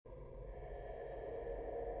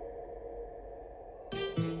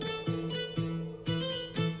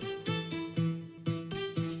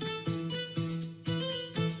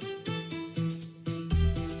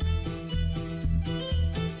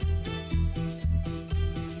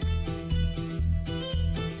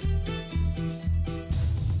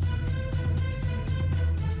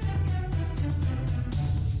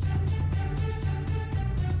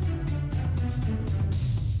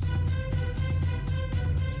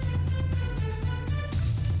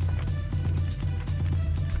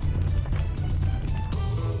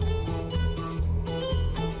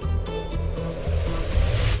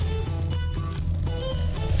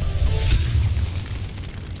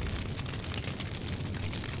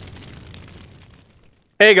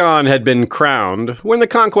Aegon had been crowned when the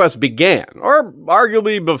conquest began, or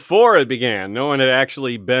arguably before it began. No one had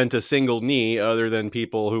actually bent a single knee other than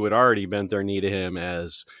people who had already bent their knee to him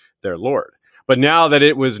as their lord. But now that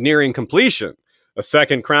it was nearing completion, a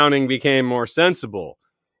second crowning became more sensible.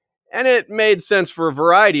 And it made sense for a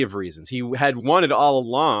variety of reasons. He had wanted all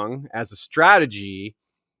along, as a strategy,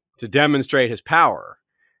 to demonstrate his power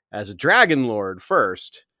as a dragon lord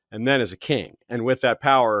first, and then as a king. And with that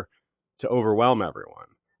power, to overwhelm everyone.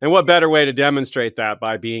 And what better way to demonstrate that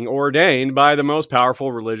by being ordained by the most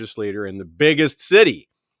powerful religious leader in the biggest city?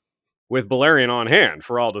 With Balerion on hand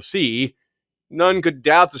for all to see, none could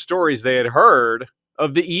doubt the stories they had heard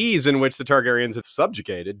of the ease in which the Targaryens had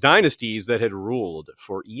subjugated dynasties that had ruled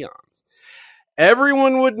for eons.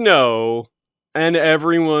 Everyone would know, and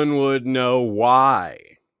everyone would know why.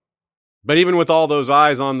 But even with all those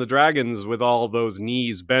eyes on the dragons, with all those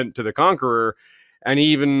knees bent to the conqueror, and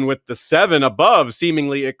even with the seven above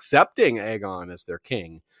seemingly accepting Aegon as their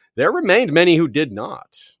king, there remained many who did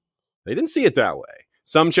not. They didn't see it that way.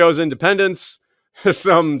 Some chose independence,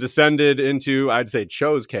 some descended into, I'd say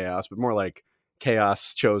chose chaos, but more like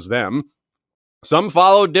chaos chose them. Some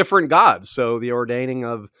followed different gods, so the ordaining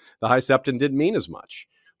of the High Septon didn't mean as much.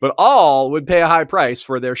 But all would pay a high price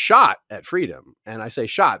for their shot at freedom. And I say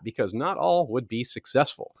shot because not all would be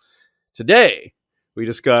successful. Today, we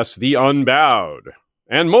discuss the Unbowed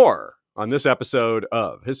and more on this episode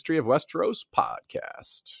of History of Westeros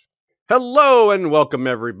podcast. Hello and welcome,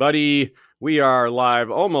 everybody. We are live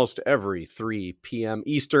almost every 3 p.m.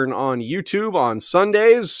 Eastern on YouTube on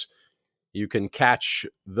Sundays. You can catch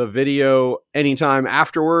the video anytime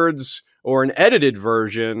afterwards or an edited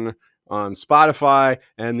version on Spotify,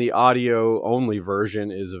 and the audio-only version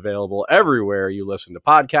is available everywhere you listen to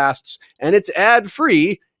podcasts, and it's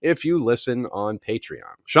ad-free if you listen on Patreon.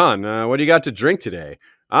 Sean, what do you got to drink today?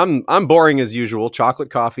 I'm boring as usual. Chocolate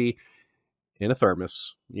coffee in a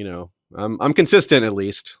thermos. You know, I'm consistent at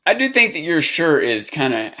least. I do think that your shirt is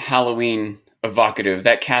kind of Halloween evocative.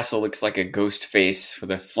 That castle looks like a ghost face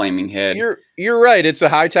with a flaming head. You're right. It's a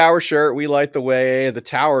high tower shirt. We light the way. The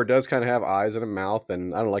tower does kind of have eyes and a mouth,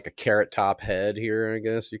 and I don't know, like a carrot top head here, I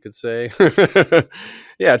guess you could say.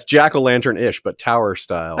 Yeah, it's jack-o'-lantern-ish, but tower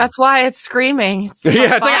style. That's why it's screaming. It's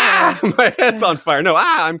yeah, it's like, my head's on fire. No,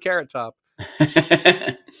 I'm carrot top.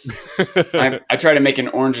 I try to make an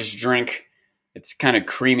orangish drink. It's kind of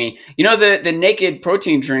creamy. You know, the naked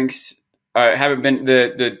protein drinks haven't been,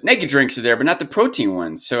 the naked drinks are there, but not the protein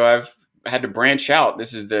ones. So I've had to branch out.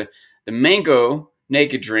 This is the mango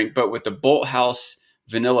naked drink, but with the Bolt House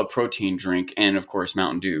vanilla protein drink and, of course,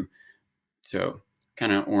 Mountain Dew. So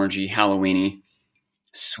kind of orangey, Halloweeny,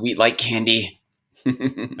 sweet like candy.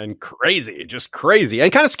 And crazy, just crazy.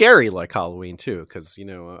 And kind of scary like Halloween, too, because, you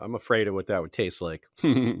know, I'm afraid of what that would taste like.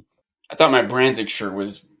 I thought my Brandzig shirt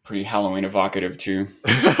was pretty Halloween evocative, too.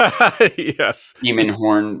 Yes. Demon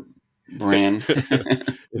Horn brand.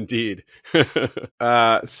 Indeed.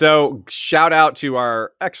 So shout out to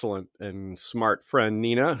our excellent and smart friend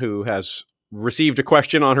Nina, who has received a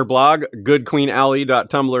question on her blog,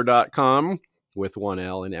 goodqueenally.tumblr.com, with one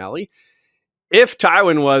L in Alley. If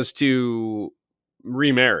Tywin was to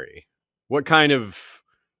remarry, what kind of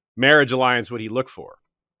marriage alliance would he look for?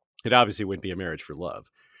 It obviously wouldn't be a marriage for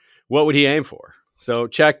love. What would he aim for? So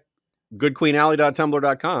check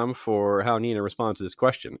goodqueenally.tumblr.com for how Nina responds to this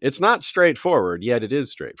question. It's not straightforward, yet it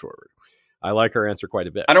is straightforward. I like her answer quite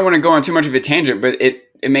a bit. I don't want to go on too much of a tangent, but it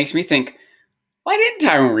makes me think, why didn't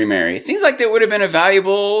Tywin remarry? It seems like that would have been a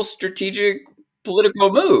valuable strategic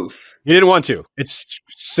political move. He didn't want to. It's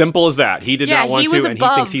simple as that. He did not want to, and he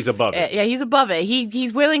thinks he's above it. Yeah, he's above it.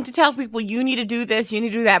 He's willing to tell people, you need to do this, you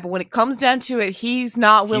need to do that. But when it comes down to it, he's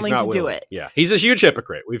not willing to do it. Yeah, he's a huge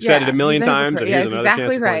hypocrite. We've said it a million times, and here's another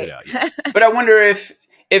chance to point it out. Yes. But I wonder if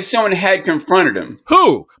someone had confronted him.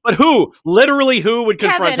 Who? But who? Literally who would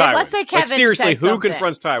confront Tywin? Let's say Kevin. Like, seriously, who something.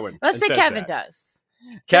 confronts Tywin? Let's say Kevin does.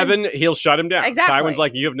 Kevin, he'll shut him down. Exactly. Tywin's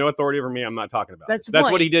like, you have no authority over me. I'm not talking about That's this.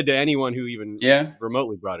 That's what he did to anyone who even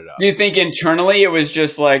remotely brought it up. Do you think internally it was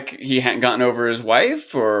just like he hadn't gotten over his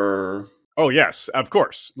wife, or? Oh, yes, of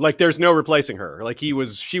course. Like, there's no replacing her. Like, she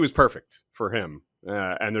was perfect for him.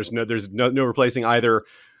 And there's no replacing either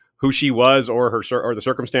who she was or the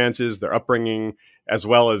circumstances, their upbringing, as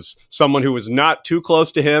well as someone who was not too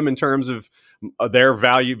close to him in terms of their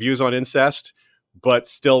views on incest, but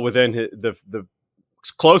still within the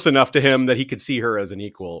close enough to him that he could see her as an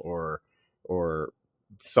equal or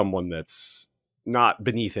someone that's not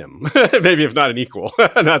beneath him. Maybe if not an equal,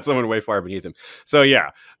 not someone way far beneath him. So yeah,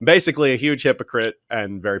 basically a huge hypocrite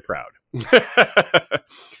and very proud.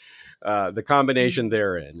 the combination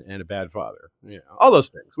therein and a bad father. All those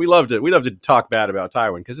things. We love to talk bad about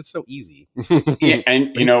Tywin because it's so easy. Yeah,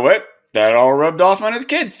 and you know what? That all rubbed off on his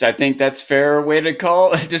kids. I think that's a fair way to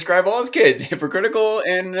describe all his kids: hypocritical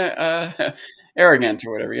and arrogant,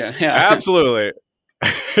 or whatever. Yeah. Absolutely.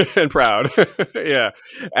 And proud. Yeah.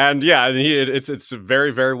 And it's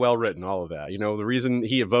very, very well written, all of that. The reason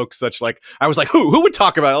he evokes such, like, I was like, who would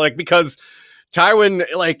talk about it? Like, because Tywin,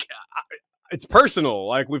 like, it's personal.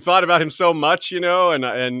 Like, we've thought about him so much, and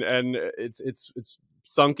it's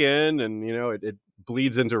sunk in, and it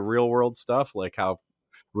bleeds into real world stuff, like how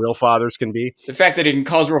real fathers can be. The fact that it can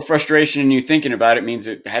cause real frustration in you thinking about it means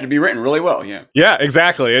it had to be written really well. Yeah,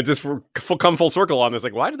 exactly. It just come full circle on this.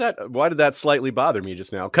 Like, why did that slightly bother me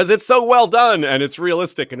just now? Because it's so well done and it's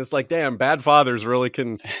realistic, and it's like, damn, bad fathers really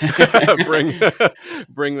can bring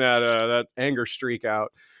that anger streak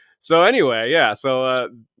out. So anyway, yeah.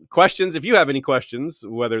 So questions, if you have any questions,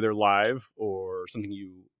 whether they're live or something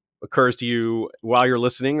occurs to you while you're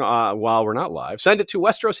listening, while we're not live, send it to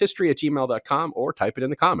westroshistory@gmail.com or type it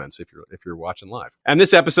in the comments if you're watching live. And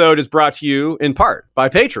this episode is brought to you in part by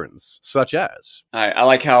patrons such as... I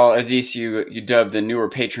like how, Aziz, you dubbed the newer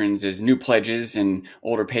patrons as new pledges and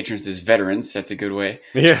older patrons as veterans. That's a good way.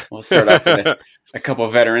 Yeah. We'll start off with a couple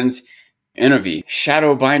of veterans. Inovi,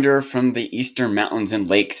 Shadowbinder from the Eastern Mountains and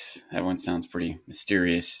Lakes. That one sounds pretty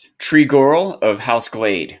mysterious. Tree Girl of House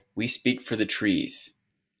Glade. We speak for the trees.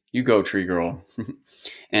 You go, Tree Girl.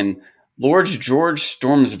 And Lord George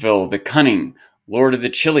Stormsville, the Cunning, Lord of the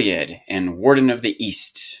Chiliad, and Warden of the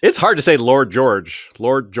East. It's hard to say Lord George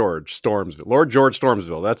Stormsville. Lord George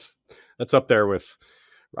Stormsville. That's up there with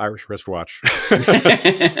Irish wristwatch.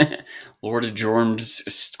 Lord of George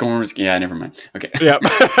Storms. Yeah, never mind. Okay. Yep.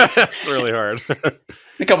 That's really hard.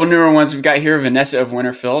 A couple newer ones we've got here. Vanessa of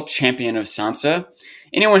Winterfell, Champion of Sansa.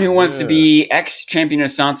 Anyone who wants to be ex-Champion of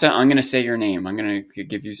Sansa, I'm going to say your name. I'm going to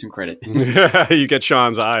give you some credit. You get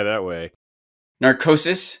Sean's eye that way.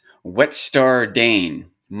 Narcosis, Wet Star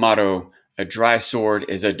Dane. Motto, a dry sword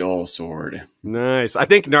is a dull sword. Nice. I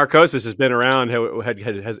think Narcosis has been around,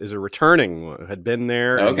 is a returning, had been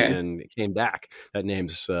there and came back. That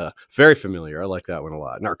name's very familiar. I like that one a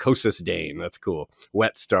lot. Narcosis Dane. That's cool.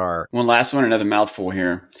 Wet Star. One last one, another mouthful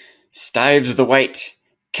here. Stives the White,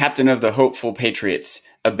 Captain of the Hopeful Patriots,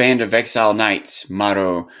 a band of exile knights.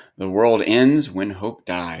 Motto, the world ends when hope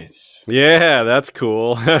dies. Yeah, that's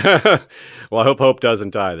cool. Well, I hope hope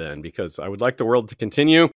doesn't die then, because I would like the world to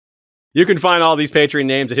continue. You can find all these Patreon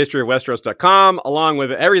names at historyofwesteros.com, along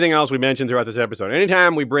with everything else we mentioned throughout this episode.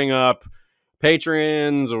 Anytime we bring up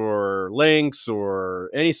patrons or links or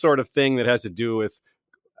any sort of thing that has to do with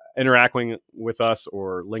interacting with us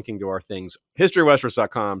or linking to our things,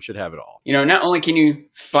 historyofwesteros.com should have it all. Not only can you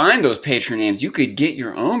find those Patreon names, you could get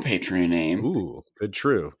your own Patreon name. Ooh, good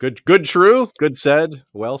true. Good true. Good said.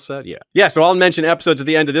 Well said. Yeah. So I'll mention episodes at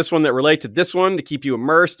the end of this one that relate to this one to keep you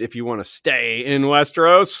immersed if you want to stay in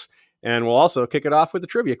Westeros. And we'll also kick it off with a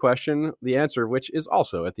trivia question, the answer of which is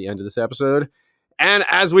also at the end of this episode. And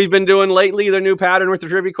as we've been doing lately, the new pattern with the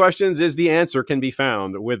trivia questions is the answer can be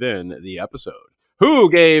found within the episode. Who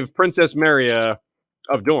gave Princess Meria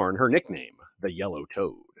of Dorne her nickname, the Yellow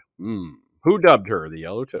Toad? Who dubbed her the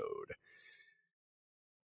Yellow Toad?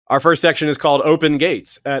 Our first section is called Open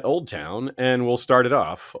Gates at Old Town, and we'll start it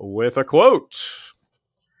off with a quote.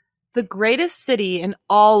 The greatest city in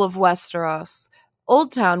all of Westeros,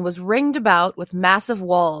 Old Town was ringed about with massive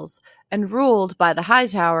walls and ruled by the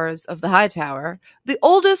Hightowers of the Hightower, the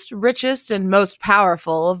oldest, richest, and most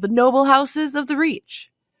powerful of the noble houses of the Reach.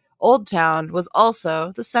 Old Town was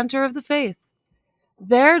also the center of the faith.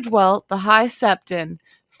 There dwelt the High Septon,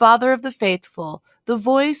 father of the faithful, the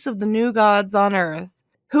voice of the new gods on earth,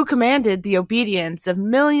 who commanded the obedience of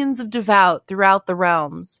millions of devout throughout the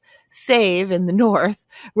realms, save in the north,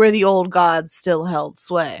 where the old gods still held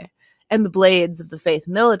sway. And the blades of the faith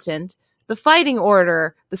militant, the fighting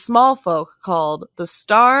order the small folk called the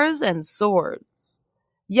Stars and Swords.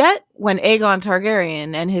 Yet, when Aegon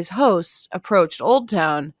Targaryen and his hosts approached Old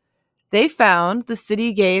Town, they found the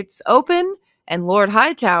city gates open and Lord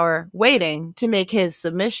Hightower waiting to make his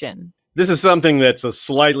submission. This is something that's a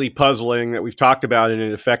slightly puzzling that we've talked about, and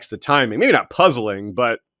it affects the timing. Maybe not puzzling,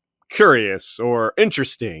 but curious or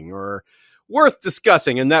interesting or worth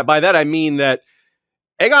discussing. And that by that I mean that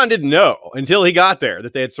Aegon didn't know until he got there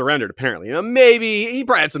that they had surrendered, apparently. Maybe he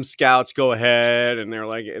probably had some scouts go ahead, and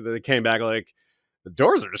they came back like, the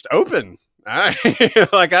doors are just open. I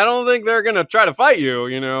don't think they're going to try to fight you,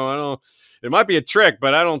 it might be a trick,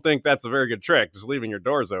 but I don't think that's a very good trick, just leaving your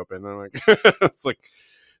doors open. I'm like, it's like,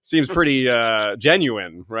 seems pretty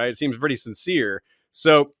genuine, right? It seems pretty sincere.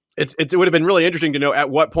 So it would have been really interesting to know at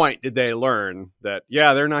what point did they learn that,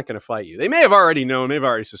 yeah, they're not going to fight you. They may have already known, they've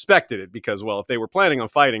already suspected it because, well, if they were planning on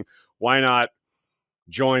fighting, why not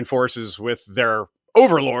join forces with their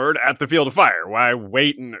overlord at the field of fire? Why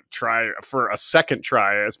wait and try for a second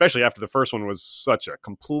try, especially after the first one was such a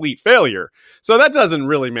complete failure? So that doesn't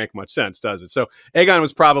really make much sense, does it? So Aegon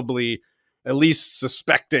was probably at least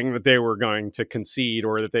suspecting that they were going to concede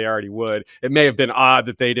or that they already would. It may have been odd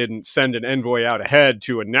that they didn't send an envoy out ahead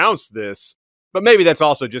to announce this, but maybe that's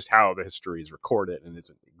also just how the history is recorded and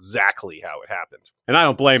isn't exactly how it happened. And I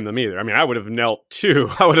don't blame them either. I mean, I would have knelt too.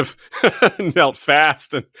 I would have knelt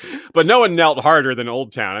fast, but no one knelt harder than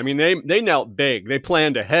Old Town. I mean, they knelt big. They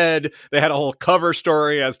planned ahead. They had a whole cover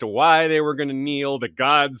story as to why they were going to kneel. The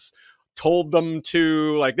gods told them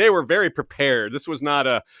to. Like, they were very prepared. This was not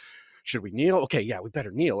a, should we kneel? Okay, yeah, we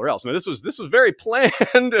better kneel or else. No, this was very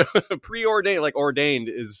planned, preordained. Like, ordained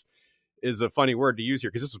is a funny word to use here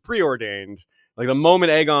because this was preordained. Like, the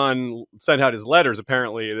moment Aegon sent out his letters,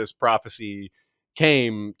 apparently this prophecy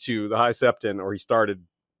came to the High Septon, or he started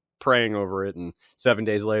praying over it, and 7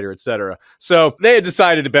 days later, etc. So they had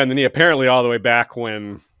decided to bend the knee, apparently all the way back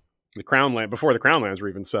when before the Crown Lands were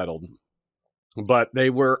even settled. But they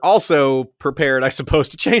were also prepared, I suppose,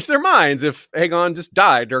 to change their minds if Aegon just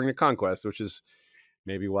died during the conquest, which is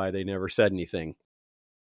maybe why they never said anything.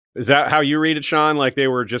 Is that how you read it, Sean? Like, they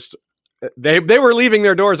were just... They were leaving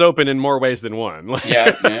their doors open in more ways than one.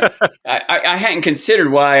 Yeah. I hadn't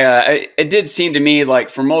considered why. It did seem to me like,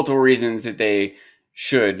 for multiple reasons, that they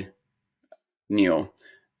should kneel.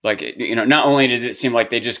 Like, not only does it seem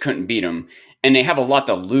like they just couldn't beat them, and they have a lot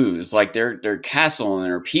to lose. Like, their castle and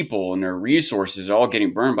their people and their resources all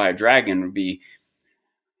getting burned by a dragon would be,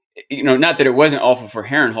 not that it wasn't awful for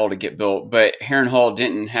Harrenhal to get built, but Harrenhal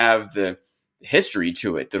didn't have the history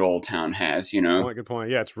to it that Old Town has, Good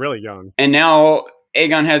point. Yeah, it's really young. And now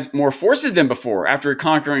Aegon has more forces than before. After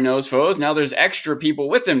conquering those foes, now there's extra people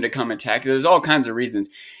with him to come attack. There's all kinds of reasons.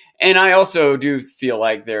 And I also do feel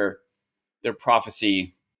like their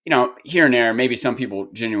prophecy, here and there, maybe some people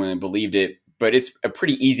genuinely believed it, but it's a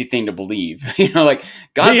pretty easy thing to believe. Like,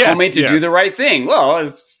 God told me to do the right thing. Well, I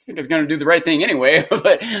think it's going to do the right thing anyway.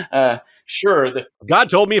 But sure. God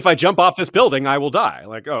told me if I jump off this building, I will die.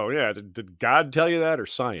 Like, oh, yeah. Did God tell you that, or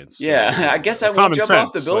science? Yeah, I guess I won't jump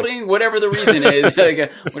off the building, whatever the reason is,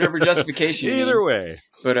 whatever justification. Either way.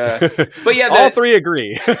 But yeah, all three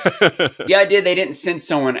agree. The idea they didn't send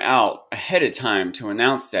someone out ahead of time to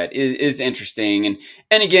announce that is interesting.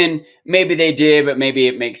 And again, maybe they did, but maybe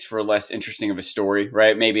it makes for less interesting of a story,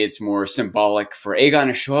 right? Maybe it's more symbolic for Aegon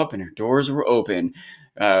to show up and her doors were open,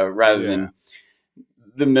 rather than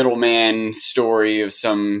the middleman story of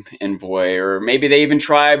some envoy. Or maybe they even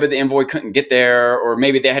tried, but the envoy couldn't get there. Or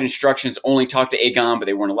maybe they had instructions only talk to Aegon, but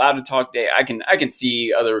they weren't allowed to talk to. I can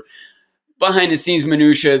see other behind the scenes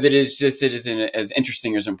minutia that isn't as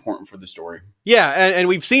interesting as important for the story. Yeah, and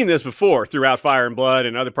we've seen this before throughout Fire and Blood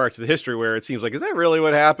and other parts of the history where it seems like, is that really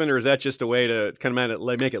what happened, or is that just a way to kind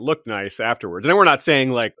of make it look nice afterwards? And we're not saying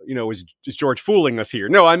like, is George fooling us here?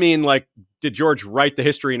 No, I mean, like, did George write the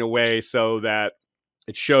history in a way so that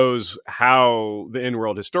it shows how the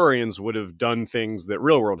in-world historians would have done things that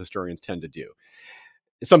real-world historians tend to do?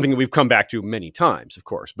 It's something that we've come back to many times, of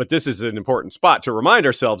course. But this is an important spot to remind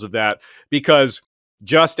ourselves of that, because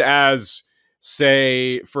just as,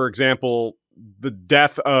 say, for example, the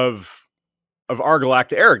death of Argilac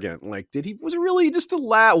the Arrogant, like, was it really just a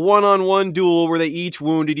one-on-one duel where they each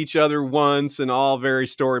wounded each other once and all very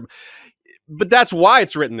story? But that's why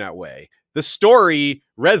it's written that way. The story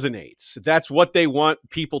resonates. That's what they want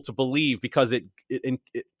people to believe, because it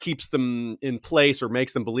keeps them in place or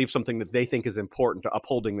makes them believe something that they think is important to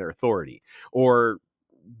upholding their authority. Or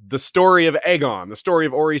the story of Aegon, the story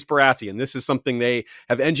of Orys Baratheon. This is something they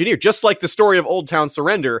have engineered. Just like the story of Old Town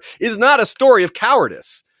Surrender is not a story of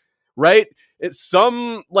cowardice, right? It's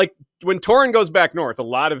like when Torrhen goes back north, a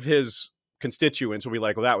lot of his constituents will be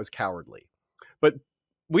like, well, that was cowardly. But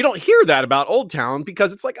we don't hear that about Old Town,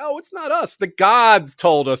 because it's like, oh, it's not us. The gods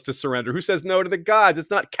told us to surrender. Who says no to the gods? It's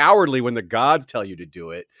not cowardly when the gods tell you to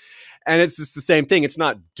do it. And it's just the same thing. It's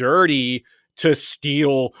not dirty to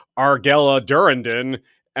steal Argella Durrandon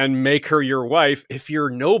and make her your wife if you're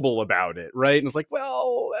noble about it, right? And it's like,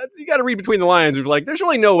 well, you got to read between the lines. You're like, there's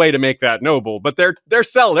really no way to make that noble, but they're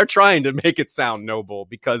trying to make it sound noble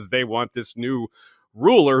because they want this new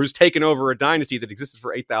ruler who's taken over a dynasty that existed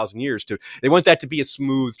for 8,000 years. They want that to be a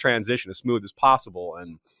smooth transition, as smooth as possible.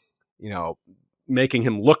 And, making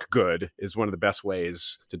him look good is one of the best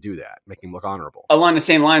ways to do that, making him look honorable. Along the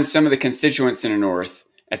same lines, some of the constituents in the North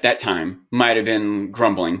at that time might have been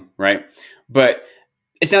grumbling, right? But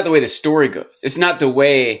it's not the way the story goes. It's not the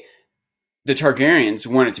way the Targaryens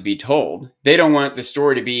want it to be told. They don't want the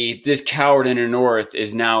story to be this coward in the north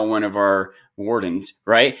is now one of our wardens,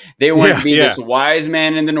 right? They want it to be this wise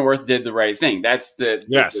man in the north did the right thing. That's the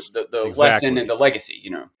lesson and the legacy, you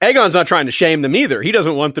know. Aegon's not trying to shame them either. He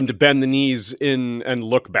doesn't want them to bend the knees in and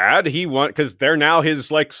look bad. Because they're now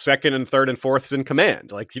his like second and third and fourths in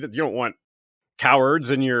command. Like you don't want cowards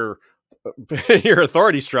in your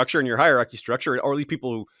authority structure and your hierarchy structure, or at least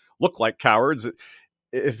people who look like cowards.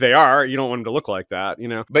 If they are, you don't want them to look like that, you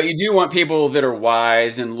know. But you do want people that are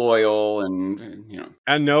wise and loyal, and you know,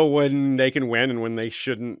 and know when they can win and when they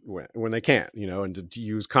shouldn't win, when they can't, you know, and to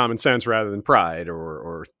use common sense rather than pride,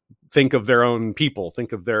 or think of their own people,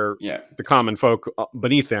 think of the common folk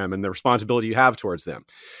beneath them and the responsibility you have towards them.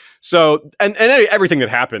 So, and everything that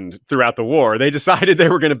happened throughout the war, they decided they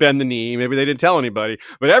were going to bend the knee. Maybe they didn't tell anybody,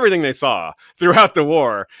 but everything they saw throughout the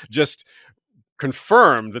war just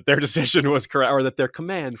confirmed that their decision was correct, or that their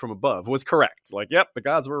command from above was correct. Like, yep, the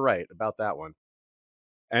gods were right about that one.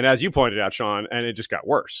 And as you pointed out, Sean, and it just got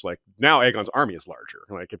worse. Like, now Aegon's army is larger.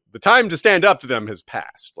 Like, the time to stand up to them has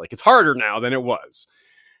passed. Like, it's harder now than it was.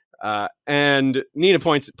 And Nina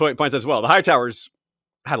points as well. The Hightowers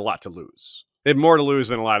had a lot to lose. They had more to lose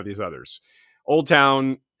than a lot of these others. Old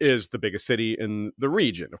Town is the biggest city in the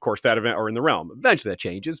region. Of course, that event, or in the realm. Eventually that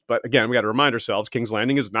changes. But again, we got to remind ourselves, King's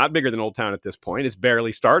Landing is not bigger than Old Town at this point. It's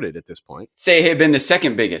barely started at this point. Say it had been the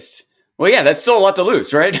second biggest. Well, yeah, that's still a lot to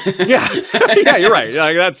lose, right? yeah, you're right.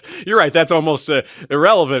 Like, you're right. That's almost an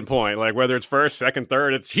irrelevant point. Like, whether it's first, second,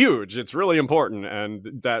 third, it's huge. It's really important.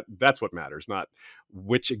 And that's what matters, not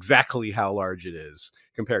exactly how large it is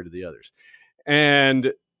compared to the others.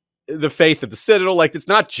 And the faith of the Citadel, like, it's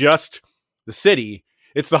not just the city,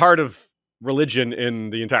 it's the heart of religion in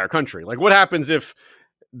the entire country. Like, what happens if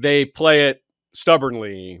they play it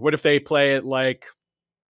stubbornly? What if they play it like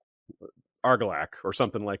Argilac or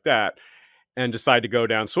something like that and decide to go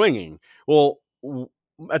down swinging? Well,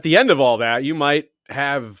 at the end of all that, you might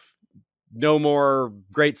have no more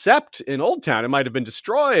Great Sept in Old Town. It might have been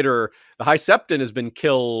destroyed, or the High Septon has been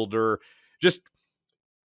killed, or just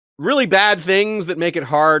really bad things that make it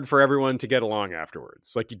hard for everyone to get along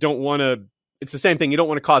afterwards. Like, you don't want to, it's the same thing. You don't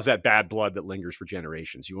want to cause that bad blood that lingers for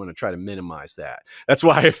generations. You want to try to minimize that. That's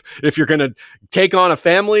why if you're going to take on a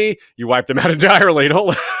family, you wipe them out entirely.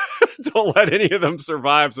 Don't let any of them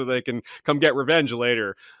survive so they can come get revenge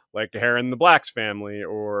later, like Harren the Black's family,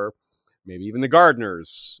 or maybe even the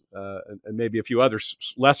Gardeners, and maybe a few other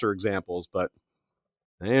lesser examples. But,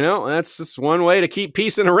 you know, that's just one way to keep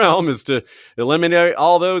peace in a realm, is to eliminate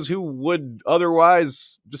all those who would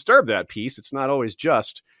otherwise disturb that peace. It's not always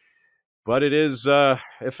just, but it is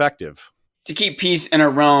effective. To keep peace in a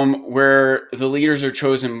realm where the leaders are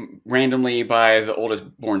chosen randomly by the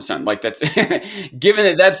oldest born son. Like, that's given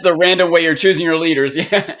that that's the random way you're choosing your leaders.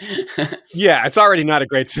 Yeah. Yeah, it's already not a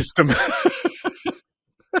great system.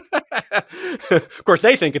 Of course,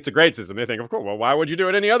 they think it's a great system. They think, of course, well, why would you do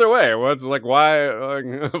it any other way? Well, it's like, why?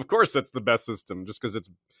 Of course, that's the best system. Just because it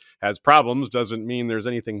has problems doesn't mean there's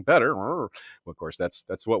anything better. Well, of course, that's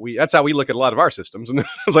how we look at a lot of our systems. And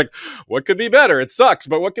it's like, what could be better? It sucks,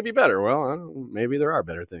 but what could be better? Well, I don't know, maybe there are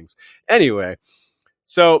better things. Anyway,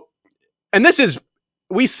 so, and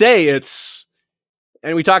we say it's.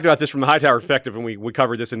 And we talked about this from the Hightower perspective, and we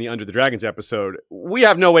covered this in the Under the Dragons episode. We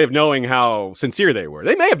have no way of knowing how sincere they were.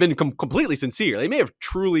 They may have been completely sincere. They may have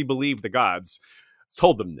truly believed the gods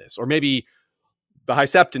told them this. Or maybe the High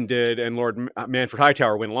Septon did, and Lord Manfred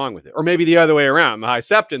Hightower went along with it. Or maybe the other way around. The High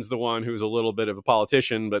Septon's the one who's a little bit of a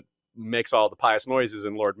politician, but makes all the pious noises,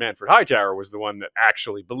 and Lord Manfred Hightower was the one that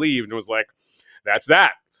actually believed and was like, that's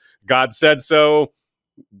that. God said so.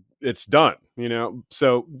 It's done, you know?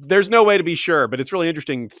 So there's no way to be sure, but it's really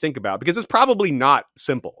interesting to think about, because it's probably not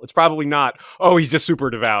simple. It's probably not, oh, he's just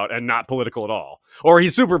super devout and not political at all, or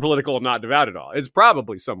he's super political and not devout at all. It's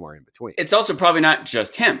probably somewhere in between. It's also probably not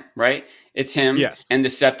just him, right? It's him, yes, and the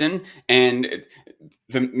Septon and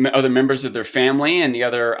the other members of their family, and the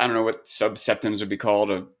other, I don't know what sub-septons would be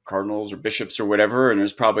called, cardinals or bishops or whatever. And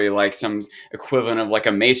there's probably like some equivalent of like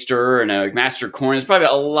a maester and a master coin. There's probably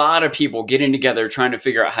a lot of people getting together trying to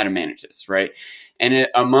figure out how to manage this, right? And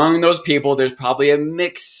among those people, there's probably a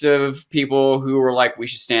mix of people who were like, we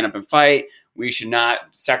should stand up and fight. We should not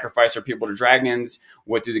sacrifice our people to dragons.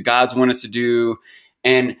 What do the gods want us to do?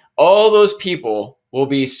 And all those people will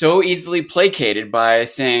be so easily placated by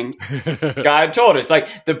saying, God told us.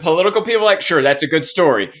 Like the political people, like, sure, that's a good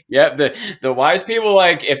story. Yep. The wise people,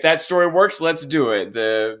 like, if that story works, let's do it.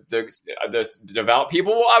 The devout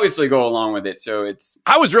people will obviously go along with it. So it's.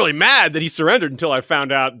 I was really mad that he surrendered until I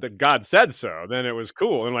found out that God said so. Then it was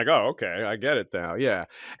cool. I'm like, oh, okay, I get it now. Yeah,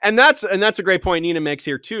 and that's a great point Nina makes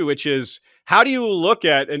here too, which is how do you look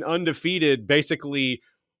at an undefeated, basically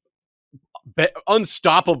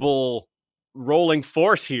unstoppable rolling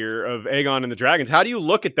force here of Aegon and the dragons? How do you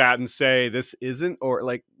look at that and say this isn't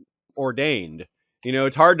ordained? You know,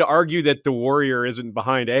 it's hard to argue that the warrior isn't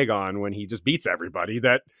behind Aegon when he just beats everybody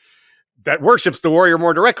that worships the warrior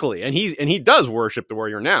more directly, and he does worship the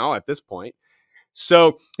warrior now at this point.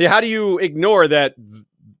 So yeah, how do you ignore that?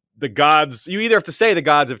 The gods, you either have to say the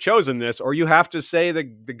gods have chosen this, or you have to say the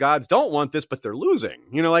gods don't want this, but they're losing.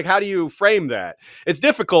 You know, like how do you frame that? It's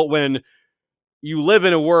difficult when you live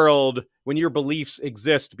in a world when your beliefs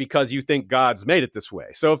exist because you think God's made it this way.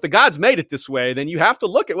 So if the gods made it this way, then you have to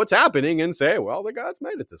look at what's happening and say, well, the gods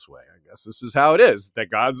made it this way. I guess this is how it is.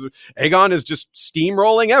 That Aegon is just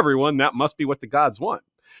steamrolling everyone. That must be what the gods want.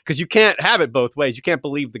 Because you can't have it both ways. You can't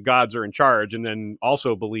believe the gods are in charge and then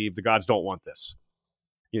also believe the gods don't want this.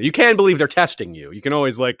 You can believe they're testing you. You can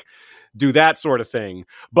always do that sort of thing,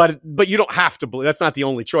 but you don't have to believe. That's not the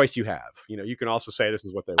only choice you have. You can also say this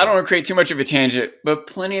is what they want. I don't want to create too much of a tangent, but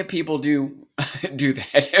plenty of people do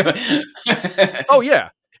that. Oh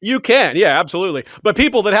yeah, you can. Yeah, absolutely. But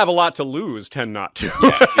people that have a lot to lose tend not to.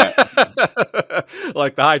 Yeah.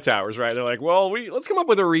 Like the Hightowers, right? They're like, well, let's come up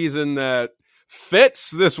with a reason that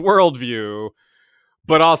fits this worldview,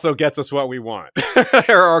 but also gets us what we want,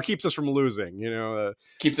 or keeps us from losing,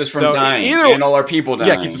 keeps us from dying, and all our people dying.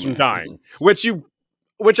 Yeah, keeps us from dying, which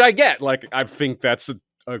I get. Like, I think that's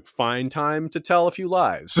a fine time to tell a few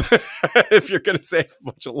lies if you're going to save a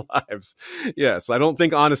bunch of lives. Yes, I don't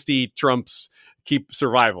think honesty trumps keep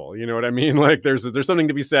survival. You know what I mean? Like, there's something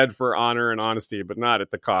to be said for honor and honesty, but not at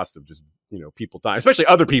the cost of just people dying, especially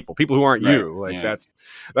other people who aren't right. You. Like that's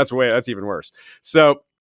even worse. So.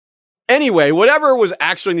 Anyway, whatever was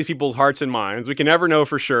actually in these people's hearts and minds, we can never know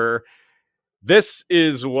for sure. This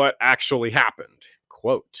is what actually happened.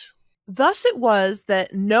 Quote, "Thus it was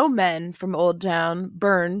that no men from Old Town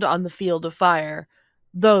burned on the field of fire,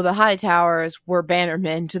 though the Hightowers were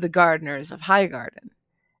bannermen to the gardeners of Highgarden.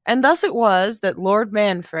 And thus it was that Lord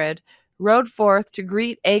Manfred rode forth to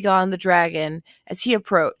greet Aegon the Dragon as he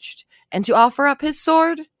approached, and to offer up his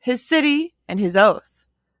sword, his city, and his oath.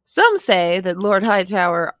 Some say that Lord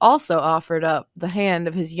Hightower also offered up the hand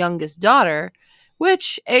of his youngest daughter,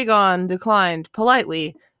 which Aegon declined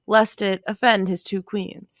politely, lest it offend his two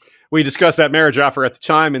queens." We discussed that marriage offer at the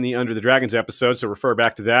time in the Under the Dragons episode, so refer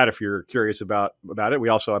back to that if you're curious about it. We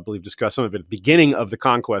also, I believe, discussed some of it at the beginning of the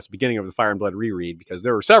Conquest, beginning of the Fire and Blood reread, because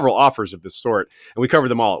there were several offers of this sort, and we covered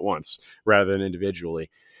them all at once rather than individually.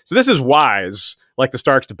 So this is wise, like the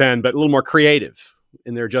Starks to bend, but a little more creative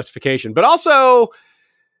in their justification. But also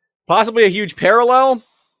possibly a huge parallel,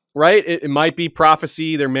 right? It might be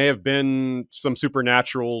prophecy. There may have been some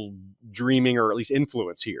supernatural dreaming or at least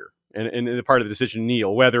influence here and the part of the decision to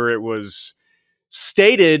kneel, whether it was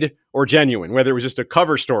stated or genuine, whether it was just a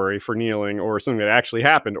cover story for kneeling or something that actually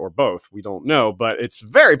happened or both. We don't know, but it's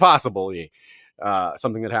very possibly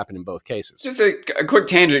something that happened in both cases. Just a quick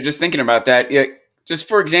tangent, just thinking about that. Yeah, just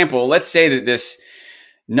for example, let's say that this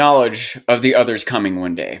knowledge of the others coming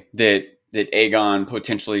one day, that Aegon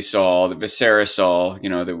potentially saw, that Viserys saw,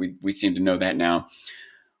 that we seem to know that now.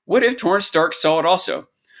 What if Torrance Stark saw it also?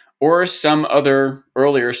 Or some other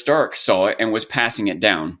earlier Stark saw it and was passing it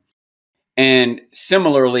down? And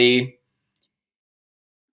similarly,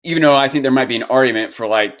 even though I think there might be an argument for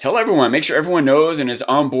tell everyone, make sure everyone knows and is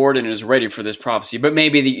on board and is ready for this prophecy, but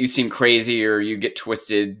maybe that you seem crazy or you get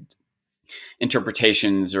twisted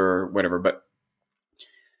interpretations or whatever, But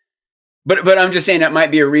I'm just saying that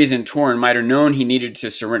might be a reason Torrhen might have known he needed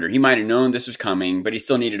to surrender. He might have known this was coming, but he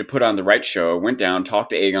still needed to put on the right show, went down,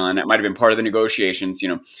 talked to Aegon. That might have been part of the negotiations,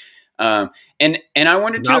 And I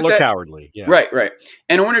wonder too, not look cowardly. Yeah. Right.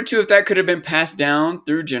 And I wonder too if that could have been passed down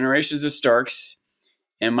through generations of Starks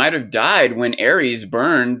and might have died when Aerys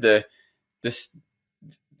burned the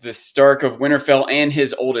Stark of Winterfell and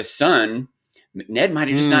his oldest son. Ned might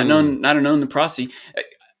have just not have known the prophecy.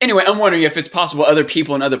 Anyway, I'm wondering if it's possible other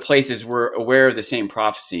people in other places were aware of the same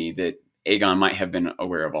prophecy that Aegon might have been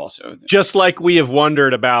aware of also. Just like we have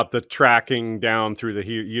wondered about the tracking down through the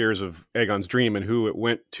years of Aegon's dream and who it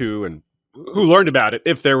went to and who learned about it,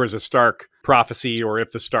 if there was a Stark prophecy or if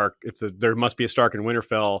there must be a Stark in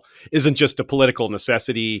Winterfell isn't just a political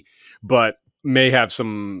necessity, but may have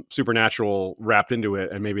some supernatural wrapped into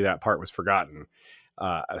it, and maybe that part was forgotten.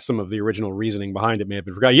 some of the original reasoning behind it may have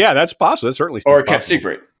been forgotten. Yeah, that's possible. That's certainly Or kept possible.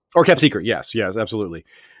 secret. Or kept secret. Yes, absolutely.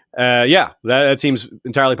 That seems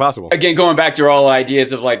entirely possible. Again, going back to all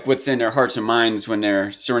ideas of like what's in their hearts and minds when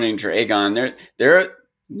they're surrendering to Aegon,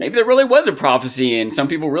 maybe there really was a prophecy and some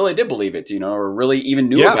people really did believe it, or really even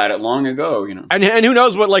knew about it long ago, And who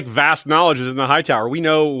knows what like vast knowledge is in the Hightower. We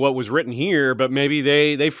know what was written here, but maybe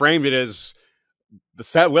they framed it as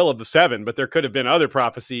the will of the Seven, but there could have been other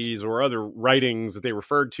prophecies or other writings that they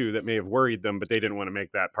referred to that may have worried them, but they didn't want to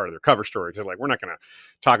make that part of their cover story. Because they're like, we're not going to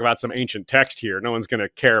talk about some ancient text here. No one's going to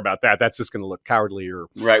care about that. That's just going to look cowardly or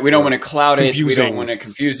right. We don't want to cloud confusing. It. We don't want to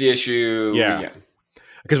confuse the issue. Yeah.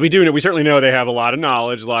 Because we certainly know they have a lot of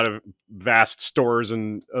knowledge, a lot of vast stores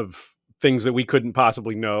and of things that we couldn't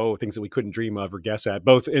possibly know, things that we couldn't dream of or guess at,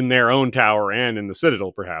 both in their own tower and in the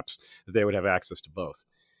Citadel, perhaps, that they would have access to both.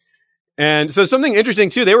 And so something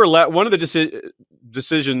interesting, too, they were one of the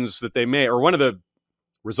decisions that they made, or one of the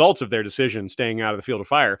results of their decision staying out of the field of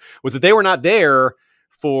fire, was that they were not there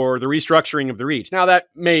for the restructuring of the Reach. Now,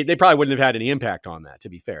 they probably wouldn't have had any impact on that, to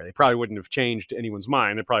be fair. They probably wouldn't have changed anyone's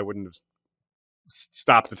mind. They probably wouldn't have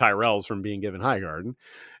stopped the Tyrells from being given Highgarden.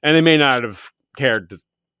 And they may not have cared to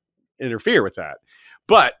interfere with that.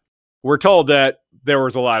 But we're told that there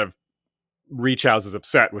was a lot of Reach houses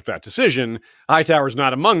upset with that decision. Hightower's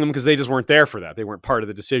not among them because they just weren't there for that. They weren't part of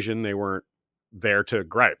the decision. They weren't there to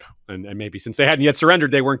gripe. And maybe since they hadn't yet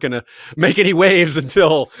surrendered, they weren't going to make any waves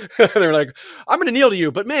until they're like, I'm going to kneel to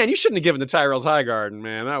you. But man, you shouldn't have given the Tyrells Highgarden,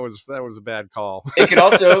 man. That was a bad call. It could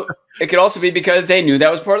also be because they knew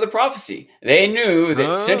that was part of the prophecy. They knew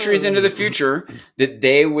that centuries into the future that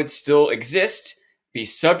they would still exist, be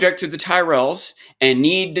subject to the Tyrells, and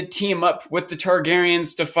need to team up with the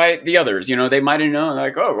Targaryens to fight the others. They might have known,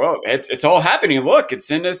 like, oh, well, it's all happening. Look, it's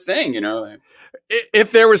in this thing,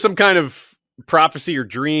 If there was some kind of prophecy or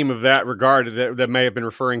dream of that regard that may have been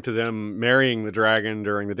referring to them marrying the dragon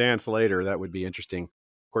during the dance later, that would be interesting.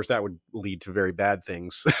 Of course, that would lead to very bad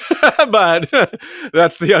things. But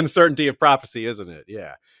that's the uncertainty of prophecy, isn't it?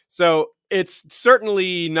 Yeah. So it's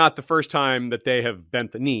certainly not the first time that they have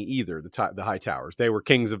bent the knee either, the Hightowers. They were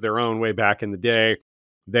kings of their own way back in the day.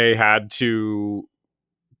 They had to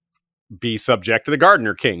be subject to the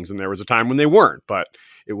Gardener kings, and there was a time when they weren't. But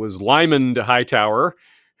it was Lyman Hightower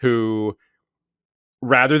who,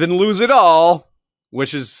 rather than lose it all,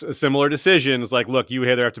 which is a similar decision, is like, look, you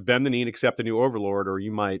either have to bend the knee and accept a new overlord, or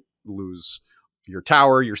you might lose your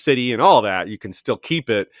tower, your city, and all that. You can still keep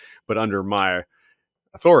it, but under my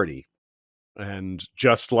authority. And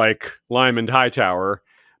just like Lyman Hightower,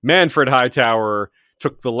 Manfred Hightower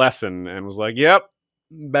took the lesson and was like, yep,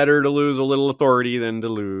 better to lose a little authority than to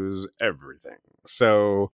lose everything.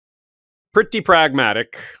 So pretty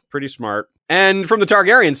pragmatic, pretty smart. And from the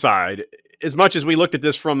Targaryen side, as much as we looked at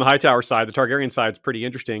this from the Hightower side, the Targaryen side is pretty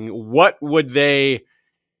interesting. What would they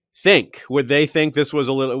think? Would they think this was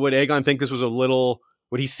would Aegon think this was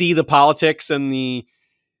would he see the politics and the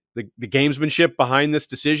gamesmanship behind this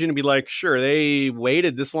decision and be like, sure, they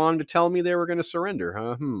waited this long to tell me they were going to surrender,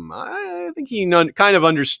 huh? I think he kind of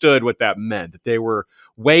understood what that meant, that they were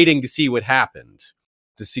waiting to see what happened,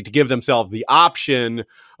 to give themselves the option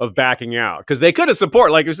of backing out. Because they could have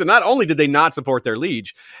like I said, not only did they not support their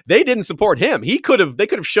liege, they didn't support him. They could have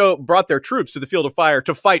brought their troops to the field of fire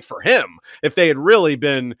to fight for him if they had really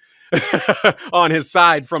been on his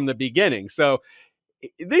side from the beginning. So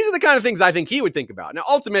these are the kind of things I think he would think about. Now,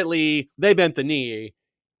 ultimately, they bent the knee,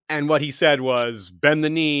 and what he said was, bend the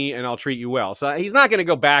knee and I'll treat you well. So he's not going to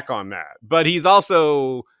go back on that, but he's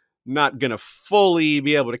also not going to fully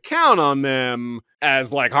be able to count on them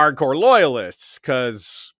as like hardcore loyalists,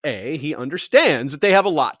 because he understands that they have a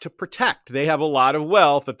lot to protect. They have a lot of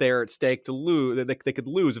wealth that they're at stake to lose, that they could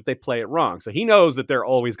lose if they play it wrong. So he knows that they're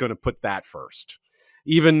always going to put that first.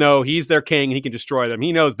 Even though he's their king and he can destroy them,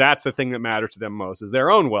 he knows that's the thing that matters to them most, is their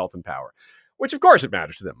own wealth and power, which of course it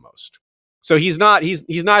matters to them most. So he's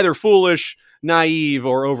neither foolish, naive,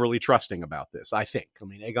 or overly trusting about this, I think. I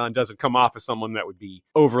mean, Aegon doesn't come off as someone that would be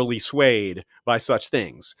overly swayed by such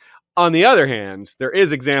things. On the other hand, there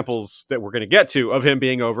is examples that we're going to get to of him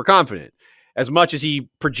being overconfident. As much as he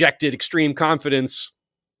projected extreme confidence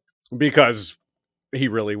because he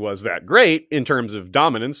really was that great in terms of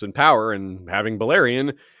dominance and power and having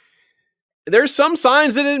Balerion, there's some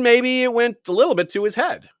signs that maybe it went a little bit to his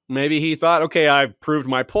head. Maybe he thought, okay, I've proved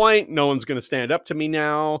my point. No one's going to stand up to me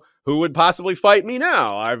now. Who would possibly fight me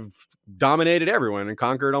now? I've dominated everyone and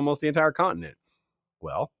conquered almost the entire continent.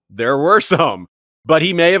 Well, there were some, but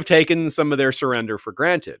he may have taken some of their surrender for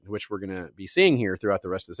granted, which we're going to be seeing here throughout the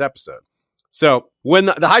rest of this episode. So when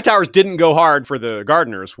the Hightowers didn't go hard for the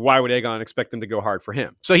gardeners, why would Aegon expect them to go hard for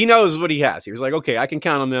him? So he knows what he has. He was like, okay, I can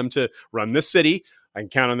count on them to run this city. I can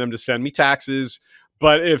count on them to send me taxes.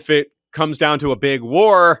 But if it comes down to a big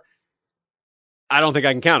war, I don't think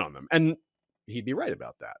I can count on them. And he'd be right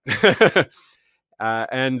about that.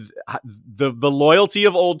 And the loyalty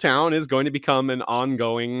of Old Town is going to become an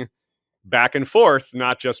ongoing back and forth,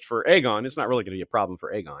 not just for Aegon. It's not really going to be a problem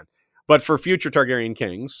for Aegon, but for future Targaryen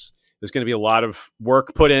kings. There's going to be a lot of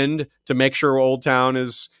work put in to make sure Old Town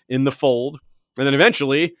is in the fold. And then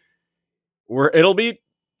eventually, it'll be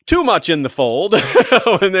too much in the fold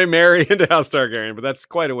when they marry into House Targaryen, but that's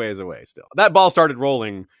quite a ways away still. That ball started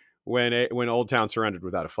rolling when Old Town surrendered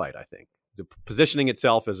without a fight, I think. Positioning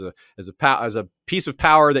itself as a piece of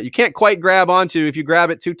power that you can't quite grab onto. If you grab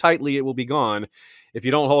it too tightly, it will be gone. If you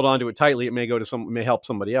don't hold on to it tightly, it may help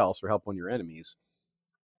somebody else or help one of your enemies.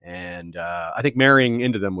 And I think marrying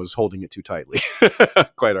into them was holding it too tightly,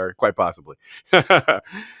 quite possibly.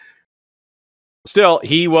 Still,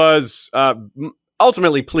 he was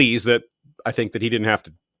ultimately pleased that I think that he didn't have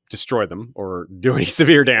to destroy them or do any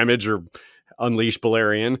severe damage or unleash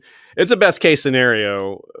Balerion. It's a best case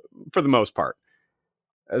scenario for the most part.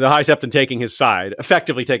 The High Septon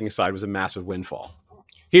effectively taking his side, was a massive windfall.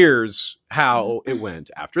 Here's how it went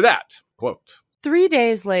after that. Quote, 3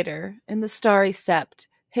 days later, in the starry sept,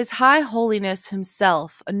 His High Holiness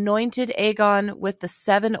himself anointed Aegon with the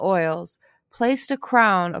 7 oils, placed a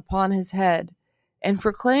crown upon his head, and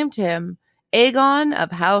proclaimed him Aegon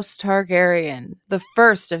of House Targaryen, the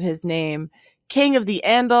first of his name, King of the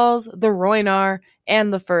Andals, the Rhoynar,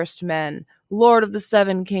 and the First Men, Lord of the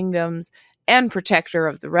 7 Kingdoms, and Protector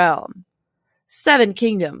of the Realm. 7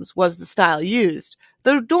 Kingdoms was the style used,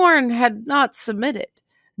 though Dorne had not submitted,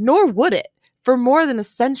 nor would it, for more than a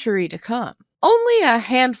century to come. Only a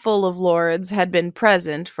handful of lords had been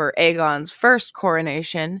present for Aegon's first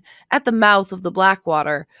coronation at the mouth of the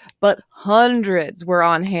Blackwater, but hundreds were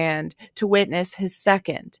on hand to witness his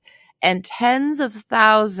second, and tens of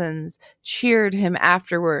thousands cheered him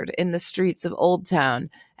afterward in the streets of Old Town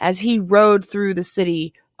as he rode through the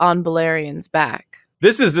city on Balerion's back.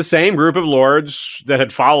 This is the same group of lords that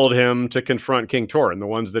had followed him to confront King Torrhen, the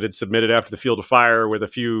ones that had submitted after the Field of Fire, with a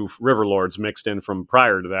few river lords mixed in from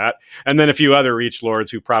prior to that, and then a few other Reach lords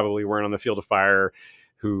who probably weren't on the Field of Fire,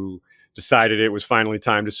 who decided it was finally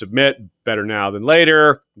time to submit. Better now than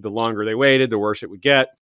later. The longer they waited, the worse it would get.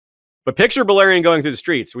 But picture Balerion going through the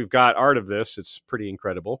streets. We've got art of this. It's pretty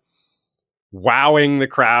incredible. Wowing the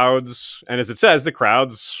crowds. And as it says, the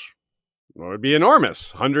crowds would be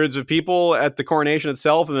enormous. Hundreds of people at the coronation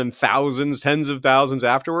itself, and then thousands, tens of thousands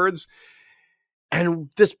afterwards. And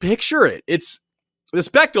just picture it. It's the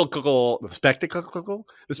spectacle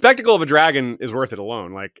of a dragon is worth it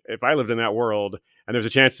alone. Like, if I lived in that world and there's a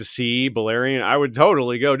chance to see Balerion, I would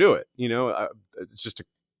totally go do it. You know, it's just a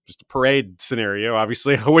parade scenario.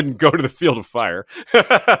 Obviously, I wouldn't go to the Field of Fire.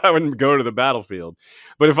 I wouldn't go to the battlefield.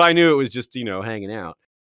 But if I knew it was just, hanging out,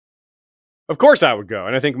 of course I would go.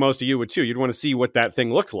 And I think most of you would too. You'd want to see what that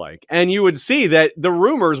thing looked like. And you would see that the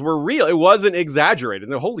rumors were real. It wasn't exaggerated.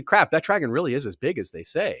 And holy crap, that dragon really is as big as they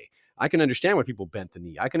say. I can understand why people bent the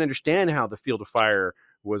knee. I can understand how the Field of Fire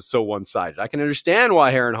was so one-sided. I can understand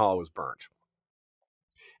why Harrenhal was burnt.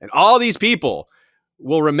 And all these people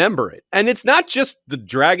will remember it. And it's not just the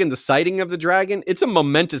dragon, the sighting of the dragon. It's a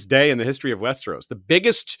momentous day in the history of Westeros. The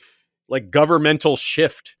biggest governmental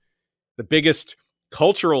shift, the biggest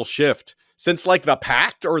cultural shift since the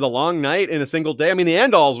Pact or the Long Night in a single day. I mean, the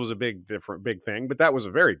Andals was a big thing, but that was a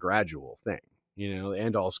very gradual thing. The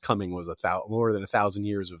Andals coming was more than 1,000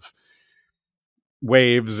 years of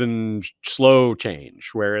waves and slow change,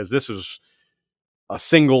 whereas this was a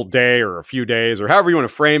single day or a few days, or however you want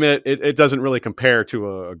to frame it. It doesn't really compare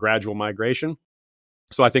to a gradual migration.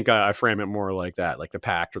 So I think I frame it more like that, like the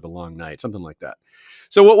Pact or the Long Night, something like that.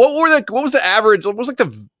 So what was the average? What was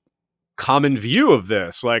the common view of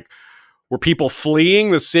this? Were people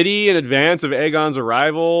fleeing the city in advance of Aegon's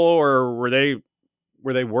arrival, or were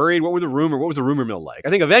they worried? What was the rumor mill like? I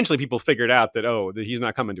think eventually people figured out that he's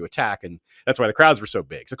not coming to attack, and that's why the crowds were so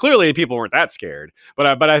big. So clearly people weren't that scared.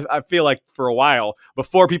 But I feel like for a while,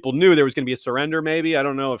 before people knew there was going to be a surrender, maybe, I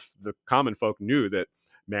don't know if the common folk knew that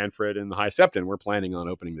Manfred and the High Septon were planning on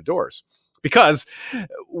opening the doors.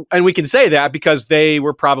 And we can say that because they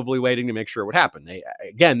were probably waiting to make sure it would happen. They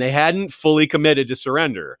hadn't fully committed to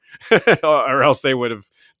surrender, or else they would have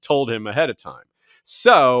told him ahead of time.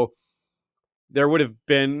 So there would have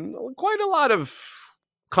been quite a lot of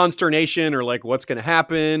consternation, or what's going to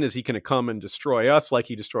happen? Is he going to come and destroy us like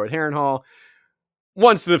he destroyed Harrenhal?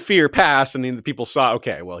 Once the fear passed and the people saw,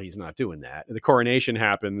 okay, well, he's not doing that, and the coronation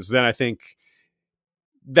happens, then I think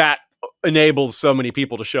that enables so many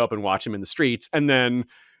people to show up and watch him in the streets and then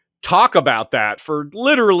talk about that for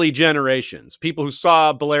literally generations. People who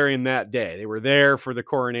saw Balerion that day, they were there for the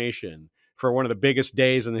coronation, for one of the biggest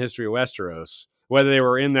days in the history of Westeros, whether they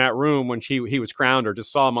were in that room when he was crowned or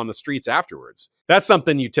just saw him on the streets afterwards. That's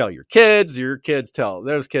something you tell your kids tell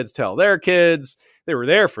those kids tell their kids. They were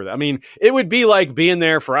there for that. I mean, it would be like being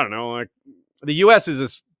there for, I don't know, like the U.S. is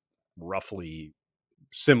this roughly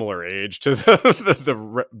similar age to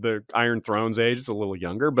the Iron Throne's age. It's a little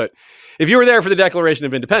younger, but if you were there for the Declaration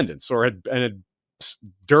of Independence or had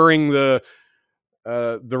during the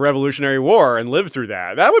Revolutionary War and lived through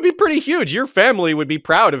that would be pretty huge. Your family would be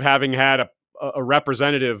proud of having had a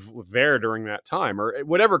representative there during that time, or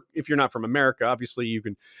whatever. If you're not from America, obviously you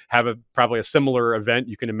can have probably a similar event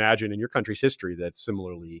you can imagine in your country's history that's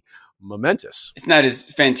similarly momentous. It's not as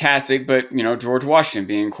fantastic, but George Washington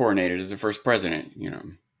being coronated as the first president,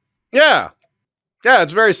 Yeah,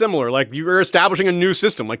 it's very similar. Like you're establishing a new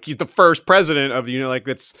system. Like he's the first president of like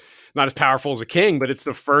that's not as powerful as a king, but it's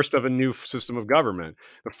the first of a new system of government.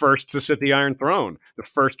 The first to sit the Iron Throne. The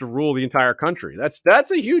first to rule the entire country. That's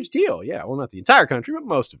a huge deal. Yeah, well, not the entire country, but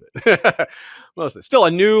most of it. Most of it. Still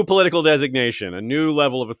a new political designation, a new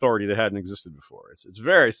level of authority that hadn't existed before. It's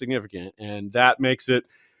very significant, and that makes it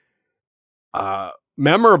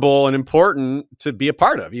memorable and important to be a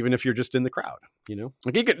part of, even if you're just in the crowd.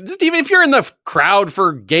 Like you could just, even if you're in the crowd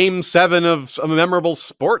for Game 7 of a memorable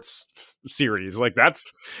sports series, like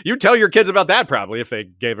you tell your kids about that probably if they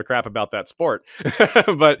gave a crap about that sport.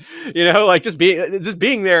 But like just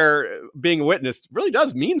being there, being a witness really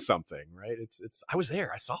does mean something, right? It's I was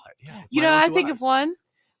there, I saw it. Yeah, I think of one.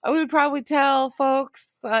 I would probably tell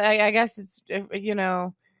folks. I guess it's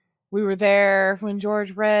we were there when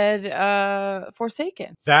George read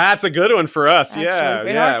Forsaken. That's a good one for us. Actually, yeah.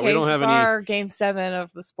 In our case, we don't have any. Our Game 7 of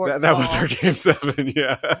the sports. That was our Game 7.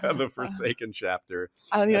 Yeah, the Forsaken chapter.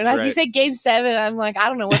 I don't even know. If you say Game 7, I'm like, I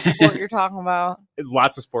don't know what sport you're talking about.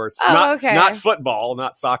 Lots of sports. Okay. Not football,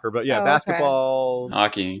 not soccer, but basketball,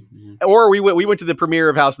 hockey. Or we went to the premiere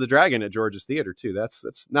of House of the Dragon at George's Theater too. That's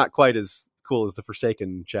not quite as cool as the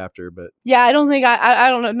Forsaken chapter, but I don't think I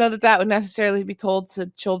don't know that would necessarily be told to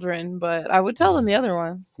children, but I would tell them the other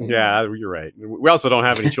ones. Yeah, you're right. We also don't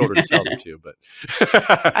have any children to tell them to, but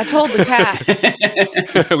I told the cats.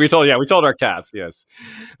 we told our cats. Yes,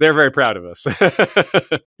 they're very proud of us.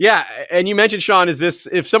 Yeah, and you mentioned, Sean, is this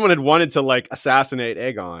if someone had wanted to like assassinate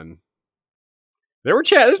Aegon? There were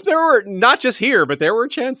chances. There were not just here, but there were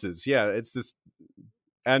chances. Yeah, it's this.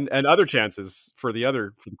 And other chances for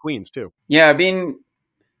the queens too. Yeah, being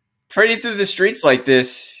parading through the streets like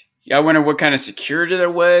this, I wonder what kind of security there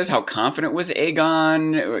was. How confident was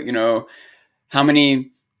Aegon?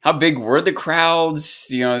 How big were the crowds?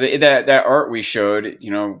 That art we showed.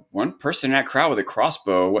 One person in that crowd with a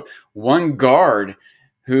crossbow, one guard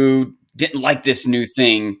who didn't like this new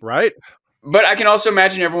thing, right? But I can also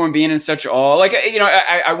imagine everyone being in such awe. Like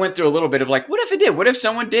I went through a little bit of like, what if it did? What if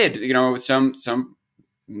someone did? Some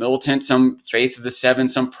militant, some faith of the seven,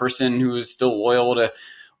 some person who is still loyal to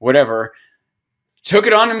whatever, took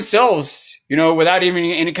it on themselves, without even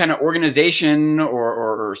any kind of organization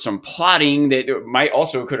or some plotting that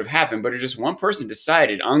could have happened. But it's just one person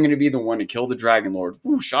decided, I'm going to be the one to kill the Dragon Lord.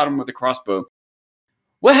 Ooh, shot him with a crossbow.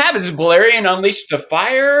 What happens? Does Balerion unleash the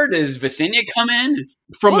fire? Does Visenya come in?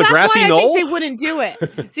 From the grassy knoll? I think they wouldn't do it.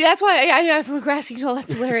 See, that's why from a grassy knoll,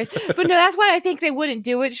 that's hilarious. But no, that's why I think they wouldn't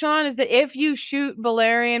do it, Sean, is that if you shoot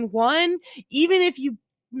Balerion, even if you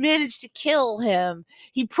manage to kill him,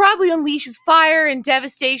 he probably unleashes fire and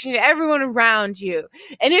devastation to everyone around you.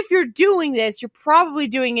 And if you're doing this, you're probably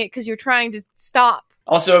doing it because you're trying to stop.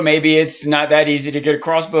 Also, maybe it's not that easy to get a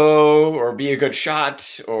crossbow or be a good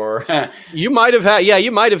shot, or you might have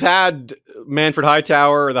had Manfred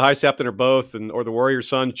Hightower or the High Septon or both, or the Warrior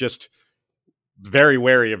Son just very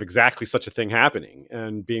wary of exactly such a thing happening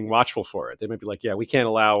and being watchful for it. They might be like, yeah, we can't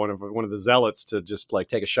allow one of the zealots to just like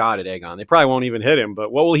take a shot at Aegon. They probably won't even hit him,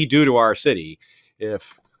 but what will he do to our city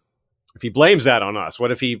if he blames that on us?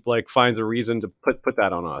 What if he like finds a reason to put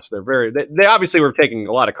that on us? They obviously were taking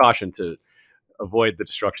a lot of caution to avoid the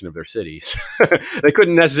destruction of their cities. They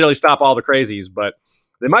couldn't necessarily stop all the crazies, but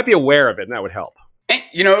they might be aware of it, and that would help. And,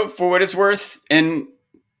 for what it's worth, in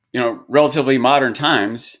relatively modern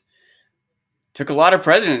times, took a lot of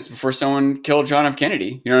presidents before someone killed John F.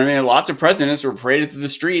 Kennedy. You know what I mean? Lots of presidents were paraded through the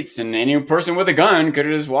streets, and any person with a gun could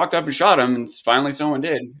have just walked up and shot him, and finally someone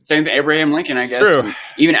did. Same thing, Abraham Lincoln, I guess. True.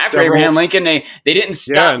 Even after Abraham Lincoln, they didn't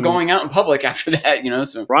stop going out in public after that,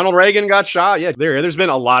 So Ronald Reagan got shot. Yeah, there's been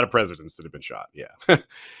a lot of presidents that have been shot. Yeah.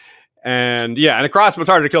 And a crossbow, it's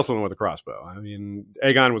harder to kill someone with a crossbow. I mean,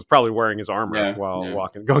 Aegon was probably wearing his armor while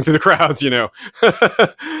going through the crowds,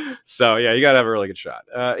 So you got to have a really good shot.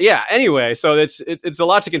 Anyway, so it's a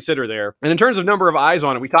lot to consider there. And in terms of number of eyes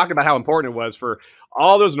on it, we talked about how important it was for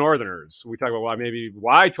all those Northerners. We talked about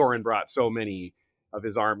why Torrhen brought so many of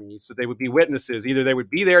his armies, so they would be witnesses. Either they would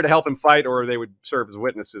be there to help him fight, or they would serve as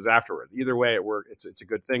witnesses afterwards. Either way, it worked. It's a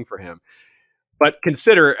good thing for him. But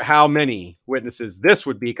consider how many witnesses this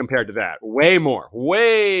would be compared to that. Way more.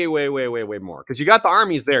 Way more. Because you got the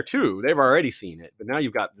armies there too. They've already seen it. But now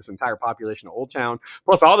you've got this entire population of Old Town,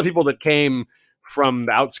 plus all the people that came from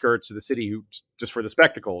the outskirts of the city who just for the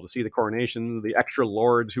spectacle, to see the coronation, the extra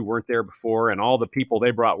lords who weren't there before, and all the people they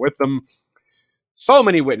brought with them. So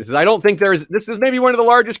many witnesses. I don't think this is maybe one of the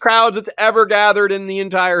largest crowds that's ever gathered in the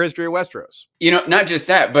entire history of Westeros. Not just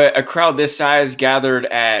that, but a crowd this size gathered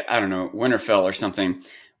at, I don't know, Winterfell or something,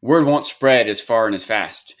 word won't spread as far and as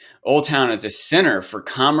fast. Old Town is a center for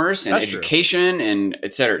commerce and education and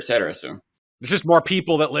et cetera. So there's just more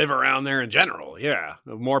people that live around there in general. Yeah.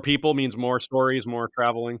 More people means more stories, more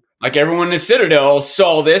traveling. Like everyone in the Citadel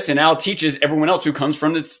saw this and now teaches everyone else who comes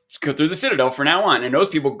through the Citadel from now on. And those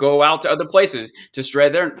people go out to other places to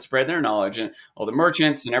spread their knowledge, and all the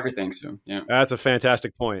merchants and everything. So, yeah. That's a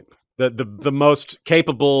fantastic point. The most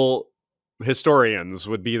capable historians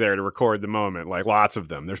would be there to record the moment, like lots of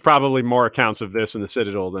them. There's probably more accounts of this in the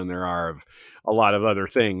Citadel than there are of a lot of other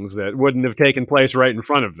things that wouldn't have taken place right in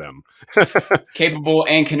front of them. Capable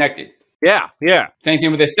and connected. Yeah. Same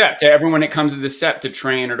thing with the Sept. Everyone that comes to the Sept to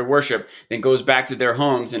train or to worship, then goes back to their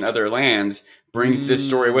homes in other lands, brings this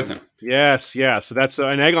story with him. Yes. So that's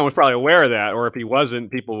and Aegon was probably aware of that, or if he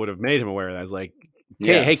wasn't, people would have made him aware of that. It's like,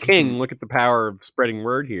 hey, King, look at the power of spreading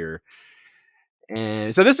word here.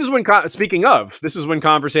 And so this is when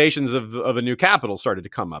conversations of a new capital started to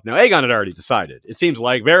come up. Now, Aegon had already decided. It seems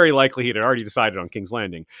like very likely he had already decided on King's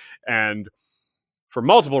Landing. And for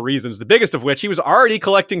multiple reasons, the biggest of which, he was already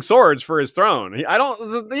collecting swords for his throne.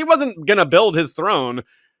 He wasn't going to build his throne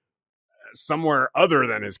somewhere other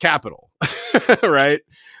than his capital, right?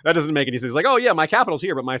 That doesn't make any sense. It's like, oh yeah, my capital's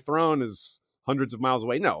here, but my throne is hundreds of miles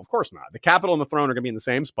away. No, of course not. The capital and the throne are going to be in the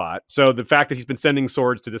same spot. So the fact that he's been sending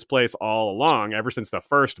swords to this place all along, ever since the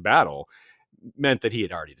first battle, meant that he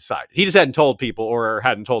had already decided. He just hadn't told people, or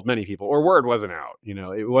hadn't told many people, or word wasn't out.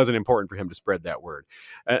 It wasn't important for him to spread that word.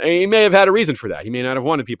 He may have had a reason for that. He may not have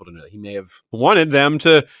wanted people to know. He may have wanted them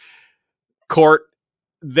to court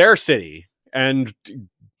their city and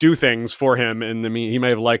do things for him. And he may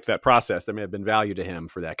have liked that process. There may have been value to him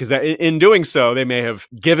for that. Because in doing so, they may have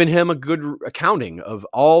given him a good accounting of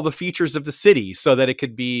all the features of the city, so that it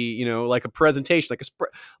could be, like a presentation,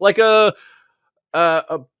 like a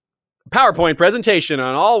PowerPoint presentation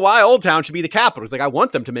on why Old Town should be the capital. It's like, I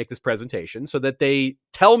want them to make this presentation so that they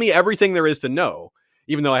tell me everything there is to know,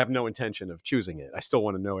 even though I have no intention of choosing it. I still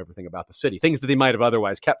want to know everything about the city, things that they might have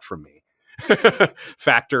otherwise kept from me.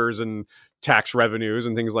 Factors and tax revenues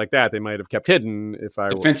and things like that they might have kept hidden if I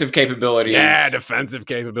defensive capabilities. Yeah, defensive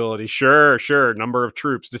capability. Sure. Number of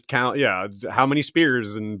troops. Just count. Yeah, how many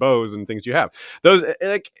spears and bows and things you have.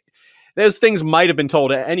 Those things might have been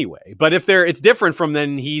told anyway. But if it's different from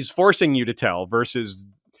then he's forcing you to tell versus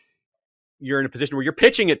you're in a position where you're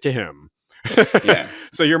pitching it to him. Yeah.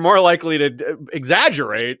 So you're more likely to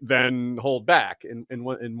exaggerate than hold back in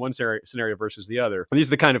one scenario versus the other. And these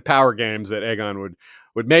are the kind of power games that Aegon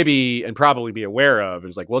would maybe and probably be aware of.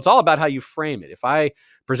 It's like, well, it's all about how you frame it. If I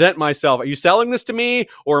present myself, are you selling this to me,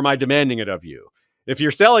 or am I demanding it of you? If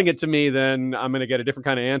you're selling it to me, then I'm going to get a different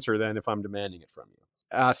kind of answer than if I'm demanding it from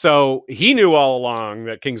you. So he knew all along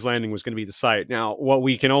that King's Landing was going to be the site. Now, what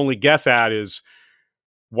we can only guess at is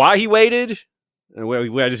why he waited.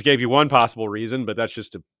 I just gave you one possible reason, but that's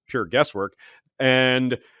just a pure guesswork.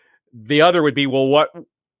 And the other would be, well, what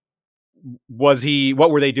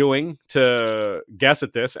were they doing to guess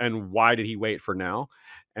at this, and why did he wait for now?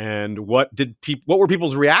 And what were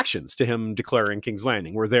people's reactions to him declaring King's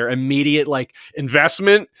Landing? Were there immediate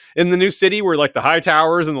investment in the new city? Were the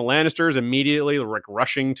Hightowers and the Lannisters immediately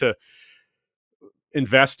rushing to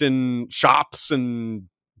invest in shops and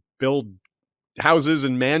build houses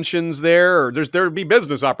and mansions there? Or there would be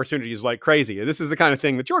business opportunities like crazy. This is the kind of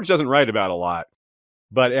thing that George doesn't write about a lot,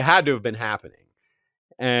 but it had to have been happening.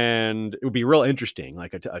 And it would be real interesting,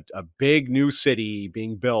 like a big new city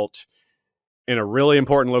being built in a really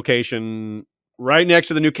important location right next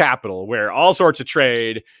to the new capital, where all sorts of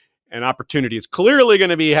trade and opportunity is clearly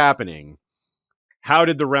going to be happening. How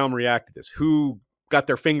did the realm react to this? Who got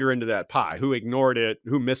their finger into that pie? Who ignored it?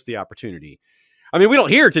 Who missed the opportunity? I mean, we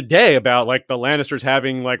don't hear today about the Lannisters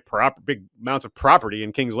having big amounts of property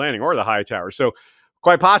in King's Landing or the Hightower. So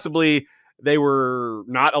quite possibly they were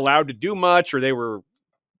not allowed to do much, or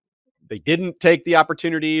they didn't take the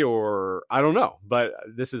opportunity, or I don't know. But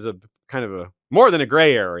this is a kind of a more than a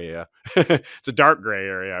gray area. It's a dark gray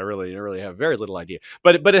area. I really have very little idea.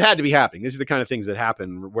 But it had to be happening. These are the kind of things that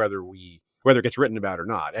happen whether it gets written about or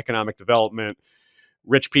not. Economic development,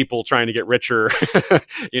 rich people trying to get richer.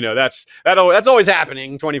 That's always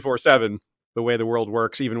happening 24/7. The way the world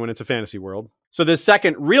works, even when it's a fantasy world. So the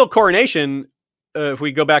second real coronation, if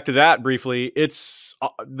we go back to that briefly, it's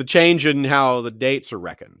the change in how the dates are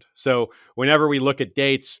reckoned. So whenever we look at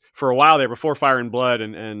dates, for a while there, before Fire and Blood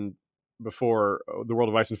and before the World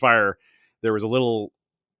of Ice and Fire, there was a little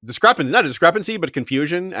discrepancy, not a discrepancy, but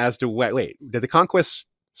confusion as to wait, did the conquest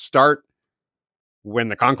start when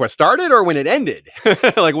the conquest started or when it ended?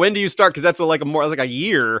 Like, when do you start? Because that's like a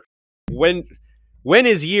year. When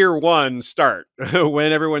is year one start?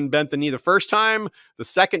 When everyone bent the knee the first time, the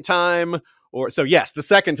second time, so yes, the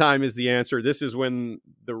second time is the answer. This is when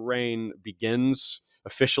the reign begins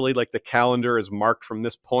officially, like the calendar is marked from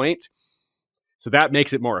this point. So that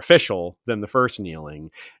makes it more official than the first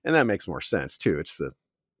kneeling. And that makes more sense too. It's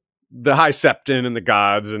the High Septon and the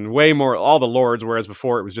gods and way more, all the lords, whereas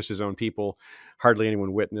before it was just his own people, hardly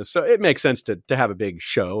anyone witnessed. So it makes sense to have a big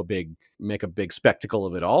show, make a big spectacle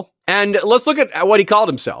of it all. And let's look at what he called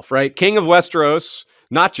himself, right? King of Westeros,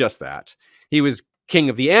 not just that. He was king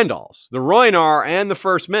of the Andals, the Rhoynar, and the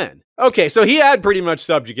First Men. Okay, so he had pretty much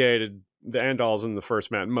subjugated the Andals and the First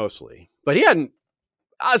Men mostly, but he hadn't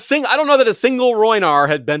I don't know that a single Rhoynar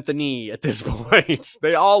had bent the knee at this point.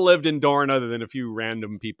 They all lived in Dorne, other than a few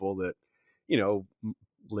random people that,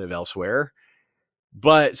 live elsewhere.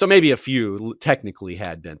 But so maybe a few technically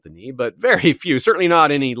had bent the knee, but very few, certainly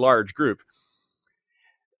not any large group.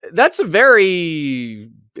 That's a very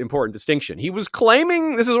important distinction. He was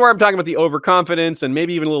claiming, this is where I'm talking about the overconfidence and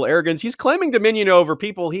maybe even a little arrogance. He's claiming dominion over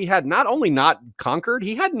people he had not only not conquered,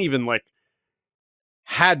 he hadn't even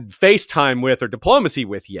had FaceTime with or diplomacy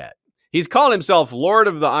with yet. He's called himself Lord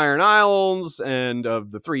of the Iron Isles and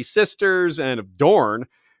of the Three Sisters and of Dorne,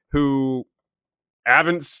 who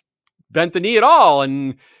haven't bent the knee at all.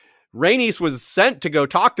 And Rhaenys was sent to go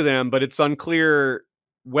talk to them, but it's unclear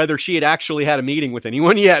whether she had actually had a meeting with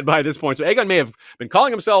anyone yet by this point. So Aegon may have been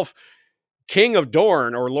calling himself King of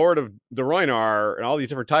Dorne or Lord of the Rhoynar and all these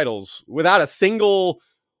different titles without a single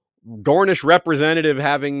Dornish representative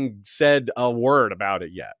having said a word about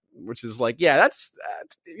it yet, which is that's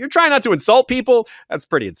you're trying not to insult people. That's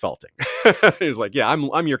pretty insulting. He's like, yeah,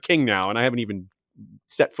 I'm your king now, and I haven't even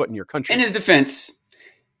set foot in your country. In his defense,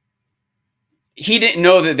 he didn't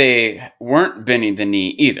know that they weren't bending the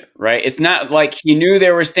knee either, right? It's not like he knew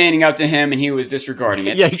they were standing up to him and he was disregarding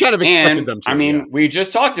it. Yeah, he kind of expected them to. We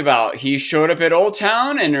just talked about, he showed up at Old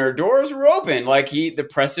Town and their doors were open. The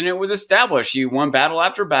precedent was established. He won battle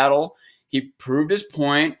after battle. He proved his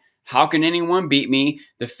point. How can anyone beat me?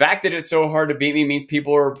 The fact that it's so hard to beat me means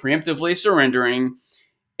people are preemptively surrendering.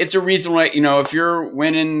 It's a reason why, if you're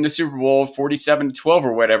winning the Super Bowl 47-12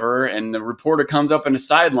 or whatever, and the reporter comes up in the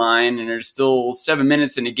sideline and there's still 7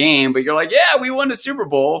 minutes in the game, but you're like, yeah, we won the Super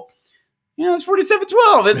Bowl. It's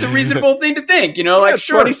 47-12. It's a reasonable thing to think,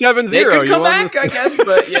 sure. 27-0. They could come back, I guess,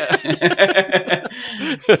 but yeah.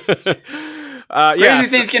 Crazy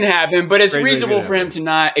things can happen, but it's reasonable for him to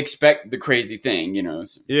not expect the crazy thing,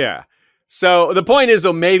 So. Yeah. So the point is,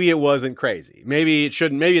 though, maybe it wasn't crazy. Maybe it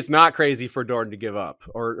shouldn't. Maybe it's not crazy for Dorne to give up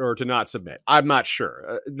or to not submit. I'm not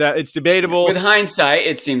sure. That it's debatable. With hindsight,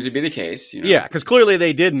 it seems to be the case. Yeah, because clearly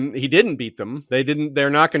they didn't. He didn't beat them. They didn't. They're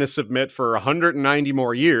not going to submit for 190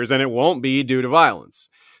 more years, and it won't be due to violence.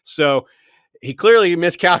 So he clearly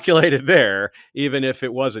miscalculated there. Even if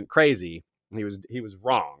it wasn't crazy, he was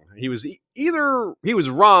wrong. He was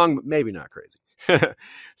wrong, but maybe not crazy.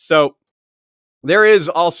 So there is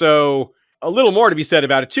also a little more to be said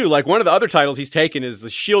about it too. Like, one of the other titles he's taken is the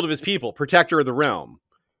Shield of His People, Protector of the Realm.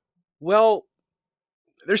 Well,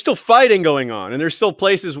 there's still fighting going on, and there's still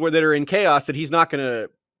places that are in chaos that he's not going to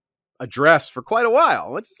address for quite a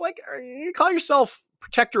while. It's just you call yourself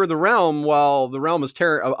Protector of the Realm while the realm is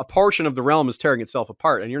a portion of the realm is tearing itself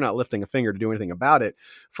apart, and you're not lifting a finger to do anything about it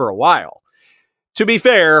for a while. To be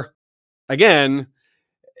fair, again,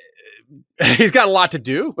 he's got a lot to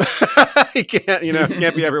do. He can't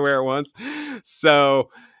be everywhere at once. So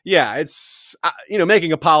yeah, it's,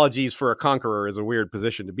 making apologies for a conqueror is a weird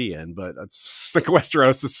position to be in, but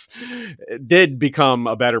Westeros did become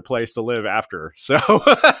a better place to live after. So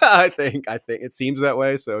I think it seems that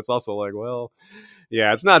way. So it's also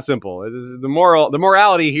yeah, it's not simple. The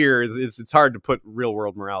morality here is it's hard to put real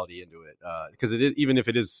world morality into it. Because it is, even if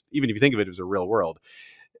you think of it as a real world,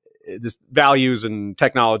 Just values and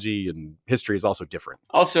technology and history is also different.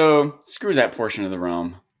 Also, screw that portion of the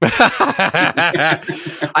realm.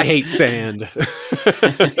 I hate sand.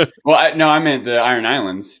 Well, I meant the Iron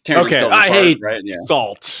Islands. Okay, I hate right? Yeah.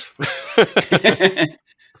 salt.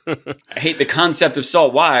 I hate the concept of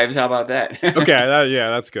salt wives. How about that? Okay,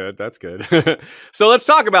 that's good. That's good. So let's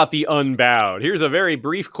talk about the Unbowed. Here's a very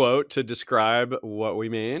brief quote to describe what we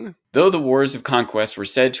mean. Though the wars of conquest were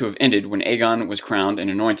said to have ended when Aegon was crowned and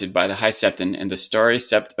anointed by the High Septon and the Starry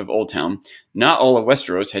Sept of Oldtown, not all of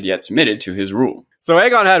Westeros had yet submitted to his rule. So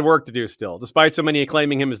Aegon had work to do still, despite so many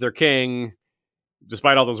acclaiming him as their king,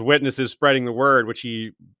 despite all those witnesses spreading the word, which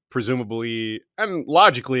he presumably and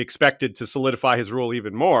logically expected to solidify his rule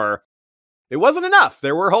even more. It wasn't enough.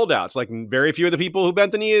 There were holdouts. Like very few of the people who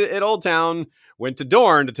bent the knee at Old Town went to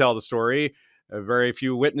Dorne to tell the story. Very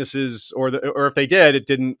few witnesses, or if they did, it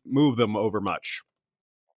didn't move them over much.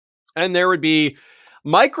 And there would be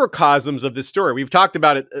microcosms of this story. We've talked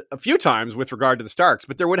about it a few times with regard to the Starks,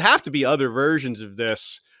 but there would have to be other versions of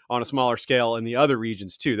this on a smaller scale in the other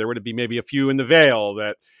regions too. There would be maybe a few in the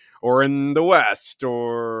Vale or in the West,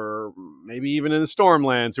 or maybe even in the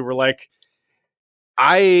Stormlands, who were like,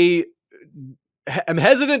 I am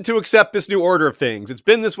hesitant to accept this new order of things. It's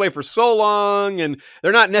been this way for so long, and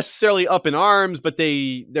they're not necessarily up in arms, but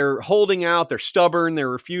they're holding out, they're stubborn, they're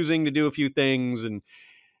refusing to do a few things, and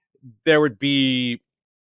there would need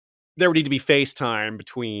to be FaceTime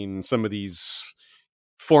between some of these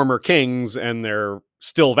former kings and their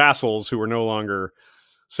still vassals who are no longer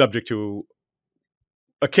subject to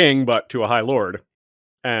a king, but to a high lord.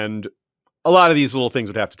 And a lot of these little things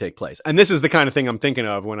would have to take place. And this is the kind of thing I'm thinking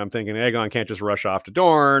of when I'm thinking Aegon can't just rush off to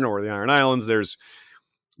Dorne or the Iron Islands. There's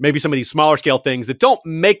maybe some of these smaller scale things that don't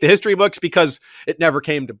make the history books because it never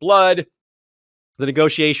came to blood. The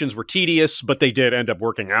negotiations were tedious, but they did end up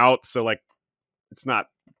working out. So like, it's not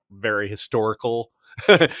very historical,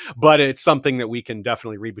 but it's something that we can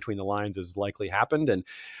definitely read between the lines as likely happened. And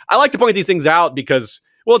I like to point these things out because,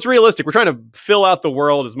 well, it's realistic. We're trying to fill out the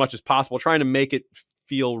world as much as possible, trying to make it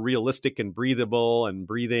feel realistic and breathable and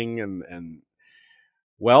breathing. And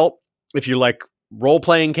well, if you like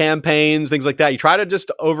role-playing campaigns, things like that, you try to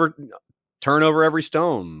just turn over every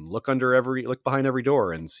stone, look behind every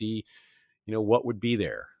door and see, what would be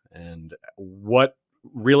there and what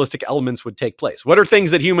realistic elements would take place. What are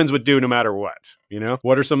things that humans would do no matter what?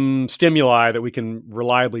 What are some stimuli that we can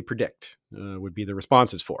reliably predict would be the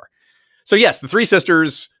responses for? So yes, the Three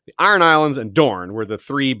Sisters, the Iron Islands, and Dorne were the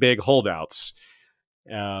three big holdouts.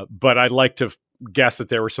 But I'd like to guess that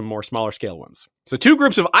there were some more smaller scale ones. So two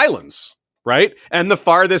groups of islands, right? And the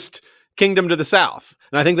farthest kingdom to the south.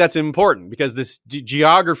 And I think that's important because this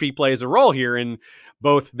geography plays a role here in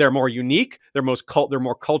both they're more unique, they're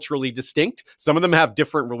more culturally distinct. Some of them have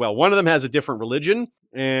one of them has a different religion,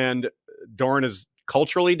 and Dorne is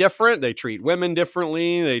culturally different. They treat women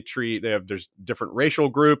differently. There's different racial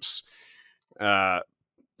groups.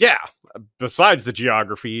 Besides the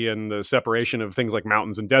geography and the separation of things like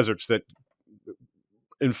mountains and deserts that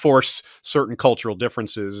enforce certain cultural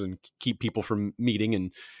differences and keep people from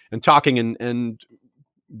meeting and talking and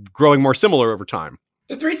growing more similar over time.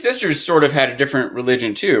 The Three Sisters sort of had a different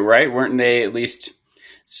religion too, right? Weren't they at least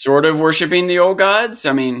sort of worshiping the old gods?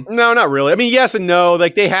 I mean... No, not really. I mean, yes and no.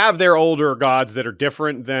 Like, they have their older gods that are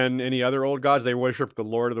different than any other old gods. They worship the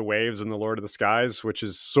Lord of the Waves and the Lord of the Skies, which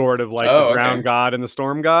is sort of like the drowned god and the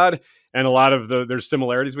storm god. And a lot of there's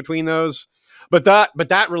similarities between those. But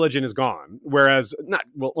that religion is gone.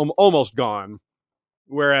 Almost gone.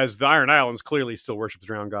 Whereas the Iron Islands clearly still worship the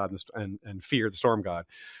drowned god and fear the storm god.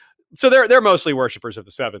 So they're mostly worshippers of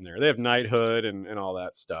the Seven there. They have knighthood and all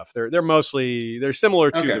that stuff. They're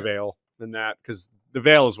similar to the Vale in that, because the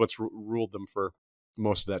Vale is what's ruled them for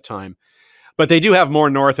most of that time. But they do have more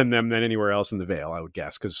north in them than anywhere else in the Vale, I would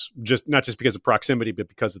guess, not just because of proximity, but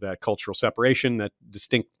because of that cultural separation, that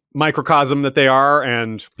distinct microcosm that they are,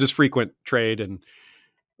 and just frequent trade and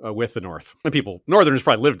with the North. And Northerners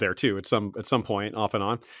probably lived there too at some point, off and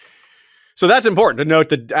on. So that's important to note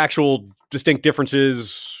the actual distinct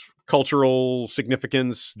differences, cultural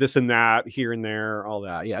significance, this and that, here and there, all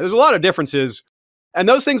that. Yeah, there's a lot of differences, and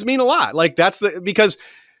those things mean a lot. Like because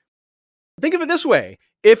think of it this way.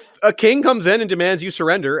 If a king comes in and demands you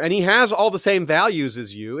surrender and he has all the same values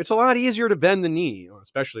as you, it's a lot easier to bend the knee,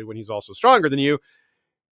 especially when he's also stronger than you.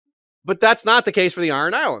 But that's not the case for the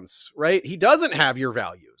Iron Islands, right? He doesn't have your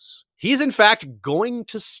values. He's in fact going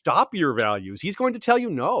to stop your values. He's going to tell you,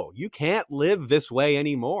 no, you can't live this way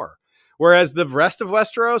anymore. Whereas the rest of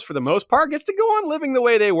Westeros, for the most part, gets to go on living the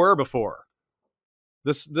way they were before.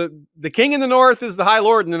 The king in the north is the High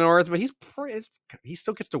Lord in the north, but he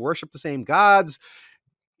still gets to worship the same gods.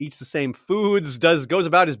 eats the same foods, goes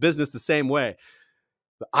about his business the same way.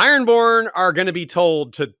 The Ironborn are going to be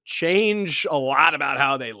told to change a lot about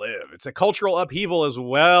how they live. It's a cultural upheaval as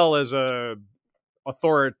well as a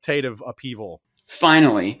authoritative upheaval.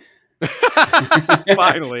 Finally.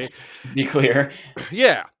 Finally. Be clear.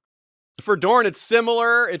 Yeah. For Dorne, it's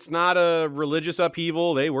similar. It's not a religious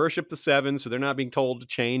upheaval. They worship the Seven, so they're not being told to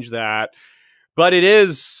change that. But it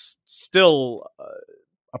is still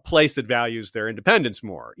a place that values their independence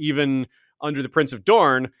more. Even under the Prince of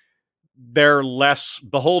Dorne, they're less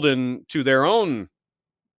beholden to their own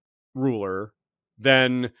ruler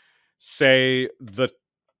than, say, the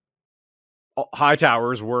High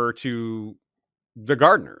Towers were to the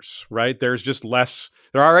Gardeners, right? There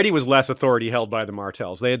already was less authority held by the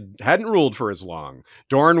Martells. They hadn't ruled for as long.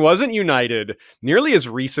 Dorne wasn't united nearly as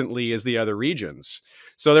recently as the other regions.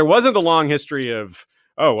 So there wasn't a long history of,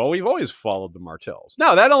 oh, well, we've always followed the Martells.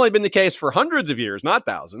 No, that only been the case for hundreds of years, not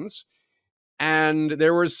thousands. And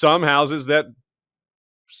there were some houses that,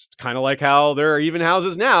 kind of like how there are even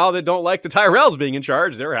houses now that don't like the Tyrells being in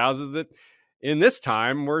charge. There are houses that in this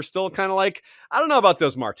time were still kind of like, I don't know about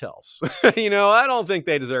those Martells. I don't think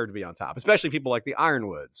they deserve to be on top, especially people like the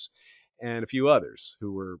Ironwoods and a few others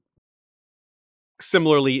who were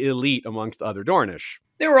similarly elite amongst other Dornish.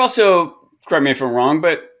 They were also, correct me if I'm wrong,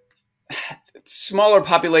 but smaller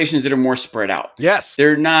populations that are more spread out. Yes.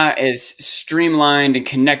 They're not as streamlined and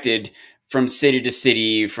connected from city to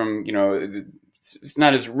city, it's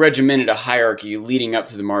not as regimented a hierarchy leading up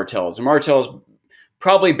to the Martells. The Martells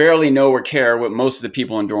probably barely know or care what most of the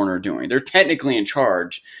people in Dorne are doing. They're technically in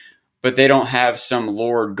charge, but they don't have some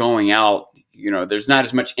lord going out. There's not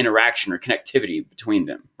as much interaction or connectivity between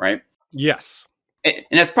them, right? Yes. And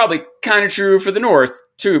that's probably kind of true for the North,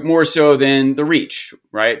 too, more so than the Reach,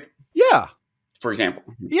 right? Yeah. For example.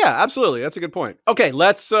 Yeah, absolutely. That's a good point. Okay,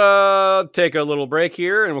 let's take a little break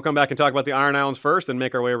here, and we'll come back and talk about the Iron Islands first and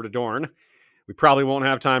make our way over to Dorne. We probably won't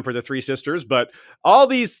have time for the Three Sisters, but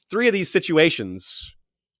three of these situations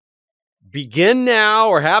begin now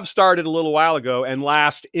or have started a little while ago and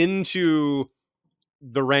last into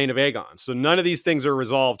the reign of Aegon. So none of these things are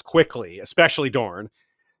resolved quickly, especially Dorne.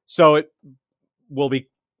 So it will be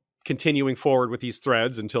continuing forward with these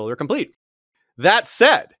threads until they're complete. That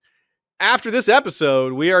said, after this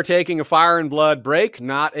episode, we are taking a Fire and Blood break,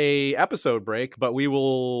 not a episode break, but we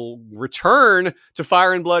will return to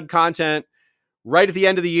Fire and Blood content right at the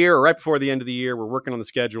end of the year or right before the end of the year. We're working on the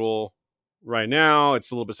schedule right now.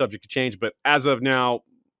 It's a little bit subject to change, but as of now,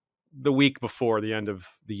 the week before the end of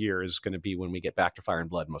the year is going to be when we get back to Fire and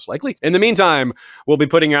Blood, most likely. In the meantime, we'll be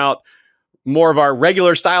putting out more of our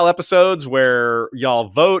regular style episodes where y'all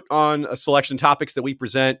vote on a selection of topics that we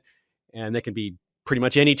present, and they can be pretty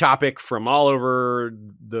much any topic from all over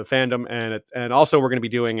the fandom. And also we're going to be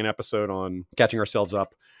doing an episode on catching ourselves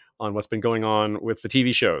up on what's been going on with the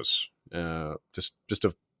TV shows. Just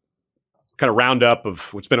a kind of roundup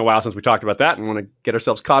of what's been a while since we talked about that, and want to get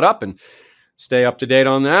ourselves caught up and stay up to date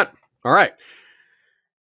on that. All right.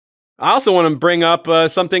 I also want to bring up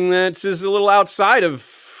something that is a little outside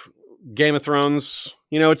of Game of Thrones.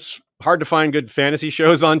 It's hard to find good fantasy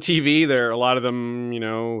shows on TV. A lot of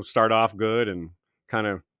them, start off good and kind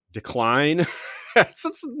of decline. It's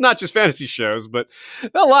not just fantasy shows, but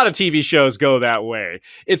a lot of TV shows go that way.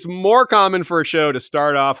 It's more common for a show to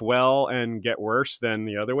start off well and get worse than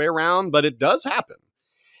the other way around, but it does happen.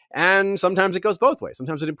 And sometimes it goes both ways.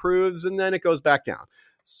 Sometimes it improves and then it goes back down.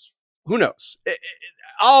 Who knows?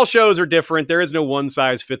 All shows are different. There is no one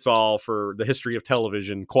size fits all for the history of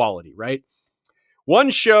television quality, right? One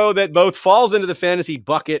show that both falls into the fantasy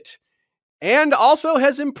bucket and also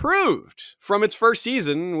has improved from its first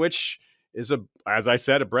season, which is, as I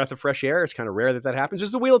said, a breath of fresh air. It's kind of rare that happens.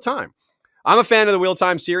 Is The Wheel of Time. I'm a fan of the Wheel of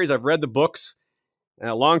Time series. I've read the books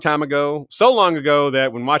a long time ago, so long ago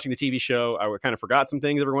that when watching the TV show, I kind of forgot some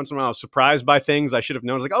things every once in a while. I was surprised by things I should have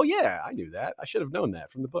known. I was like, oh yeah, I knew that. I should have known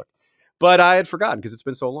that from the book. But I had forgotten because it's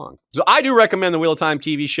been so long. So I do recommend the Wheel of Time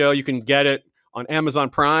TV show. You can get it on Amazon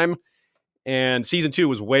Prime. And season 2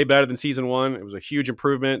 was way better than season 1. It was a huge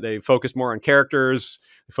improvement. They focused more on characters.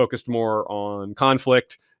 They focused more on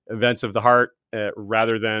conflict, events of the heart,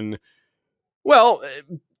 rather than,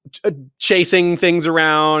 chasing things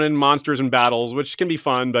around and monsters and battles, which can be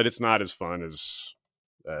fun, but it's not as fun as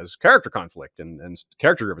character conflict and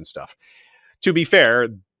character-driven stuff. To be fair,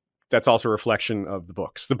 that's also a reflection of the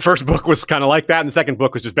books. The first book was kind of like that, and the second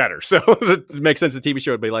book was just better. So it makes sense the TV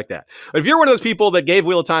show would be like that. But if you're one of those people that gave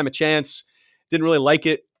Wheel of Time a chance, didn't really like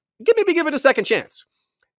it, maybe give it a second chance.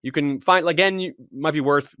 You can find, again, might be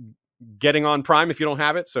worth getting on Prime if you don't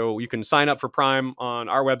have it. So you can sign up for Prime on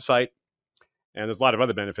our website. And there's a lot of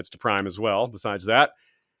other benefits to Prime as well, besides that.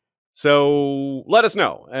 So let us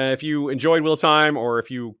know if you enjoyed Wheel of Time or if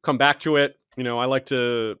you come back to it. You know, I like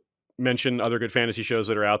to mention other good fantasy shows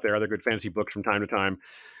that are out there, other good fantasy books from time to time.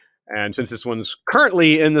 And since this one's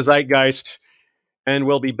currently in the zeitgeist and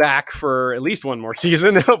will be back for at least one more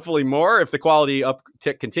season, hopefully more, if the quality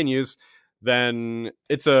uptick continues, then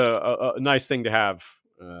it's a nice thing to have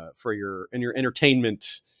for your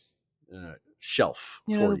entertainment shelf.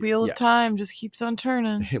 You know, the wheel of time just keeps on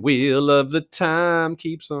turning. Wheel of the time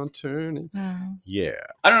keeps on turning. Yeah.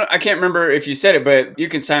 I don't know. I can't remember if you said it, but you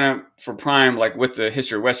can sign up for Prime like with the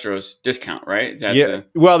History of Westeros discount, right? Is that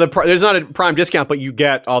Well, there's not a Prime discount, but you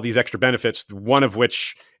get all these extra benefits. One of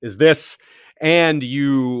which is this, and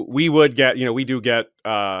we would get, we do get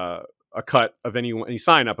a cut of any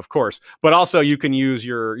sign up, of course, but also you can use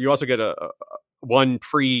you also get a one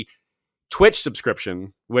free Twitch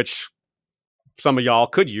subscription, which some of y'all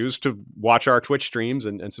could use to watch our Twitch streams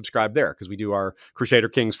and subscribe there, because we do our Crusader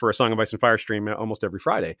Kings for a Song of Ice and Fire stream almost every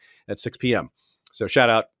Friday at 6 p.m. So shout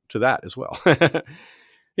out to that as well.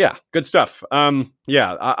 Yeah, good stuff.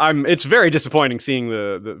 It's very disappointing seeing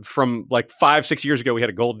the from like 5-6 years ago, we had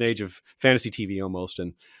a golden age of fantasy TV almost,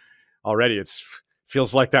 and already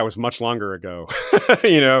feels like that was much longer ago.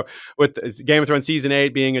 With Game of Thrones season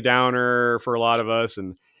 8 being a downer for a lot of us,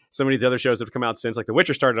 and some of these other shows that have come out since, like The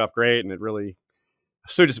Witcher started off great, and it really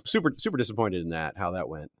super disappointed in that, how that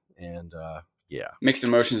went. And mixed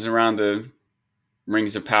emotions around the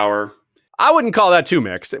Rings of Power. I wouldn't call that too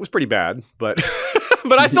mixed. It was pretty bad, but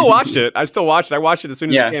but I still watched it. I watched it as soon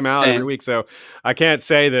as it came out every week. So I can't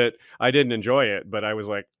say that I didn't enjoy it, but I was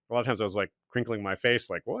like, a lot of times I was like crinkling my face,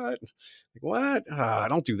 like, what?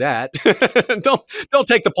 Don't do that. don't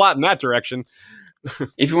take the plot in that direction.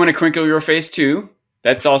 If you want to crinkle your face too,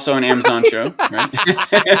 that's also an Amazon show,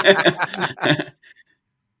 right?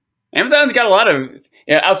 Amazon's got a lot of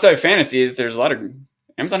outside of fantasies.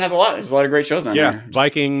 Amazon has a lot. There's a lot of great shows on there.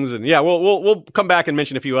 Vikings, and we'll come back and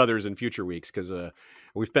mention a few others in future weeks, because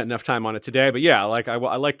we've spent enough time on it today. But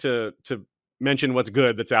I like to mention what's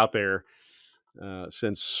good that's out there,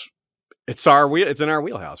 since it's in our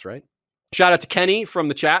wheelhouse, right? Shout out to Kenny from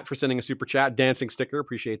the chat for sending a super chat. Dancing sticker.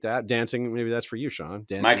 Appreciate that. Dancing. Maybe that's for you, Sean.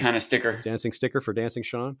 My kind of sticker. Dancing sticker for Dancing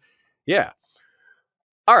Sean. Yeah.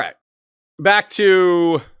 All right. Back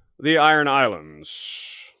to the Iron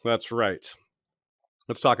Islands. That's right.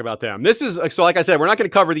 Let's talk about them. This is, so like I said, we're not going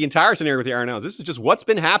to cover the entire scenario with the Iron Islands. This is just what's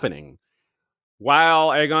been happening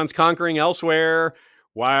while Aegon's conquering elsewhere,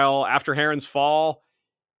 while after Harren's fall.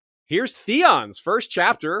 Here's Theon's first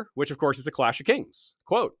chapter, which of course is a Clash of Kings.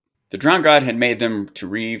 Quote, "The Drowned God had made them to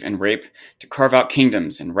reave and rape, to carve out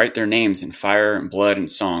kingdoms and write their names in fire and blood and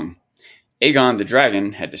song. Aegon the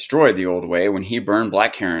dragon had destroyed the old way when he burned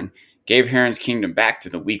Black Heron, gave Harren's kingdom back to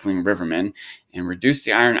the weakling rivermen, and reduced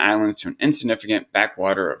the Iron Islands to an insignificant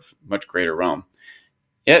backwater of much greater realm.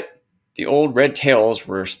 Yet the old red tales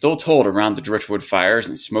were still told around the driftwood fires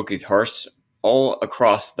and smoky hearths all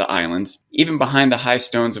across the islands, even behind the high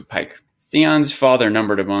stones of Pike. Theon's father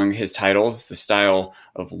numbered among his titles the style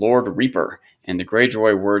of Lord Reaper, and the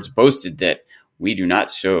Greyjoy words boasted that we do not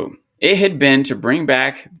sow. It had been to bring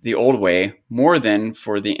back the old way more than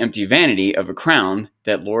for the empty vanity of a crown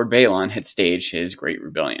that Lord Balon had staged his great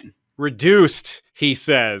rebellion." Reduced, he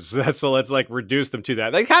says. Let's like reduce them to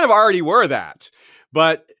that. They kind of already were that,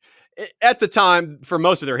 but at the time, for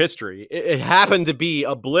most of their history, it happened to be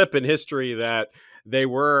a blip in history that they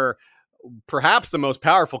were perhaps the most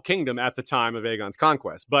powerful kingdom at the time of Aegon's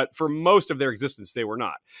conquest. But for most of their existence, they were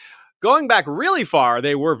not. Going back really far,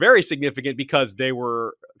 they were very significant because they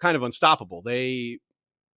were kind of unstoppable. They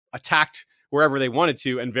attacked wherever they wanted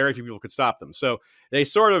to, and very few people could stop them. So they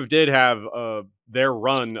sort of did have their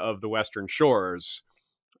run of the Western shores,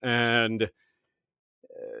 and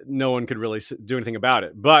no one could really do anything about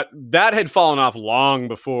it. But that had fallen off long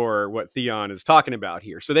before what Theon is talking about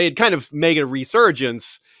here. So they had kind of made a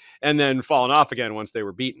resurgence and then fallen off again once they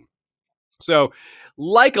were beaten. So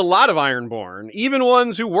like a lot of Ironborn, even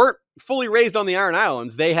ones who weren't fully raised on the Iron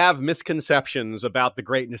Islands, they have misconceptions about the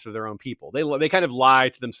greatness of their own people. They kind of lie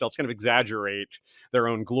to themselves, kind of exaggerate their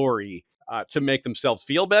own glory to make themselves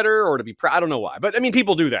feel better or to be proud. I don't know why. But I mean,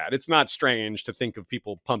 people do that. It's not strange to think of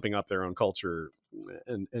people pumping up their own culture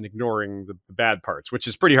and ignoring the bad parts, which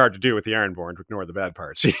is pretty hard to do with the Ironborn, to ignore the bad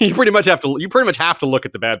parts. you pretty much have to look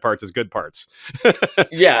at the bad parts as good parts.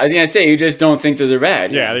 Yeah, I was gonna say, you just don't think that they're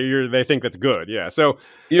bad. Yeah, they think that's good. Yeah, so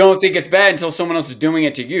you don't think it's bad until someone else is doing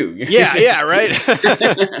it to you. Yeah,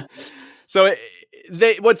 right. So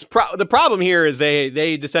the problem here is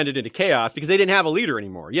they descended into chaos because they didn't have a leader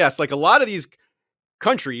anymore. Yes, like a lot of these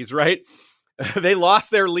countries, right? They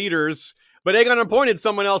lost their leaders, but Aegon appointed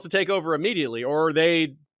someone else to take over immediately, or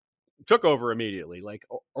they took over immediately. Like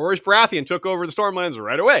Oris Baratheon took over the Stormlands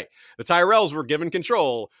right away. The Tyrells were given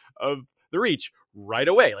control of the Reach right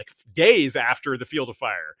away, like days after the Field of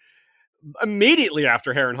Fire. Immediately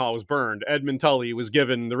after Harrenhal was burned, Edmund Tully was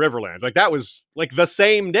given the Riverlands. Like that was like the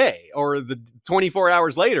same day or the 24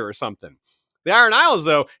 hours later or something. The Iron Isles,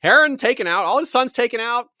 though, Harren taken out, all his sons taken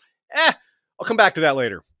out. I'll come back to that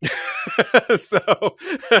later. So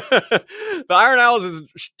the Iron Isles is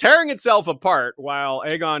tearing itself apart while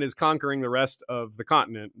Aegon is conquering the rest of the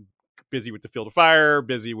continent. Busy with the Field of Fire,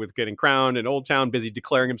 busy with getting crowned in Old Town, busy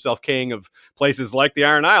declaring himself king of places like the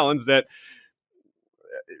Iron Islands that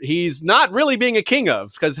he's not really being a king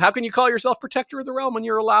of, because how can you call yourself protector of the realm when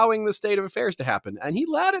you're allowing the state of affairs to happen? And he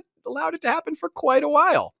allowed it to happen for quite a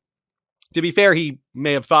while. To be fair, he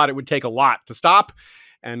may have thought it would take a lot to stop,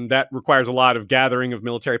 and that requires a lot of gathering of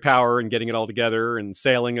military power and getting it all together and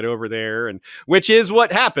sailing it over there, and which is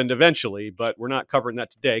what happened eventually. But we're not covering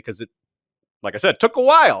that today because it, like I said, took a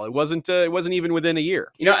while. It wasn't even within a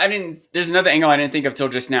year. There's another angle I didn't think of till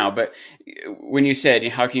just now. But when you said,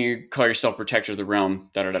 how can you call yourself protector of the realm?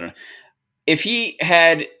 If he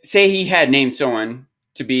had named someone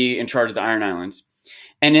to be in charge of the Iron Islands,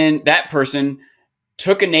 and then that person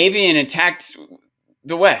took a navy and attacked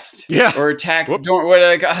the West, or attacked,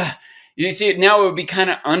 you see, now it would be kind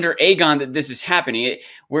of under Aegon that this is happening.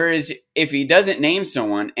 Whereas if he doesn't name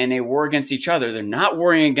someone and they war against each other, they're not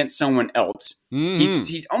warring against someone else. Mm-hmm.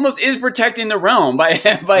 He's almost is protecting the realm by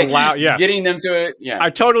getting them to it. Yeah, I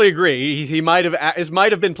totally agree. He might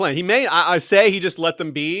have been planned. I say he just let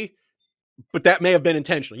them be, but that may have been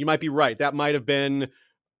intentional. You might be right. That might have been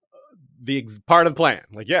the part of the plan.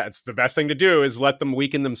 Like, yeah, it's the best thing to do is let them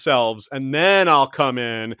weaken themselves, and then I'll come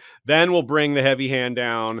in. Then we'll bring the heavy hand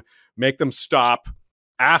down, make them stop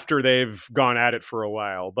after they've gone at it for a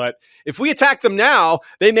while. But if we attack them now,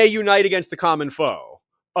 they may unite against the common foe,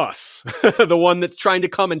 us, the one that's trying to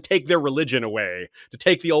come and take their religion away, to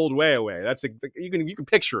take the old way away. That's you can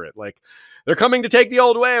picture it. Like, they're coming to take the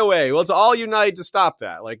old way away. Well, let's all unite to stop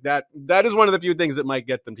that. Like that is one of the few things that might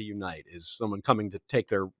get them to unite, is someone coming to take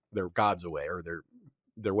their gods away, or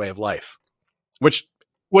their way of life, which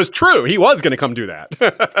was true. He was going to come do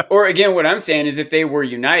that. Or again, what I'm saying is, if they were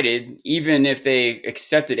united, even if they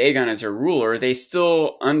accepted Aegon as their ruler, they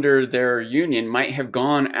still, under their union, might have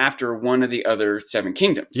gone after one of the other 7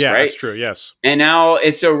 kingdoms. Yeah, right? That's true. Yes. And now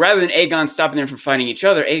so rather than Aegon stopping them from fighting each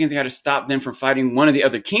other, Aegon's got to stop them from fighting one of the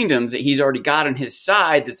other kingdoms that he's already got on his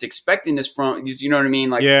side, that's expecting this from. You know what I mean?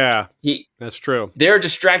 Like, yeah, that's true. They're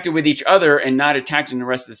distracted with each other and not attacking the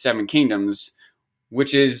rest of the 7 kingdoms,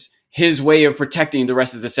 which is his way of protecting the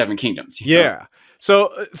rest of the 7 kingdoms. Yeah. So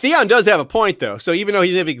Theon does have a point, though. So even though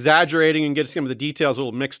he's exaggerating and gets some of the details a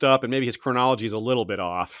little mixed up, and maybe his chronology is a little bit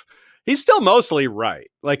off, he's still mostly right.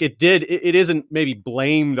 Like, it isn't maybe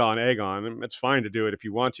blamed on Aegon. It's fine to do it if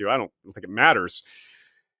you want to. I don't think it matters.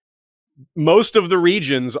 Most of the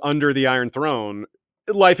regions under the Iron Throne,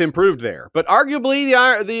 life improved there. But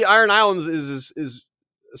arguably, the Iron Islands is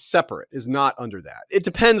separate, is not under that. It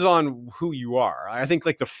depends on who you are. I think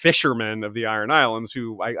like the fishermen of the Iron Islands,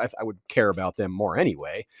 who I would care about them more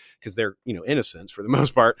anyway, because they're innocents for the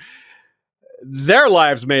most part. Their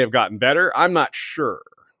lives may have gotten better. I'm not sure,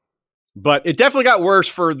 but it definitely got worse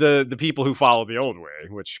for the people who followed the old way.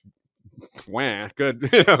 Which, good,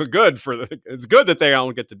 it's good that they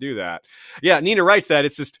don't get to do that. Yeah, Nina writes that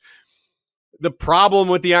it's just the problem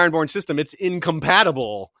with the Ironborn system. It's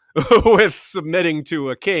incompatible with submitting to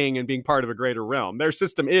a king and being part of a greater realm. Their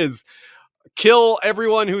system is kill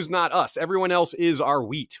everyone who's not us. Everyone else is our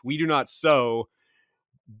wheat. We do not sow.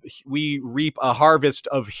 We reap a harvest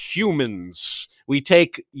of humans. We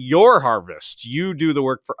take your harvest. You do the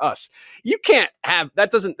work for us. You can't have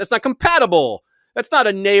that. That's not compatible. That's not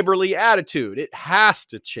a neighborly attitude. It has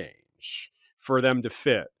to change for them to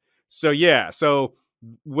fit. So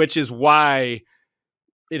which is why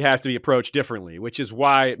it has to be approached differently, which is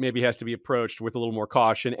why it maybe has to be approached with a little more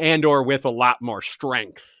caution and or with a lot more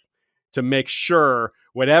strength, to make sure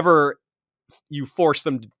whatever you force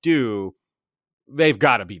them to do, they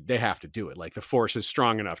have to do it. Like, the force is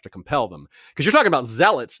strong enough to compel them. Because you're talking about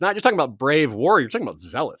zealots, not just talking about brave warriors. You're talking about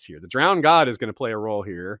zealots here. The Drowned God is going to play a role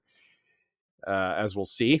here, as we'll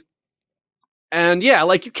see. And yeah,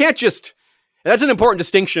 like, you can't just... That's an important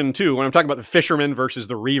distinction, too, when I'm talking about the fishermen versus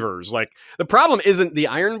the reavers. Like, the problem isn't the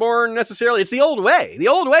Ironborn necessarily. It's the old way. The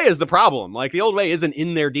old way is the problem. Like, the old way isn't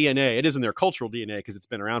in their DNA. It is in their cultural DNA because it's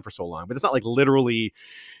been around for so long. But it's not, like, literally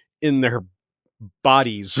in their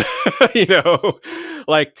bodies,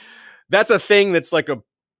 Like, that's a thing that's, like, a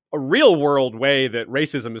real-world way that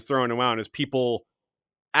racism is thrown around, is people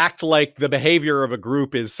act like the behavior of a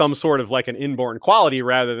group is some sort of like an inborn quality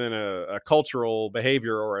rather than a cultural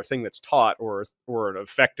behavior or a thing that's taught or an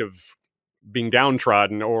effect of being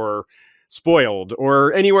downtrodden or spoiled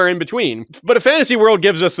or anywhere in between. But a fantasy world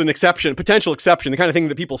gives us an exception, potential exception, the kind of thing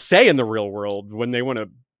that people say in the real world when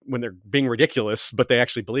they're being ridiculous, but they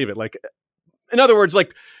actually believe it. Like, in other words,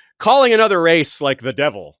 like calling another race like the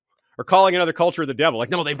devil or calling another culture the devil. Like,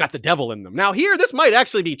 no, they've got the devil in them. Now here, this might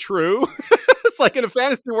actually be true. It's like in a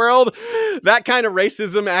fantasy world, that kind of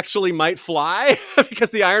racism actually might fly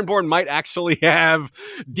because the Ironborn might actually have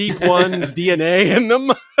Deep One's DNA in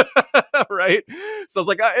them. Right? So I was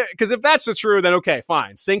like, because if that's the true, then okay,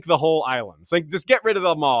 fine. Sink the whole island. Just get rid of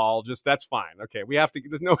them all. That's fine. Okay, we have to.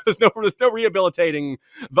 There's no rehabilitating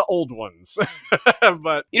the old ones.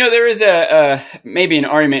 But there is a maybe an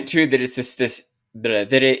argument too that it's just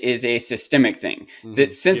that it is a systemic thing.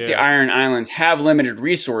 That since the Iron Islands have limited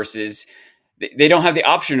resources, they don't have the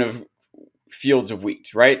option of fields of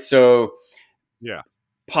wheat, right? So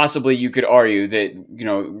possibly you could argue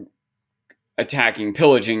that attacking,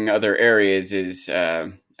 pillaging other areas is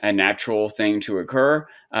a natural thing to occur.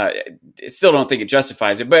 Still don't think it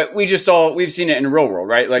justifies it, but we've seen it in the real world,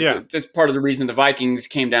 right? Like that's part of the reason the Vikings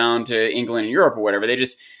came down to England and Europe or whatever. They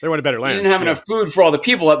wanted better land. They didn't have enough food for all the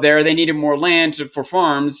people up there. They needed more land for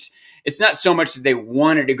farms. It's not so much that they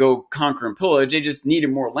wanted to go conquer and pillage. They just needed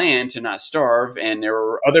more land to not starve. And there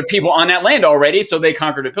were other people on that land already. So they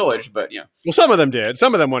conquered and pillaged, but Well, some of them did.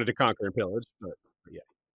 Some of them wanted to conquer and pillage, but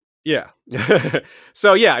yeah.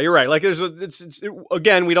 So you're right. Like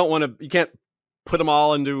again, we don't want to, you can't put them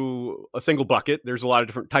all into a single bucket. There's a lot of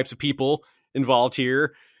different types of people involved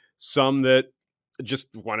here. Some that just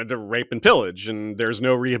wanted to rape and pillage, and there's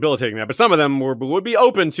no rehabilitating that. But some of them would be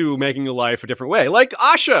open to making a life a different way. Like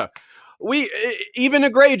Asha, even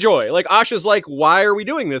a Greyjoy. Like Asha's like, why are we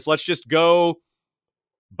doing this? Let's just go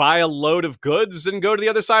buy a load of goods and go to the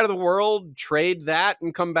other side of the world, trade that,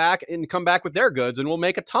 and come back with their goods, and we'll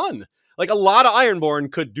make a ton. Like a lot of Ironborn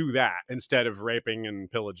could do that instead of raping and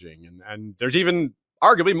pillaging, and there's even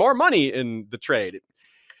arguably more money in the trade.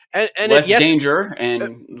 And less danger,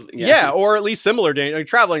 and or at least similar danger. I mean,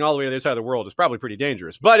 traveling all the way to the other side of the world is probably pretty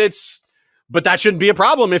dangerous, but that shouldn't be a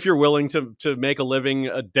problem if you're willing to make a living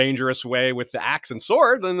a dangerous way with the axe and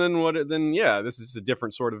sword. And then this is a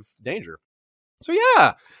different sort of danger. So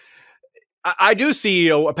I do see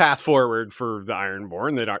a path forward for the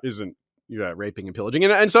Ironborn that isn't raping and pillaging,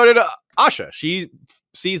 and so did Asha. She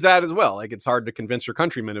sees that as well. Like, it's hard to convince her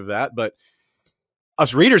countrymen of that, but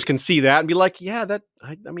us readers can see that and be like, I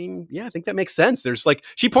think that makes sense. There's like,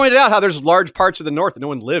 she pointed out how there's large parts of the north that no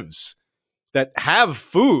one lives that have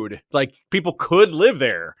food. Like, people could live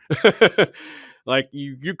there. Like,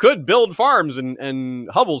 you could build farms and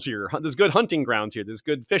hovels here. There's good hunting grounds here. There's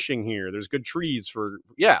good fishing here. There's good trees for,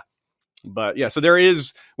 But so there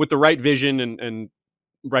is, with the right vision and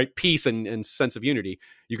right peace and sense of unity,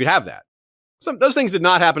 you could have that. Those things did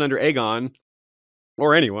not happen under Aegon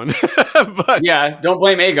or anyone. But don't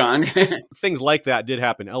blame Aegon. Things like that did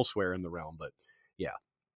happen elsewhere in the realm, but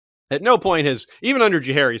at no point even under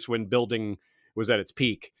Jaehaerys, when building was at its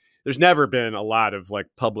peak, there's never been a lot of like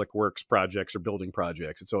public works projects or building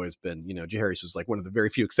projects. It's always been, Jaehaerys was like one of the very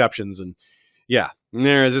few exceptions, and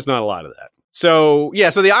there's just not a lot of that. So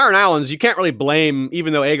so the Iron Islands, you can't really blame,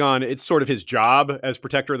 even though Aegon, it's sort of his job as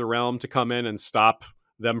protector of the realm to come in and stop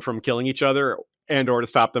them from killing each other and or to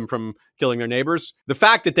stop them from killing their neighbors. The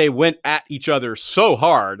fact that they went at each other so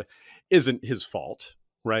hard isn't his fault,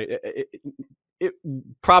 right? It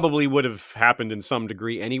probably would have happened in some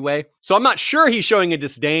degree anyway. So I'm not sure he's showing a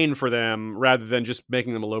disdain for them rather than just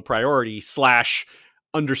making them a low priority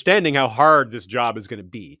 / understanding how hard this job is going to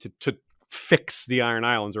be to fix the Iron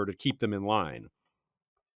Islands or to keep them in line.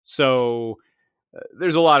 So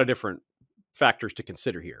there's a lot of different factors to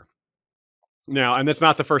consider here. Now, and that's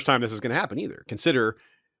not the first time this is going to happen either. Consider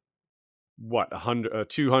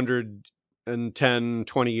 210,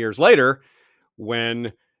 20 years later,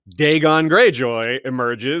 when Dagon Greyjoy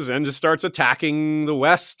emerges and just starts attacking the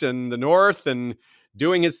west and the north and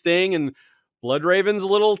doing his thing, and Bloodraven's a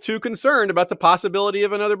little too concerned about the possibility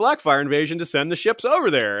of another Blackfire invasion to send the ships over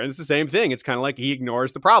there. And it's the same thing. It's kind of like he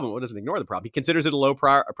ignores the problem. Well, doesn't ignore the problem. He considers it a low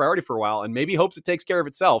priority for a while and maybe hopes it takes care of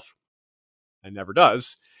itself, and never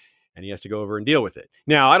does. And he has to go over and deal with it.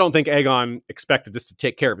 Now, I don't think Aegon expected this to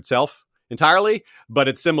take care of itself entirely, but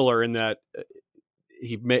it's similar in that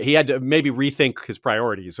he had to maybe rethink his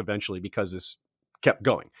priorities eventually because this kept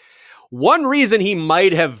going. One reason he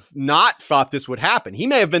might have not thought this would happen, he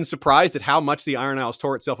may have been surprised at how much the Iron Isles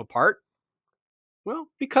tore itself apart. Well,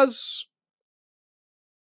 because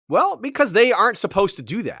they aren't supposed to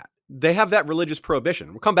do that. they have that religious prohibition.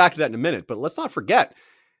 We'll come back to that in a minute, but let's not forget,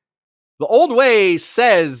 the old way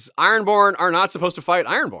says Ironborn are not supposed to fight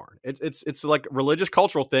Ironborn. It's like a religious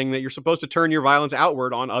cultural thing that you're supposed to turn your violence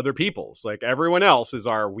outward on other peoples. Like everyone else is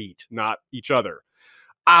our wheat, not each other.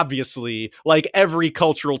 Obviously, like every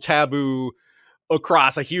cultural taboo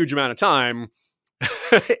across a huge amount of time,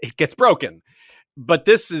 it gets broken. But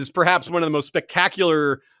this is perhaps one of the most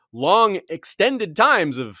spectacular, long, extended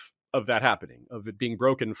times of that happening, of it being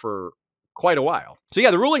broken for quite a while. So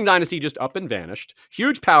yeah, the ruling dynasty just up and vanished.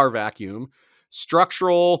 Huge power vacuum,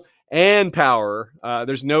 structural and power.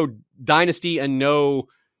 There's no dynasty and no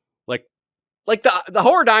like the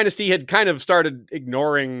Horror Dynasty had kind of started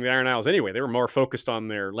ignoring the Iron Isles anyway. They were more focused on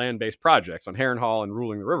their land-based projects, on Harrenhal and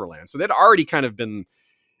ruling the Riverlands. So they'd already kind of been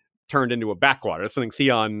turned into a backwater. That's something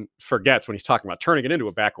Theon forgets when he's talking about turning it into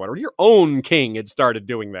a backwater. Your own king had started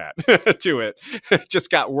doing that to it. It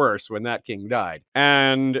just got worse when that king died.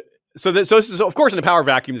 And so this is, of course, in a power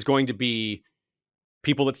vacuum, there's going to be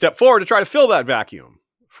people that step forward to try to fill that vacuum.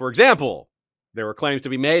 For example, there were claims to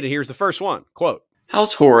be made, and here's the first one. Quote,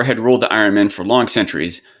 House Horror had ruled the Iron Men for long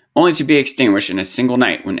centuries, only to be extinguished in a single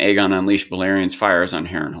night when Aegon unleashed Balerian's fires on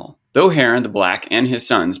Harrenhal. Though Harren the Black and his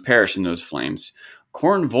sons perished in those flames,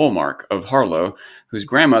 Corn Volmark of Harlow, whose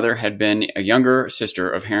grandmother had been a younger sister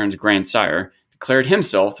of Harren's grandsire, declared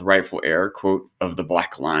himself the rightful heir, quote, of the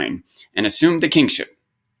Black Line, and assumed the kingship.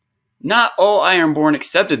 Not all Ironborn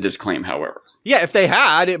accepted this claim, however. Yeah, if they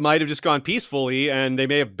had, it might have just gone peacefully, and they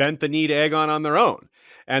may have bent the knee to Aegon on their own.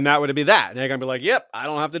 And that would be that. And Aegon would be like, yep, I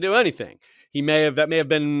don't have to do anything. That may have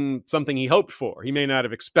been something he hoped for. He may not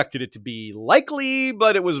have expected it to be likely,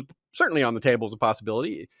 but it was certainly on the table as a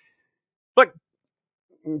possibility. But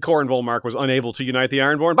Corran Volmark was unable to unite the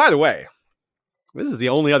Ironborn. By the way, this is the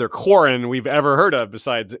only other Corran we've ever heard of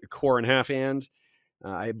besides Corran Halfhand.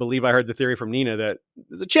 I believe I heard the theory from Nina that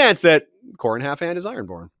there's a chance that Corran Halfhand is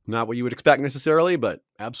Ironborn. Not what you would expect necessarily, but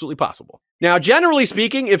absolutely possible. Now, generally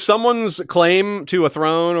speaking, if someone's claim to a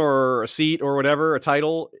throne or a seat or whatever, a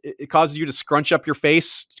title, it causes you to scrunch up your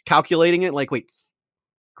face calculating it. Like, wait,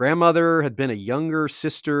 grandmother had been a younger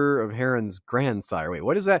sister of Harren's grandsire. Wait,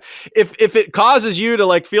 what is that? If it causes you to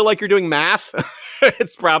like feel like you're doing math,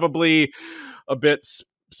 it's probably a bit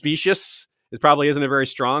specious. It probably isn't a very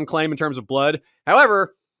strong claim in terms of blood.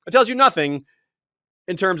 However, it tells you nothing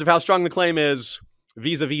in terms of how strong the claim is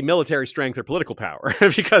vis-a-vis military strength or political power,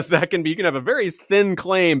 because you can have a very thin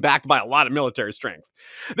claim backed by a lot of military strength.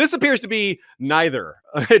 This appears to be neither.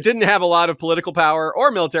 It didn't have a lot of political power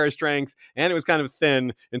or military strength, and it was kind of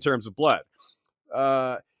thin in terms of blood.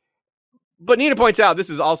 But Nina points out this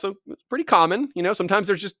is also pretty common. You know, sometimes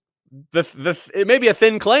there's just it may be a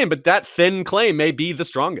thin claim, but that thin claim may be the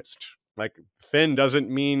strongest. Like thin doesn't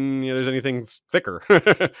mean there's anything thicker.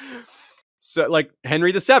 So, like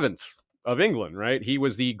Henry VII of England, right? He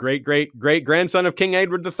was the great grandson of King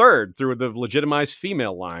Edward III through the legitimized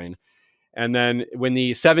female line. And then when the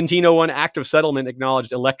 1701 Act of Settlement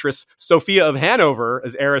acknowledged Electress Sophia of Hanover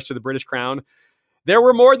as heiress to the British crown, there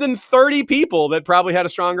were more than 30 people that probably had a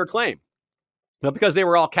stronger claim. But because they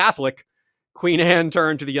were all Catholic, Queen Anne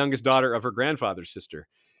turned to the youngest daughter of her grandfather's sister.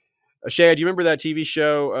 Shea, do you remember that TV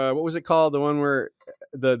show? What was it called? The one where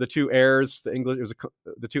the two heirs,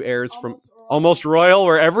 the two heirs from Almost Royal,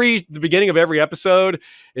 where the beginning of every episode,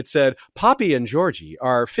 it said, Poppy and Georgie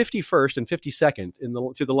are 51st and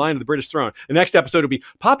 52nd to the line of the British throne. The next episode would be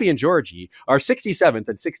Poppy and Georgie are 67th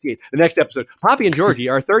and 68th. The next episode, Poppy and Georgie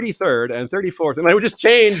are 33rd and 34th. And they would just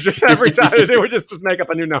change every time. They would just make up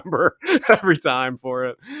a new number every time for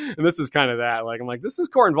it. And this is kind of that. Like, I'm like, this is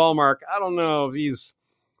Corran Volmark. I don't know if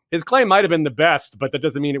his claim might have been the best, but that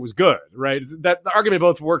doesn't mean it was good, right? That the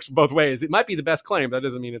argument works both ways. It might be the best claim, but that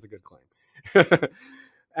doesn't mean it's a good claim.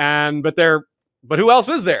 But who else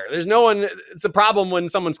is there? There's no one. It's a problem when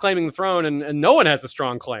someone's claiming the throne and no one has a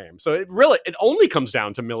strong claim. So it only comes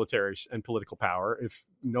down to military and political power if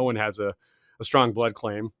no one has a strong blood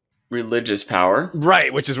claim. Religious power.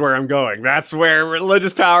 Right, which is where I'm going. That's where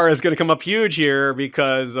religious power is going to come up huge here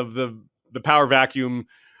because of the power vacuum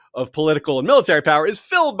of political and military power is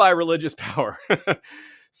filled by religious power.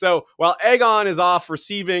 So while Aegon is off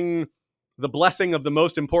receiving the blessing of the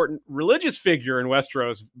most important religious figure in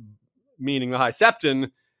Westeros, meaning the High Septon,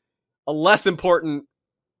 a less important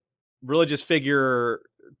religious figure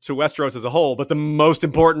to Westeros as a whole, but the most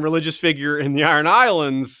important religious figure in the Iron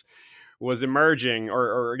Islands was emerging,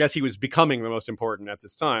 or I guess he was becoming the most important at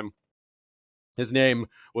this time. His name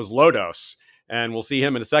was Lodos. And we'll see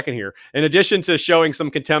him in a second here. In addition to showing some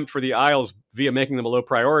contempt for the Isles via making them a low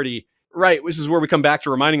priority, right, this is where we come back to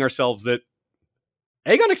reminding ourselves that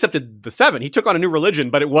Aegon accepted the Seven. He took on a new religion,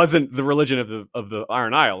 but it wasn't the religion of the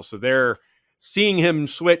Iron Isles. So they're seeing him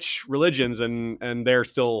switch religions, and they're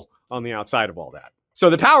still on the outside of all that. So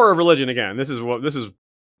the power of religion, again, this is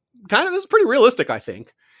pretty realistic, I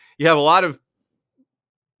think. You have a lot of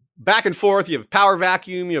back and forth. You have power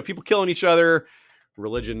vacuum. You have people killing each other.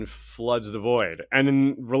 Religion floods the void,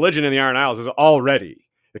 and religion in the Iron Isles is already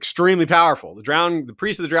extremely powerful. The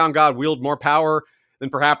priests of the drowned god wield more power than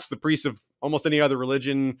perhaps the priests of almost any other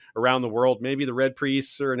religion around the world. Maybe the red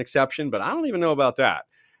priests are an exception, but I don't even know about that.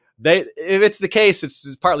 If it's the case,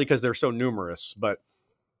 it's partly because they're so numerous, but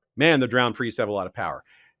man, the drowned priests have a lot of power.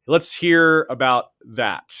 Let's hear about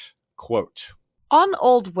that quote. On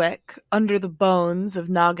Old Wick, under the bones of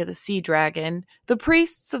Naga the Sea Dragon, the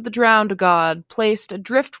priests of the drowned god placed a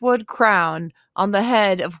driftwood crown on the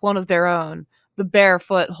head of one of their own, the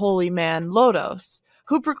barefoot holy man Lodos,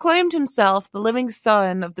 who proclaimed himself the living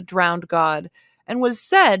son of the drowned god and was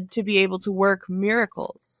said to be able to work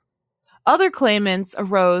miracles. Other claimants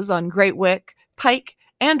arose on Great Wick, Pike,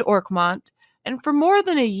 and Orkmont, and for more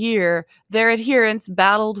than a year their adherents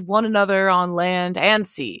battled one another on land and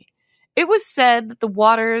sea. It was said that the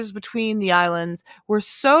waters between the islands were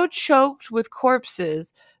so choked with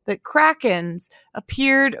corpses that krakens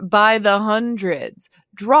appeared by the hundreds,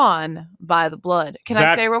 drawn by the blood. Can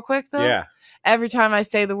I say real quick, though? Yeah. Every time I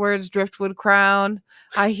say the words driftwood crown,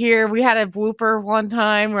 I hear, we had a blooper one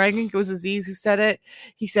time where I think it was Aziz who said it.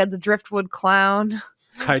 He said the driftwood clown.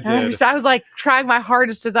 I did. I was like trying my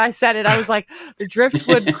hardest as I said it. I was like, the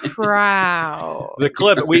driftwood crown. The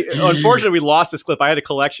clip, unfortunately, we lost this clip. I had a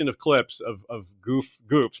collection of clips of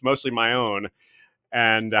goofs, mostly my own,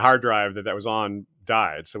 and the hard drive that was on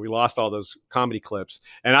died. So we lost all those comedy clips.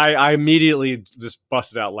 And I immediately just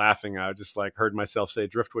busted out laughing. I just like heard myself say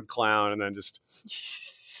driftwood clown and then just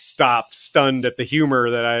stopped stunned at the humor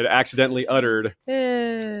that I had accidentally uttered.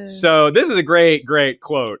 So this is a great, great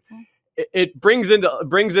quote. It brings in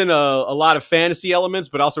a lot of fantasy elements,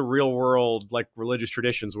 but also real world, like religious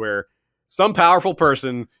traditions where some powerful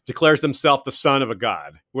person declares themselves the son of a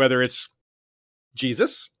god, whether it's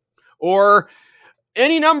Jesus or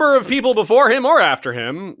any number of people before him or after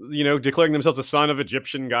him, declaring themselves the son of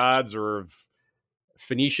Egyptian gods or of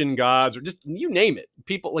Phoenician gods, or just you name it.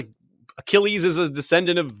 People like Achilles is a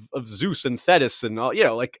descendant of Zeus and Thetis, and all,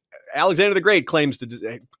 like Alexander the Great claims to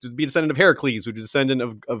be a descendant of Heracles, who's a descendant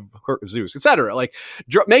of Zeus, etc. Like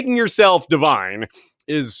making yourself divine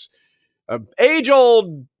is an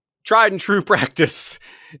age-old, tried and true practice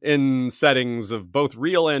in settings of both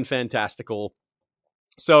real and fantastical.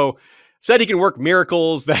 So said he can work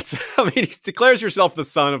miracles. He declares yourself the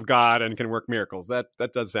son of God and can work miracles. That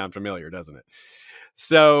does sound familiar, doesn't it?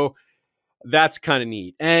 So that's kind of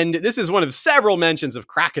neat. And this is one of several mentions of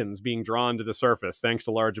krakens being drawn to the surface thanks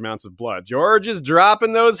to large amounts of blood. George is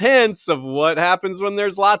dropping those hints of what happens when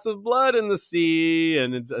there's lots of blood in the sea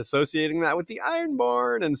and associating that with the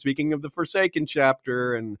Ironborn. And speaking of the Forsaken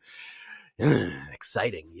chapter, and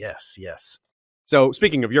exciting. Yes. So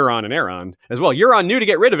speaking of Euron and Aeron as well, Euron knew to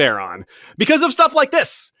get rid of Aeron because of stuff like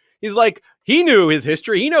this. He's like, he knew his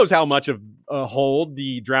history. He knows how much of a hold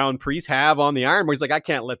the drowned priests have on the Ironborn. He's like, I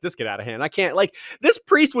can't let this get out of hand. I can't, this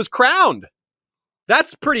priest was crowned.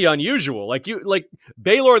 That's pretty unusual.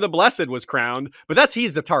 Baelor the Blessed was crowned, but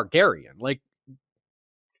he's a Targaryen.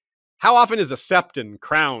 How often is a septon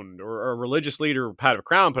crowned or a religious leader had a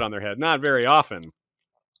crown put on their head? Not very often.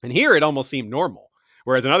 And here it almost seemed normal.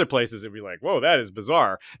 Whereas in other places, it'd be like, whoa, that is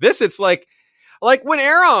bizarre. It's like when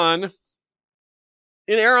Aeron,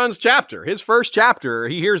 in Aeron's chapter, his first chapter,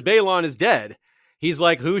 he hears Baelon is dead. He's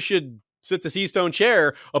like, who should sit the Seastone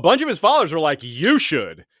chair? A bunch of his followers were like, you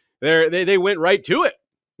should. They went right to it.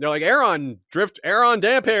 They're like, Aeron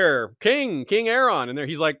Damphair, King Aeron. And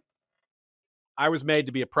he's like, I was made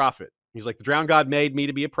to be a prophet. He's like, the drowned god made me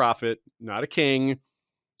to be a prophet, not a king.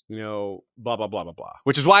 Blah, blah, blah, blah, blah.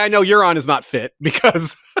 Which is why I know Euron is not fit,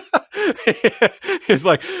 because it's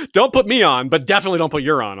like, don't put me on, but definitely don't put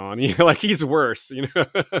Euron on. He's worse,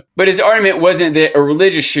 But his argument wasn't that a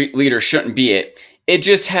religious leader shouldn't be it. It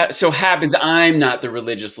just so happens I'm not the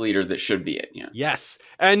religious leader that should be it. Yeah. Yes.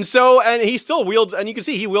 And he still wields, and you can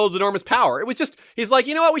see he wields enormous power. It was just, he's like,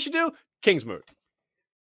 you know what we should do? Kingsmoot.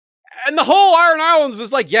 And the whole Iron Islands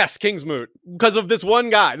is like, yes, Kingsmoot, because of this one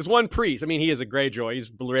guy, this one priest. I mean, he is a Greyjoy. He's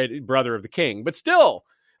brother of the king. But still,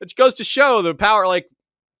 it goes to show the power.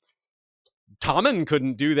 Tommen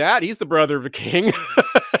couldn't do that. He's the brother of a king.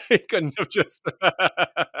 He couldn't have just...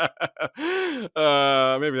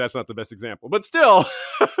 maybe that's not the best example. But still...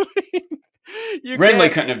 Renly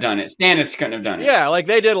couldn't have done it. Stannis couldn't have done it. Yeah,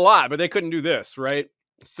 they did a lot, but they couldn't do this, right?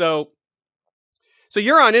 So So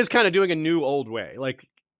Euron is kind of doing a new old way. Like,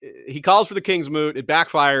 he calls for the King's Moot. It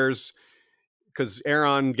backfires because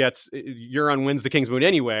Euron wins the King's Moot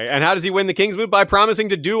anyway. And how does he win the King's Moot? By promising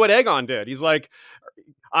to do what Aegon did. He's like,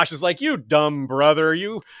 Asha's like, you dumb brother.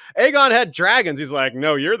 Aegon had dragons. He's like,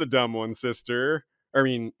 no, you're the dumb one, sister.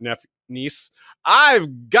 Niece.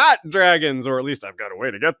 I've got dragons, or at least I've got a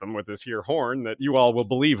way to get them with this here horn that you all will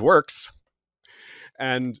believe works.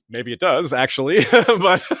 And maybe it does, actually.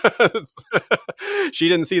 But she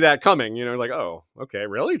didn't see that coming. Like, oh, okay,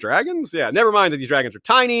 really? Dragons? Yeah, never mind that these dragons are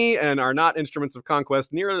tiny and are not instruments of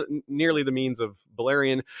conquest nearly the means of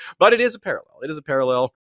Balerion. But it is a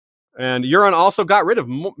parallel. And Euron also got rid of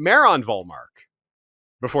Maron Volmark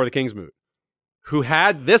before the King's Moot, who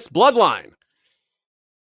had this bloodline.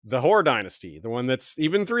 The Hoare dynasty, the one that's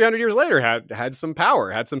even 300 years later had some power,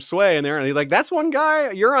 had some sway in there. And he's like, that's one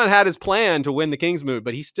guy. Euron had his plan to win the King's Moot,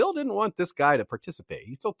 but he still didn't want this guy to participate.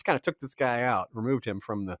 He still kind of took this guy out, removed him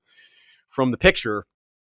from the picture.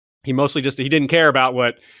 He mostly he didn't care about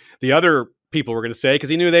what the other people were going to say because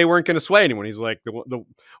he knew they weren't going to sway anyone. He's like, the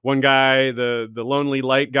one guy, the lonely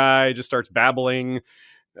light guy, just starts babbling.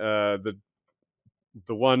 The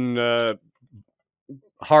one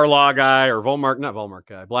Harlaw guy, or not Volmark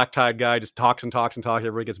guy, Black Tide guy, just talks and talks and talks.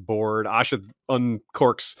 Everybody gets bored. Asha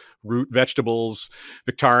uncorks root vegetables.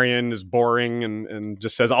 Victarion is boring and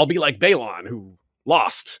just says, I'll be like Balon, who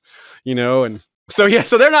lost, and so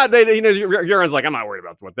they're not, Euron's like, I'm not worried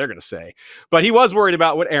about what they're going to say, but he was worried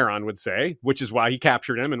about what Aeron would say, which is why he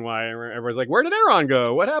captured him and why everyone's like, where did Aeron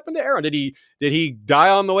go? What happened to Aeron? Did he die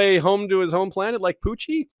on the way home to his home planet like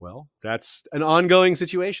Poochie? Well, that's an ongoing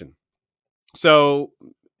situation. So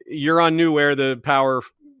Euron knew where the power,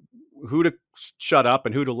 who to shut up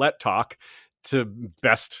and who to let talk to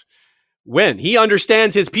best win. He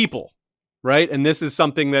understands his people, right? And this is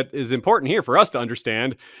something that is important here for us to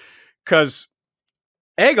understand, because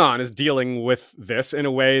Aegon is dealing with this in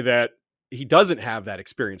a way that he doesn't have that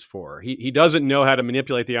experience for. He doesn't know how to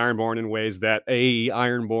manipulate the Ironborn in ways that a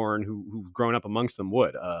Ironborn who've grown up amongst them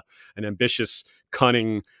would. An ambitious,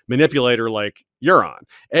 cunning manipulator like Euron.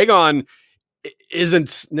 Aegon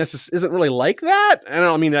isn't really like that. And I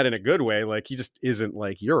don't mean that in a good way. Like, he just isn't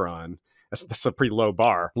like Euron. That's a pretty low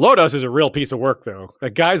bar. Lodos is a real piece of work, though.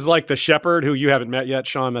 Like, guys like the Shepherd, who you haven't met yet,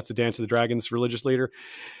 Sean, that's the Dance of the Dragons religious leader.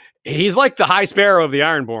 He's like the High Sparrow of the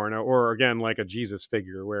Ironborn, or again, like a Jesus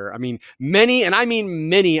figure, where, many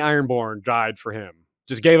Ironborn died for him.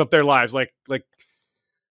 Just gave up their lives. Like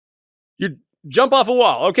you jump off a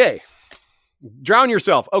wall. Okay. Drown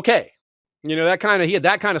yourself. Okay. He had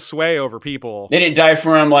that kind of sway over people. They didn't die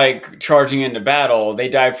for him like charging into battle. They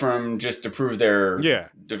died for him just to prove their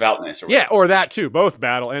devoutness. Or that too. Both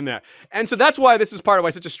battle and that. And so that's why this is part of why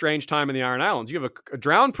it's such a strange time in the Iron Islands. You have a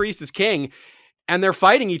drowned priest as king, and they're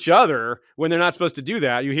fighting each other when they're not supposed to do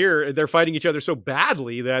that. You hear they're fighting each other so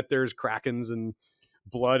badly that there's krakens and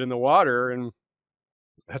blood in the water, and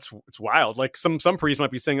it's wild. Like some priests might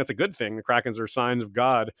be saying that's a good thing. The krakens are signs of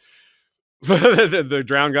God. the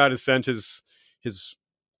drowned god has sent his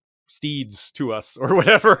steeds to us, or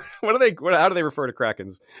whatever. How do they refer to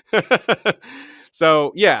krakens?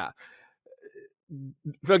 So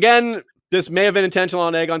again, this may have been intentional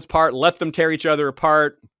on Aegon's part. Let them tear each other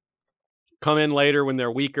apart, come in later when they're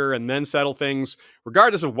weaker, and then settle things.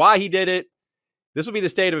 Regardless of why he did it, this will be the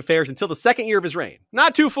state of affairs until the second year of his reign.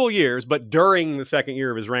 Not 2 full years, but during the second year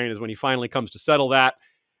of his reign is when he finally comes to settle that.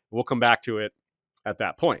 We'll come back to it at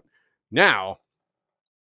that point. Now,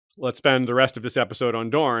 let's spend the rest of this episode on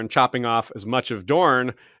Dorne, chopping off as much of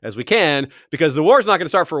Dorne as we can, because the war's not going to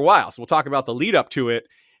start for a while. So we'll talk about the lead up to it,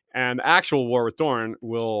 and the actual war with Dorne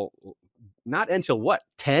will not end until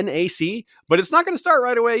 10 AC? But it's not going to start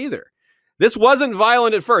right away either. This wasn't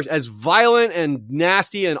violent at first. As violent and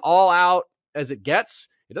nasty and all out as it gets,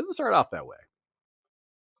 it doesn't start off that way.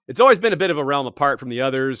 It's always been a bit of a realm apart from the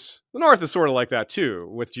others. The North is sort of like that too,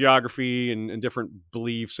 with geography and different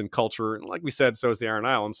beliefs and culture. And like we said, so is the Iron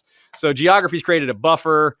Islands. So geography's created a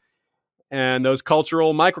buffer, and those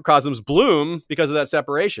cultural microcosms bloom because of that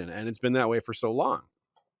separation. And it's been that way for so long.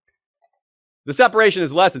 The separation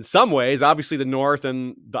is less in some ways. Obviously, the North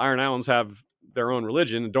and the Iron Islands have their own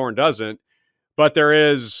religion, and Dorne doesn't. But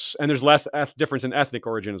there's less difference in ethnic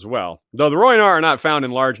origin as well. Though the Rhoynar are not found in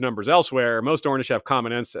large numbers elsewhere, most Dornish have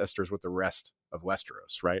common ancestors with the rest of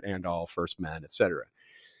Westeros, right? And all First Men, etc.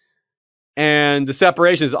 And the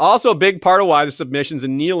separation is also a big part of why the submissions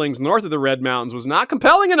and kneelings north of the Red Mountains was not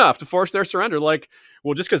compelling enough to force their surrender. Like,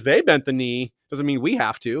 well, just because they bent the knee doesn't mean we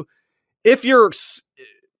have to. If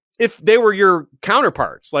they were your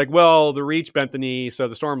counterparts, like, well, the Reach bent the knee, so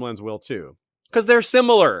the Stormlands will too. Because they're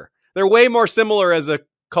similar. They're way more similar as a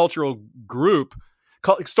cultural group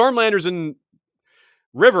Stormlanders and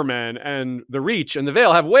Rivermen and the Reach and the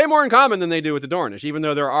Vale have way more in common than they do with the Dornish, even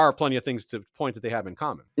though there are plenty of things to point that they have in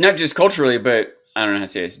common. Not just culturally, but I don't know how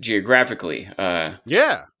to say this, geographically.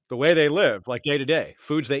 Yeah, the way they live, like day to day,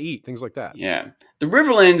 foods they eat, things like that. Yeah. The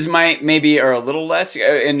Riverlands maybe are a little less,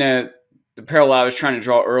 in the parallel I was trying to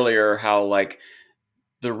draw earlier, how like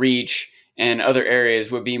the Reach and other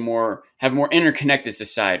areas would be have more interconnected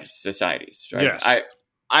societies. Right? Yes.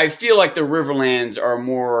 I feel like the Riverlands are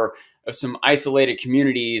more of some isolated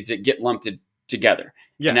communities that get lumped together.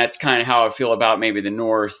 Yes. And that's kind of how I feel about maybe the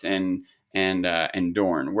North and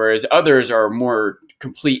Dorne, whereas others are more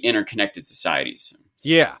complete interconnected societies.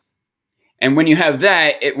 Yeah. And when you have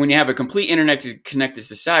that, when you have a complete interconnected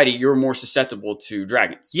society, you're more susceptible to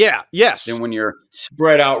dragons. Yeah. Yes. Than when you're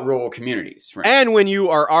spread out rural communities. Right? And when you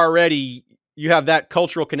are already, you have that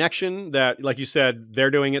cultural connection that, like you said, they're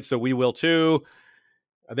doing it, so we will too.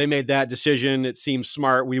 They made that decision. It seems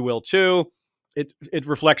smart. We will too. It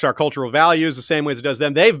reflects our cultural values the same way as it does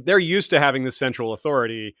them. They're used to having this central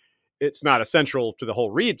authority. It's not essential to the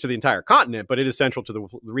whole to the entire continent, but it is central to the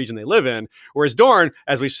region they live in. Whereas Dorne,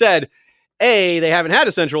 as we've said, A, they haven't had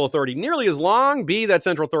a central authority nearly as long. B, that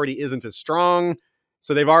central authority isn't as strong.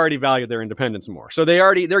 So they've already valued their independence more. So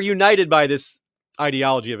they're united by this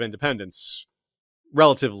ideology of independence,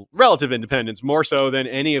 relative independence, more so than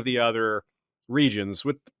any of the other regions,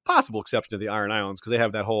 with the possible exception of the Iron Islands, because they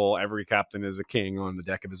have that whole every captain is a king on the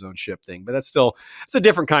deck of his own ship thing. But it's a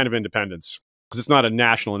different kind of independence, because it's not a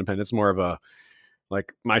national independence. It's more of a,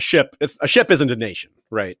 like, my ship. A ship isn't a nation,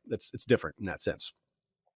 right? It's different in that sense.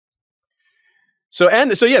 So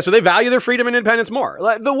they value their freedom and independence more.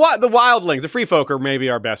 Like the wildlings, the free folk are maybe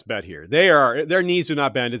our best bet here. Their knees do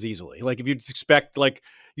not bend as easily. Like if you'd expect, like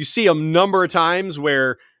you see a number of times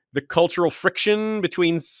where the cultural friction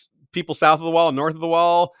between people south of the wall and north of the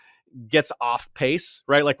wall gets off pace,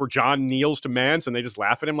 right? Like where Jon kneels to Mance and they just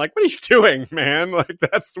laugh at him like, what are you doing, man? Like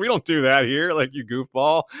we don't do that here. Like, you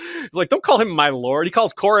goofball. It's like, don't call him my lord. He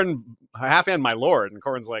calls Corran half-hand my lord. And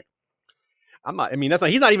Corran's like,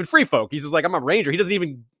 he's not even free folk. He's just like, I'm a ranger. He doesn't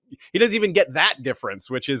even get that difference,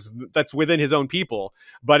 that's within his own people.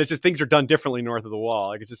 But it's just, things are done differently north of the wall.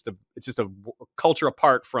 Like it's just a culture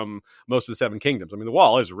apart from most of the Seven Kingdoms. I mean, the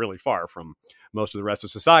wall is really far from most of the rest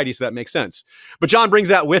of society, so that makes sense. But Jon brings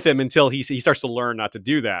that with him until he starts to learn not to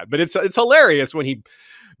do that. But it's hilarious when he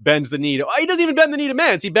bends the knee. He doesn't even bend the knee to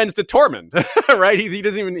Mance. He bends to Tormund, right?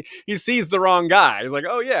 He sees the wrong guy. He's like,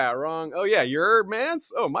 oh yeah, wrong. Oh yeah, you're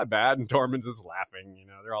Mance? Oh, my bad. And Tormund's just laughing,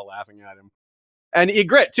 they're all laughing at him. And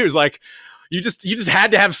Ygritte too is like, you just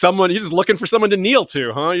had to have someone, you're just looking for someone to kneel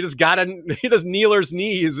to, huh? You just those kneelers'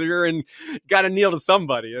 knees, gotta kneel to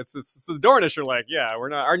somebody. It's the Dornish are like, yeah,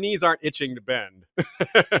 our knees aren't itching to bend.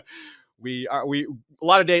 A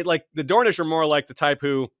lot of days, like the Dornish are more like the type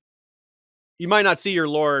who, you might not see your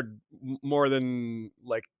lord more than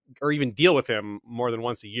or even deal with him more than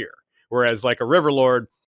once a year. Whereas like a river lord,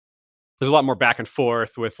 there's a lot more back and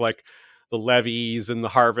forth with like the levies and the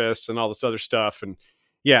harvests and all this other stuff. And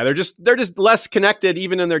yeah, they're just less connected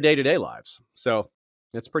even in their day-to-day lives. So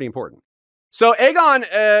it's pretty important. So Aegon,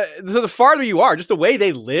 so the farther you are, just the way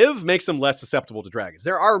they live makes them less susceptible to dragons.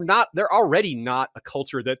 They're already not a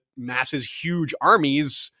culture that masses huge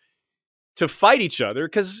armies to fight each other,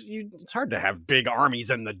 because it's hard to have big armies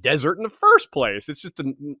in the desert in the first place. It's just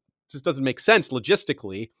doesn't make sense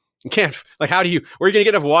logistically. You can't, like, where are you going to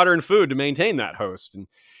get enough water and food to maintain that host?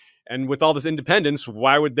 And with all this independence,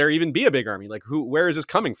 why would there even be a big army? Like, where is this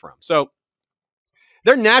coming from? So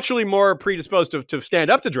they're naturally more predisposed to stand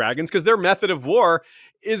up to dragons, because their method of war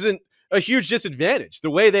isn't a huge disadvantage.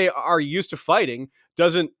 The way they are used to fighting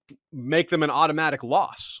doesn't make them an automatic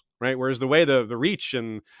loss. Right. Whereas the way the Reach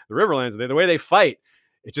and the Riverlands, the way they fight,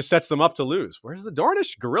 it just sets them up to lose. Whereas the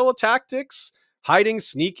Dornish, guerrilla tactics, hiding,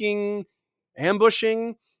 sneaking,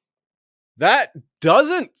 ambushing, that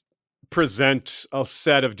doesn't present a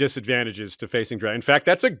set of disadvantages to facing dragon. In fact,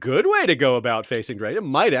 that's a good way to go about facing dragon. It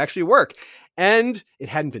might actually work. And it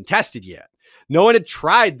hadn't been tested yet. No one had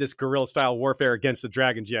tried this guerrilla style warfare against the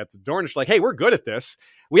dragons yet. The Dornish like, hey, we're good at this.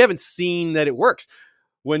 We haven't seen that it works.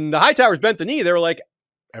 When the Hightowers bent the knee, they were like,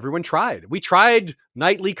 everyone tried. We tried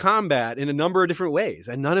nightly combat in a number of different ways,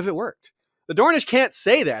 and none of it worked. The Dornish can't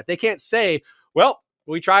say that. They can't say, well,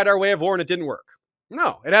 we tried our way of war and it didn't work.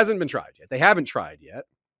 No, it hasn't been tried yet. They haven't tried yet.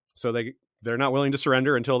 So they're not willing to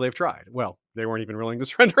surrender until they've tried. Well, they weren't even willing to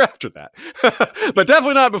surrender after that. But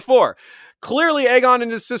definitely not before. Clearly, Aegon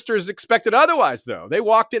and his sisters expected otherwise, though. They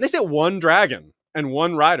walked in. They said one dragon and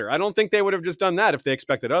one rider. I don't think they would have just done that if they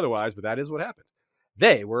expected otherwise, but that is what happened.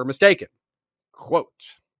 They were mistaken. Quote,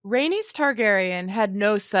 Rhaenys Targaryen had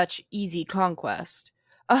no such easy conquest.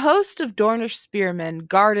 A host of Dornish spearmen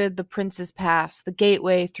guarded the Prince's Pass, the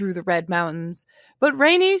gateway through the Red Mountains, but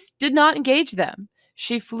Rhaenys did not engage them.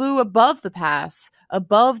 She flew above the pass,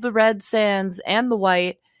 above the red sands and the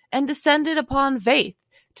white, and descended upon Vaith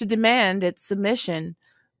to demand its submission,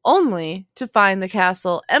 only to find the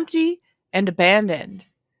castle empty and abandoned.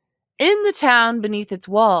 In the town beneath its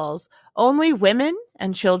walls, only women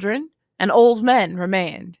and children and old men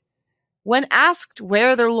remained. When asked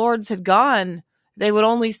where their lords had gone, they would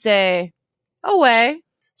only say, away.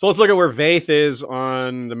 So let's look at where Vaith is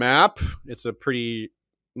on the map. It's a pretty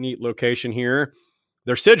neat location here.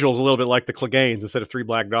 Their sigil's a little bit like the Cleganes. Instead of 3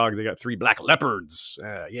 black dogs, they got 3 black leopards.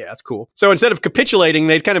 Yeah, that's cool. So instead of capitulating,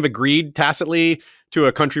 they'd kind of agreed tacitly to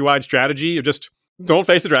a countrywide strategy of just don't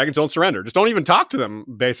face the dragons, don't surrender. Just don't even talk to them,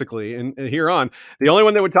 basically, and here on. The only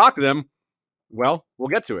one that would talk to them, well, we'll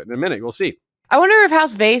get to it in a minute. We'll see. I wonder if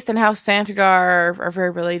House Vaith and House Santagar are very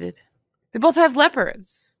related. They both have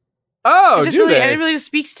leopards. Oh, it really just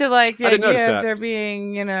speaks to like the idea of there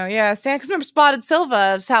being, because remember Spotted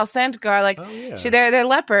Silva's House Santagar, they're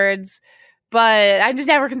leopards, but I just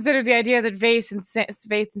never considered the idea that Vaith and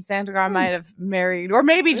Santagar might have married, or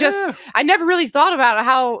maybe I never really thought about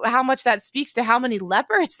how much that speaks to how many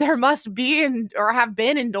leopards there must be or have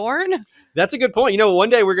been in Dorne. That's a good point. One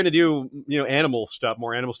day we're going to do, animal stuff,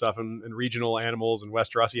 more animal stuff, and regional animals and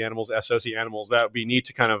Westerosi animals, SOC animals. That would be neat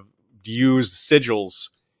to kind of use sigils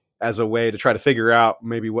as a way to try to figure out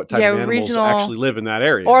maybe what type of animals actually live in that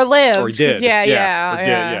area. Or live. Or did.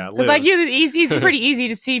 Because it's pretty easy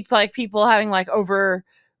to see like people having like over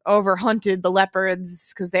hunted the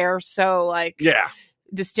leopards because they're so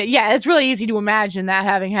distinct. Yeah, it's really easy to imagine that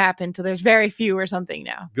having happened. So there's very few or something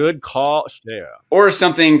now. Good call. Yeah. Or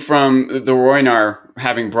something from the Rhoynar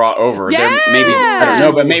having brought over. Yeah. Maybe, I don't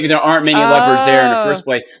know, but maybe there aren't many leopards there in the first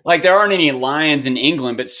place. Like there aren't any lions in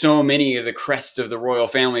England, but so many of the crests of the royal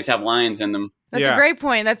families have lions in them. That's a great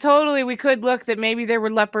point. That totally, we could look that maybe there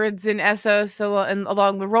were leopards in Essos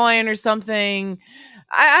along the Rhoyne or something.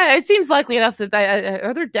 It seems likely enough that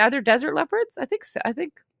are there desert leopards? I think so. I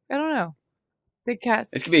don't know. Big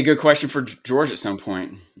cats. This could be a good question for George at some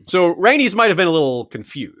point. So Rhaenys might have been a little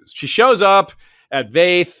confused. She shows up at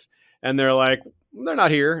Vaith, and they're like, they're not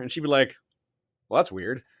here. And she'd be like, well, that's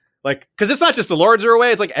weird. Like, because it's not just the lords are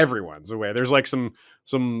away, it's like everyone's away. There's like some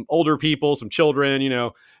older people, some children,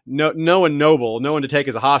 no one noble, no one to take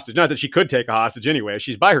as a hostage. Not that she could take a hostage anyway.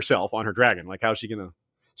 She's by herself on her dragon. Like, how's she going to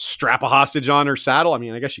strap a hostage on her saddle? I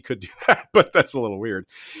mean, I guess she could do that, but that's a little weird.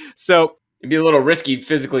 So it'd be a little risky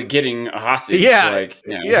physically getting a hostage. Yeah,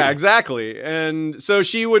 yeah, exactly. And so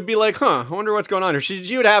she would be like, I wonder what's going on here.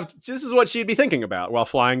 She would have, this is what she'd be thinking about while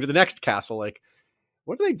flying to the next castle. Like,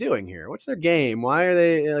 what are they doing here? What's their game? Why are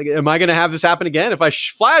they, like, am I going to have this happen again? If I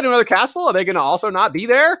fly to another castle, are they going to also not be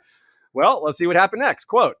there? Well, let's see what happened next.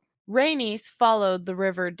 Quote, Rhaenys followed the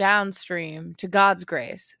river downstream to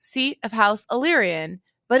Godsgrace, seat of House Illyrian,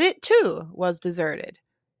 but it too was deserted.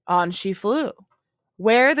 On she flew.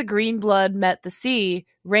 Where the green blood met the sea,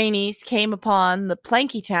 Rhaenys came upon the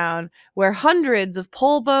planky town where hundreds of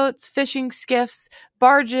pole boats, fishing skiffs,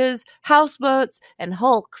 barges, houseboats, and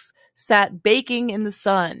hulks sat baking in the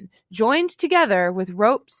sun, joined together with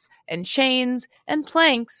ropes and chains and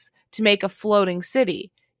planks to make a floating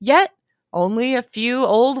city. Yet only a few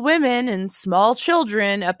old women and small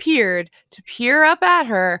children appeared to peer up at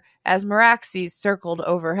her as Meraxes circled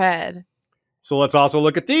overhead. So let's also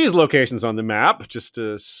look at these locations on the map just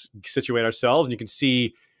to situate ourselves. And you can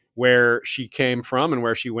see where she came from and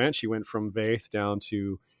where she went. She went from Vaith down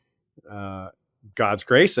to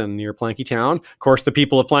Godsgrace and near Planky Town. Of course, the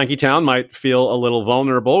people of Planky Town might feel a little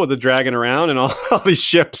vulnerable with the dragon around and all these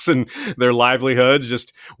ships and their livelihoods.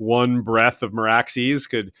 Just one breath of Meraxes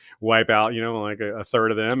could wipe out, like a third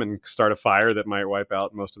of them and start a fire that might wipe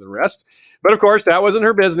out most of the rest. But of course, that wasn't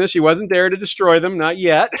her business. She wasn't there to destroy them, not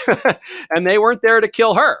yet. And they weren't there to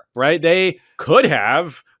kill her, right? They could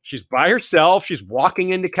have. She's by herself. She's walking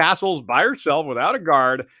into castles by herself without a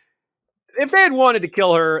guard. If they had wanted to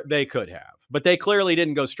kill her, they could have. But they clearly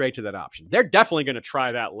didn't go straight to that option. They're definitely going to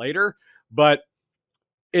try that later, but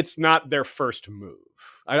it's not their first move.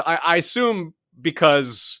 I assume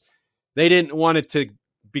because they didn't want it to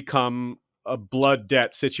become a blood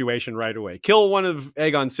debt situation right away. Kill one of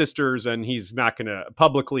Aegon's sisters and he's not going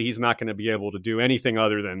to be able to do anything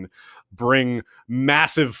other than bring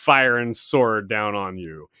massive fire and sword down on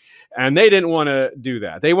you. And they didn't want to do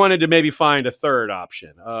that. They wanted to maybe find a third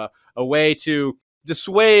option, a way to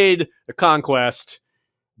dissuade the conquest,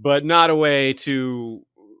 but not a way to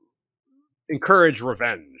encourage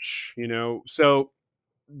revenge, So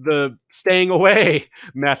the staying away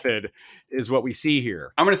method is what we see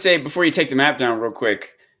here. I'm going to say, before you take the map down real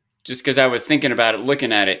quick, just because I was thinking about it,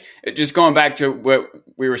 looking at it, just going back to what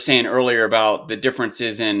we were saying earlier about the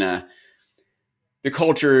differences in the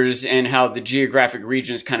cultures and how the geographic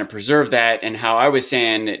regions kind of preserve that, and how I was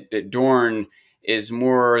saying that Dorne is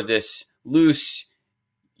more this loose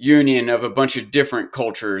union of a bunch of different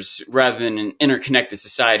cultures rather than an interconnected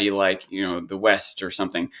society like, the West or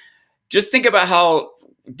something. Just think about how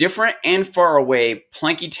different and far away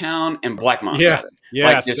Plankytown and Blackmont are.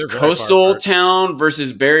 Yes, like this coastal town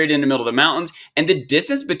versus buried in the middle of the mountains. And the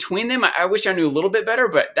distance between them, I wish I knew a little bit better,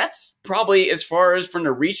 but that's probably as far as from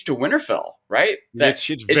the Reach to Winterfell, right? It's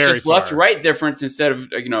just left-right difference instead of,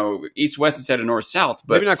 east-west instead of north-south.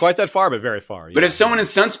 But maybe not quite that far, but very far. But if someone in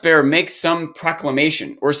Sunspear makes some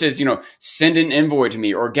proclamation or says, send an envoy to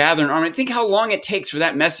me or gather an army, think how long it takes for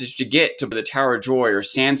that message to get to the Tower of Joy or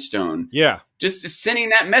Sandstone. Yeah. Just sending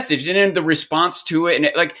that message and then the response to it.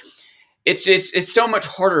 And it's so much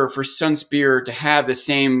harder for Sunspear to have the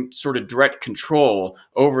same sort of direct control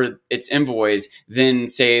over its envoys than,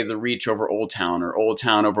 say, the Reach over Old Town or Old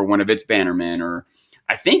Town over one of its bannermen, or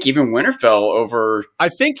I think even Winterfell over... I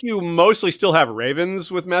think you mostly still have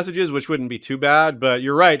ravens with messages, which wouldn't be too bad, but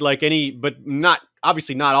you're right. But not...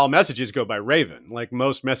 Obviously, not all messages go by Raven. Like,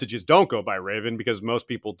 most messages don't go by Raven because most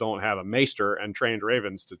people don't have a maester and trained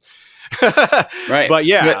ravens to. Right. But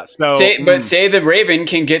yeah, say the Raven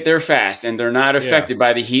can get there fast and they're not affected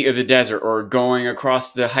by the heat of the desert or going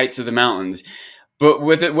across the heights of the mountains. But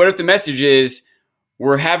what if the message is,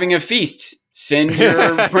 we're having a feast? Send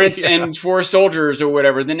your prince and 4 soldiers or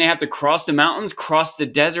whatever. Then they have to cross the mountains, cross the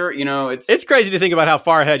desert. It's crazy to think about how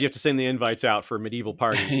far ahead you have to send the invites out for medieval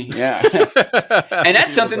parties. Yeah. And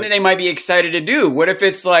that's something that they might be excited to do. What if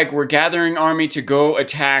it's like, we're gathering army to go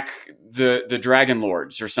attack the Dragon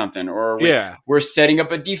Lords or something, or we're setting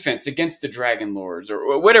up a defense against the Dragon Lords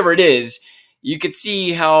or whatever it is. You could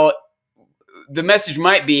see how the message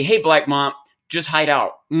might be, hey, Blackmont, just hide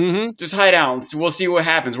out. Mm-hmm. Just hide out. So we'll see what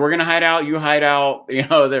happens. We're going to hide out. You hide out.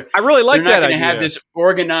 I really like that idea. They're not going to have this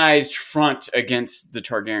organized front against the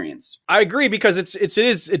Targaryens. I agree, because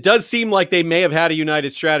it does seem like they may have had a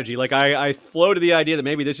united strategy. Like, I floated the idea that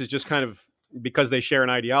maybe this is just kind of because they share an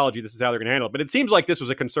ideology, this is how they're going to handle it. But it seems like this was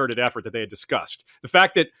a concerted effort that they had discussed. The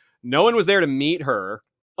fact that no one was there to meet her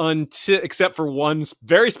except for one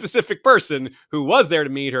very specific person who was there to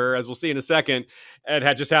meet her, as we'll see in a second, and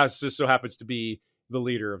just so happens to be the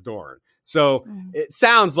leader of Dorne. So it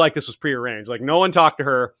sounds like this was prearranged. Like, no one talked to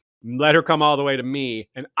her, let her come all the way to me,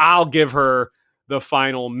 and I'll give her the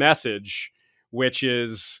final message, which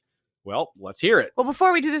is, well, let's hear it. Well,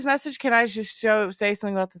 before we do this message, can I just say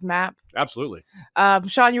something about this map? Absolutely.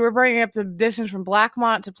 Sean, you were bringing up the distance from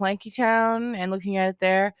Blackmont to Plankytown and looking at it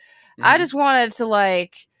there. Mm-hmm. I just wanted to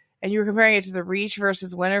and you were comparing it to the Reach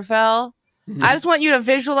versus Winterfell. Mm-hmm. I just want you to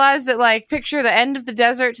visualize that, picture the end of the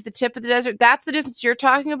desert to the tip of the desert. That's the distance you're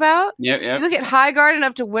talking about. Yep. If you look at Highgarden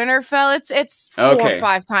up to Winterfell, it's 4 or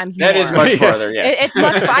 5 times more. That is much farther, yes. It's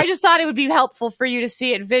much. I just thought it would be helpful for you to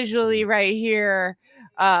see it visually right here,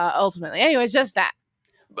 ultimately. Anyways, just that.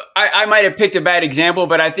 I might have picked a bad example,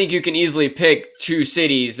 but I think you can easily pick 2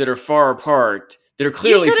 cities that are far apart. That are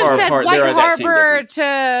clearly far apart. White Harbor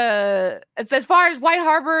as far as White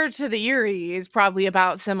Harbor to the Eyrie is probably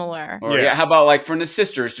about similar. Or how about from the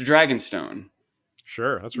Sisters to Dragonstone?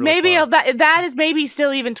 Sure, that's really maybe far. that is maybe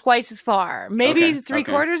still even twice as far. Maybe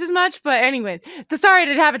 3/4 as much. But anyways, sorry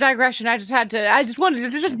to have a digression. I just wanted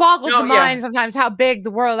to just boggles the mind sometimes how big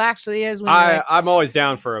the world actually is. When I'm always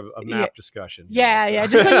down for a map discussion. Yeah.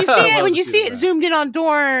 Just when you see it, zoomed in on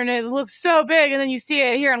Dorne, it looks so big, and then you see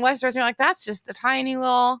it here in Westeros, and you're like, that's just a tiny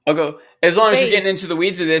little. I'll go as long as we're getting into the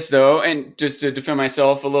weeds of this, though, and just to defend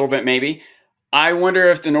myself a little bit, maybe. I wonder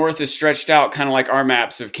if the North is stretched out, kind of like our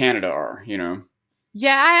maps of Canada are.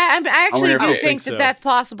 Yeah, I actually do think that that's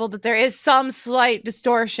possible, that there is some slight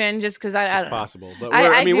distortion just because I don't know. It's possible. But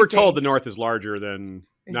we're told the North is larger than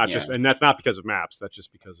just, and that's not because of maps. That's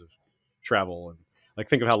just because of travel. And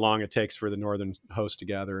think of how long it takes for the Northern host to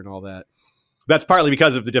gather and all that. That's partly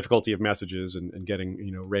because of the difficulty of messages and getting,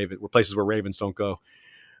 places where ravens don't go.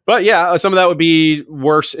 But yeah, some of that would be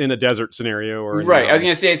worse in a desert scenario. Right. I was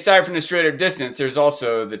going to say, aside from the straight up distance, there's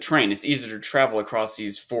also the train. It's easier to travel across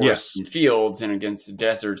these forests and fields and against the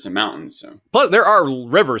deserts and mountains. So. Plus, there are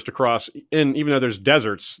rivers to cross. And even though there's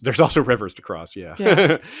deserts, there's also rivers to cross.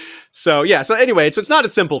 Yeah. So anyway, it's not a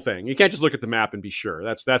simple thing. You can't just look at the map and be sure.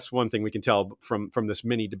 That's one thing we can tell from this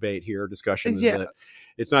mini debate here, discussion, is that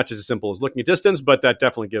it's not just as simple as looking at distance, but that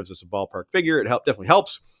definitely gives us a ballpark figure. It definitely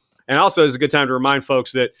helps. And also, it's a good time to remind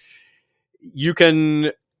folks that you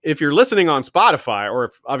can if you're listening on Spotify,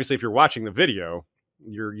 or obviously if you're watching the video,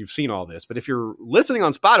 you've seen all this. But if you're listening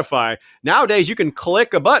on Spotify, nowadays you can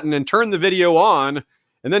click a button and turn the video on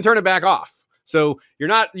and then turn it back off. So you're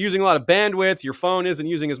not using a lot of bandwidth. Your phone isn't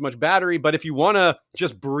using as much battery. But if you want to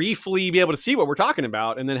just briefly be able to see what we're talking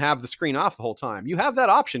about and then have the screen off the whole time, you have that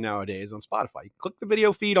option nowadays on Spotify. You click the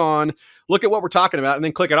video feed on, look at what we're talking about, and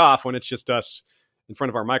then click it off when it's just us in front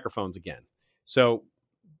of our microphones again. So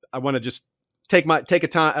I want to just take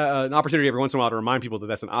an opportunity every once in a while to remind people that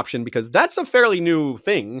that's an option, because that's a fairly new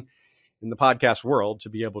thing in the podcast world, to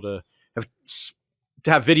be able to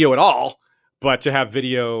have video at all. But to have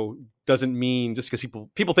video doesn't mean, just because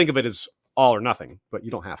people think of it as all or nothing, but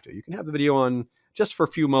you don't have to. You can have the video on just for a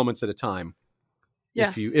few moments at a time.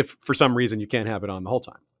 Yes. If for some reason you can't have it on the whole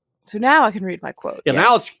time. So now I can read my quote. Yeah.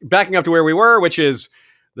 Now it's backing up to where we were, which is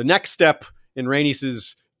the next step in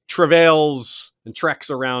Rhaenys's travails and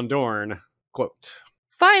treks around Dorne. Quote.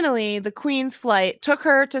 Finally, the queen's flight took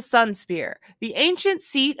her to Sunspear, the ancient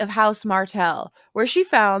seat of House Martell, where she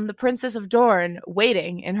found the Princess of Dorne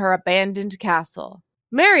waiting in her abandoned castle.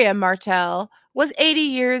 Miriam Martell was 80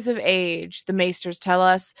 years of age, the maesters tell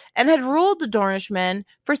us, and had ruled the Dornishmen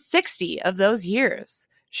for 60 of those years.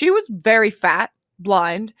 She was very fat,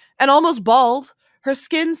 blind, and almost bald, her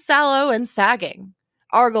skin sallow and sagging.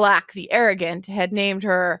 Argilac the Arrogant had named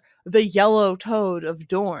her the Yellow Toad of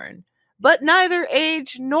Dorne, but neither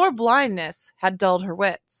age nor blindness had dulled her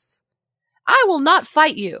wits. I will not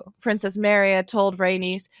fight you, Princess Maria told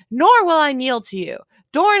Rhaenys, nor will I kneel to you.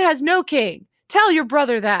 Dorne has no king. Tell your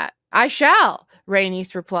brother that. I shall,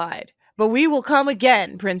 Rhaenys replied. But we will come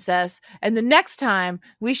again, princess, and the next time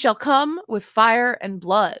we shall come with fire and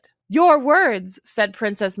blood. Your words, said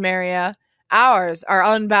Princess Maria. Ours are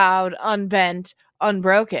unbowed, unbent,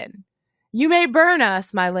 unbroken. You may burn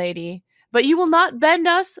us, my lady, but you will not bend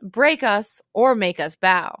us, break us, or make us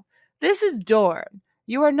bow. This is Dorne.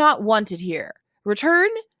 You are not wanted here. Return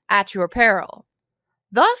at your peril.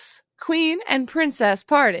 Thus, queen and princess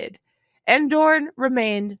parted, and Dorne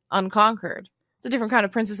remained unconquered. It's a different kind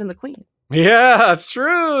of princess and the queen. Yeah, that's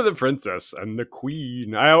true. The princess and the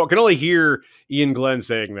queen. I can only hear Ian Glenn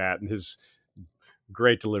saying that in his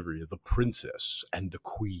great delivery of the princess and the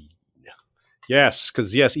queen. Yes,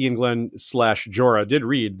 because Ian Glenn / Jorah did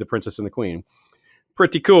read The Princess and the Queen.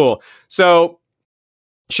 Pretty cool. So,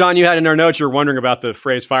 Sean, you had in our notes, you're wondering about the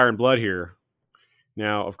phrase fire and blood here.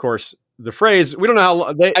 Now, of course, the phrase, we don't know how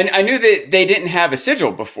long I knew that they didn't have a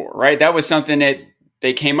sigil before, right? That was something that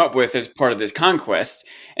they came up with as part of this conquest.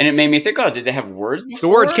 And it made me think, did they have words before? The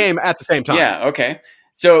words came at the same time. Yeah, okay.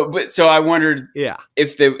 So I wondered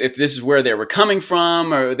if this is where they were coming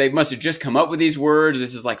from, or they must have just come up with these words.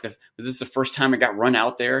 This is was this the first time it got run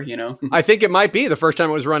out there, you know? I think it might be the first time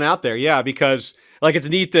it was run out there. Yeah, because it's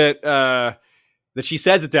neat that she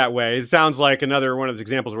says it that way. It sounds like another one of those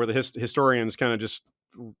examples where the historians kind of just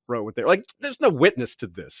wrote what they're there's no witness to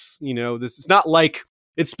this. You know, it's not like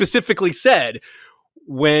it's specifically said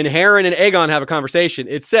when Harren and Aegon have a conversation.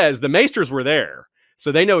 It says the maesters were there,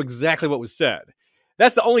 so they know exactly what was said.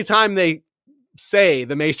 That's the only time they say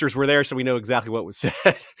the maesters were there, so we know exactly what was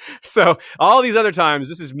said. So all these other times,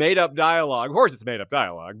 this is made up dialogue. Of course, it's made up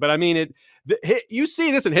dialogue, but I mean, you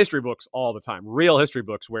see this in history books all the time, real history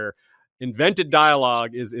books where invented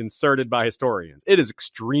dialogue is inserted by historians. It is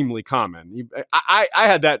extremely common. I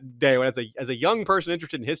had that day when, as a young person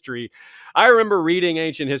interested in history, I remember reading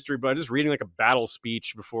ancient history, but just reading like a battle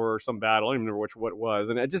speech before some battle. I don't even remember what it was,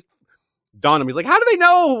 and it just dawned on me. It's like, how do they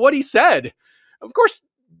know what he said? Of course,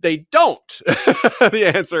 they don't.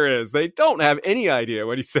 The answer is they don't have any idea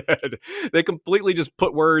what he said. They completely just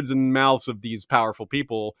put words in the mouths of these powerful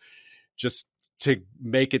people just to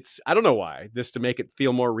make it, I don't know why, just to make it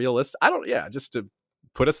feel more realistic. Just to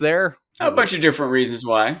put us there. A bunch of different reasons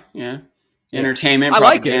why. Yeah. Entertainment,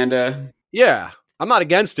 propaganda. Like it. Yeah. I'm not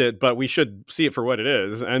against it, but we should see it for what it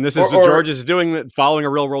is. And this is George is doing that, following a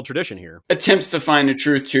real world tradition here. Attempts to find the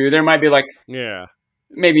truth too. There might be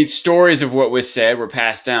maybe stories of what was said were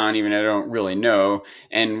passed down, even I don't really know.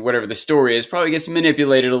 And whatever the story is probably gets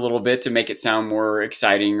manipulated a little bit to make it sound more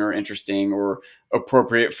exciting or interesting or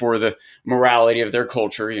appropriate for the morality of their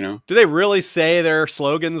culture, you know. Do they really say their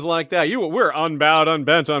slogans like that? We're unbowed,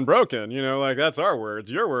 unbent, unbroken. You know, that's our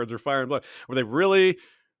words. Your words are fire and blood. Were they really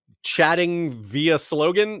chatting via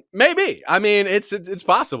slogan? Maybe. I mean, it's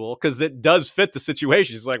possible, because it does fit the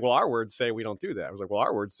situation. It's like, well, our words say we don't do that. I was like, well,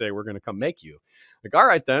 our words say we're going to come make you. Like, all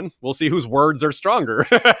right, then we'll see whose words are stronger.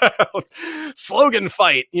 Slogan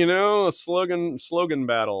fight, slogan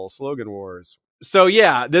battle, slogan wars. So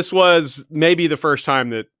yeah, this was maybe the first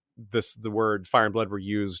time that the word fire and blood were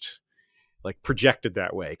used like projected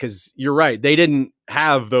that way. Because you're right, they didn't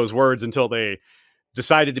have those words until they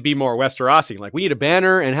decided to be more Westerosi. Like, we need a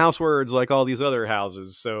banner and house words like all these other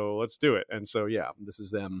houses, so let's do it. And so, yeah, this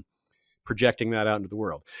is them projecting that out into the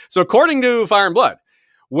world. So according to Fire and Blood,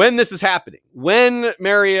 when this is happening, when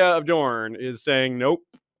Marya of Dorne is saying nope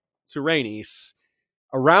to Rhaenys,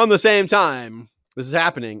 around the same time this is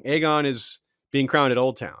happening, Aegon is being crowned at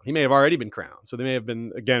Old Town. He may have already been crowned. So they may have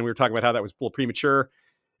been, again, we were talking about how that was a little premature.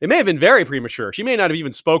 It may have been very premature. She may not have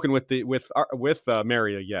even spoken with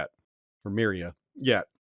Marya yet, or Marya yet.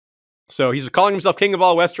 So he's calling himself king of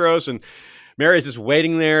all Westeros, and Marya's just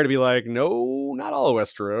waiting there to be like, no, not all of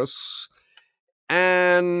Westeros.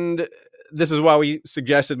 And this is why we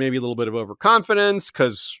suggested maybe a little bit of overconfidence,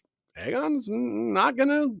 because Aegon's not going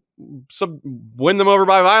to win them over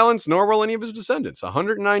by violence, nor will any of his descendants.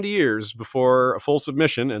 190 years before a full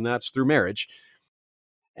submission, and that's through marriage.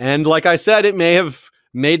 And like I said, it may have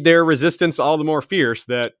made their resistance all the more fierce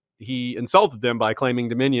that he insulted them by claiming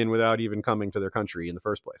dominion without even coming to their country in the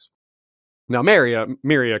first place. Now,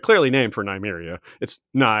 Marya, clearly named for Nymeria. It's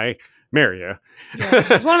Marya. Yeah,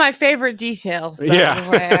 it's one of my favorite details, by the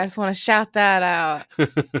way. I just want to shout that out.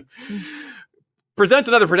 Presents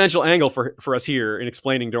another potential angle for us here in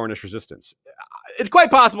explaining Dornish resistance. It's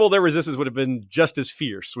quite possible their resistance would have been just as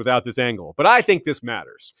fierce without this angle, but I think this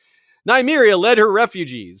matters. Nymeria led her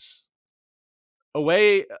refugees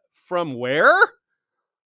away from where?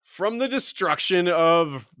 From the destruction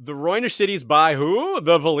of the Rhoynish cities by who?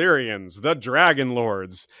 The Valyrians, the Dragon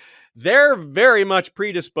Lords. They're very much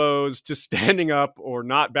predisposed to standing up or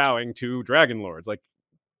not bowing to Dragon Lords. Like,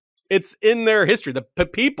 it's in their history. The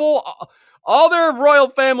people, all their royal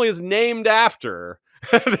family is named after.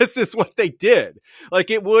 This is what they did. Like,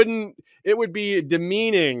 it would be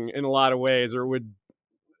demeaning in a lot of ways, or would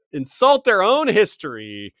insult their own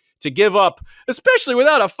history to give up, especially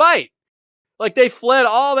without a fight. Like, they fled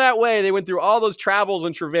all that way. They went through all those travels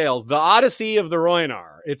and travails. The Odyssey of the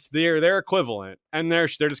Rhoynar. It's their equivalent. And they're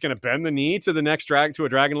just going to bend the knee to the next to a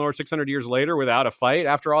Dragon Lord 600 years later without a fight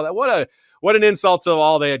after all that. What an insult to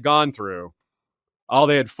all they had gone through. All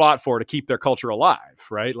they had fought for to keep their culture alive,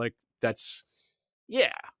 right? Like, that's,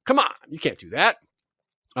 yeah, come on. You can't do that.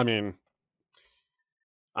 I mean,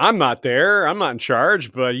 I'm not there. I'm not in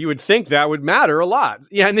charge, but you would think that would matter a lot.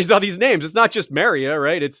 Yeah, and there's all these names. It's not just Marya,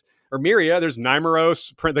 right? Or Marya, there's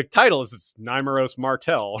Nymeros. The title is Nymeros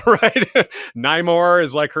Martell, right? Nymor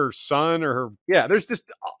is like her son or her. Yeah, there's just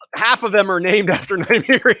half of them are named after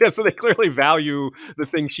Nymeria, so they clearly value the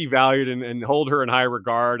thing she valued and hold her in high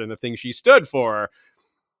regard and the thing she stood for.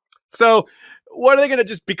 So what are they going to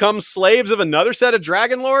just become slaves of another set of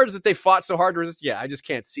Dragon Lords that they fought so hard to resist? Yeah, I just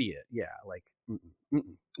can't see it. Yeah, like.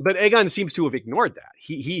 But Aegon seems to have ignored that.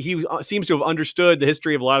 He seems to have understood the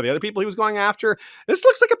history of a lot of the other people he was going after. This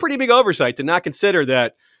looks like a pretty big oversight to not consider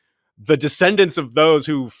that the descendants of those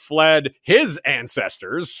who fled his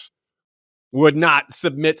ancestors would not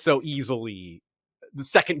submit so easily the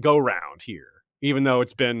second go round here, even though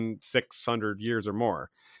it's been 600 years or more.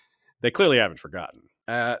 They clearly haven't forgotten.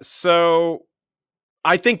 So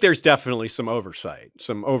I think there's definitely some oversight,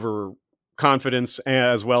 some overconfidence,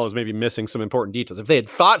 as well as maybe missing some important details. If they had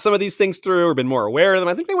thought some of these things through or been more aware of them,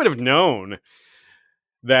 I think they would have known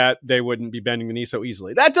that they wouldn't be bending the knee so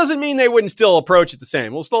easily. That doesn't mean they wouldn't still approach it the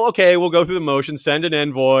same. We'll still, okay, we'll go through the motion, send an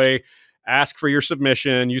envoy, ask for your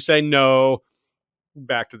submission. You say no,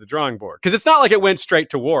 back to the drawing board. Because it's not like it went straight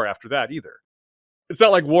to war after that either. It's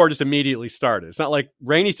not like war just immediately started. It's not like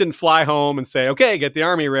Rhaenys didn't fly home and say, okay, get the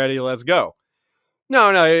army ready, let's go.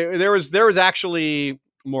 No, there was actually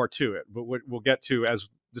more to it, but we'll get to as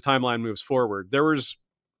the timeline moves forward. There was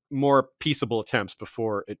more peaceable attempts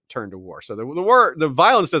before it turned to war. So the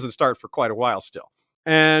violence doesn't start for quite a while still.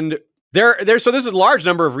 And there's a large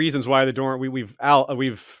number of reasons why the Dorn we've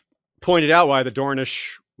pointed out why the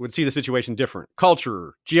Dornish would see the situation different.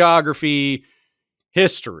 Culture, geography,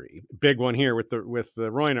 history, big one here with the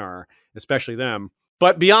Rhoynar, especially them.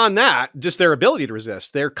 But beyond that, just their ability to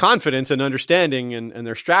resist, their confidence and understanding and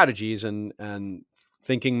their strategies and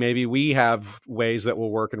thinking maybe we have ways that will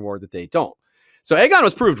work in war that they don't. So Aegon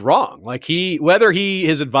was proved wrong. Like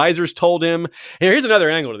his advisors told him, and here's another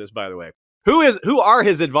angle to this, by the way. Who are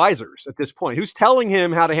his advisors at this point? Who's telling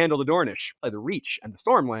him how to handle the Dornish, the Reach and the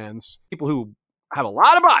Stormlands? People who have a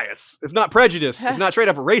lot of bias, if not prejudice, if not straight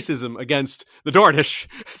up racism against the Dornish.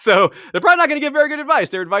 So they're probably not going to give very good advice.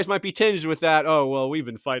 Their advice might be tinged with that, oh, well, we've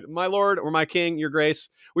been fighting, my lord or my king, your grace,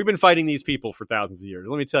 we've been fighting these people for thousands of years.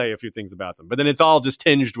 Let me tell you a few things about them. But then it's all just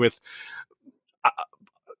tinged with,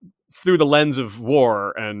 through the lens of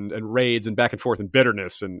war and raids and back and forth and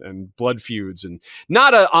bitterness and blood feuds and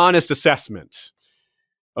not an honest assessment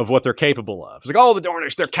of what they're capable of. It's like, oh, the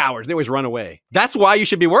Dornish, they're cowards. They always run away. That's why you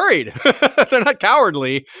should be worried. They're not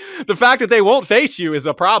cowardly. The fact that they won't face you is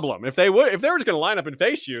a problem. If they were just going to line up and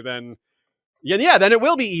face you, then then it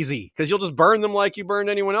will be easy because you'll just burn them like you burned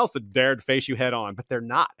anyone else that dared face you head on. But they're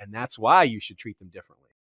not, and that's why you should treat them differently.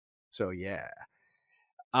 So yeah.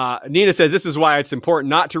 Nina says this is why it's important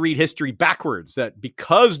not to read history backwards, that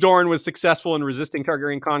because Dorne was successful in resisting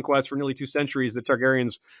Targaryen conquest for nearly 2 centuries, the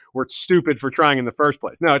Targaryens were stupid for trying in the first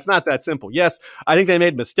place. No, it's not that simple. Yes, I think they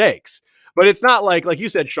made mistakes, but it's not like you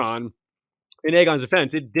said, Sean, in Aegon's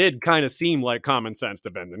defense, it did kind of seem like common sense to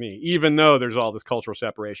bend the knee, even though there's all this cultural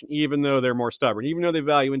separation, even though they're more stubborn, even though they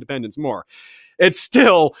value independence more. It's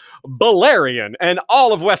still Balerion and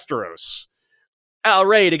all of Westeros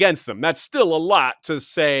arrayed against them. That's still a lot to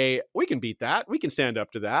say, we can beat that. We can stand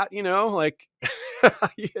up to that.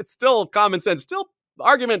 It's still common sense. Still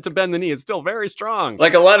argument to bend the knee is still very strong.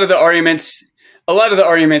 Like a lot of the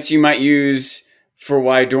arguments you might use for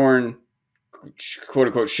why Dorne, quote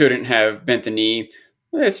unquote, shouldn't have bent the knee,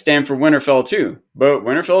 they stand for Winterfell too. But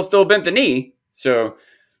Winterfell still bent the knee. So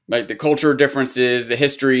like the cultural differences, the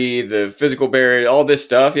history, the physical barrier, all this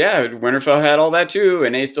stuff. Yeah, Winterfell had all that too,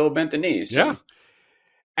 and they still bent the knee. So. Yeah.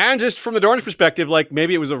 And just from the Dornish perspective, like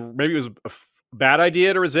maybe it was a bad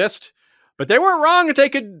idea to resist, but they weren't wrong if they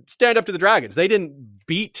could stand up to the dragons. They didn't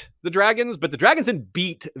beat the dragons, but the dragons didn't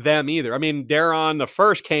beat them either. I mean, Daeron the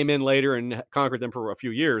First came in later and conquered them for a few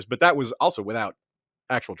years, but that was also without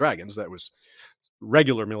actual dragons. That was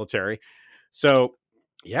regular military. So,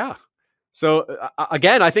 yeah. So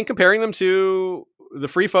again, I think comparing them to the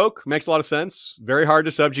free folk makes a lot of sense. Very hard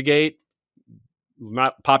to subjugate.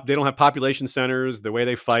 They don't have population centers. The way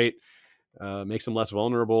they fight makes them less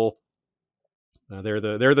vulnerable. They're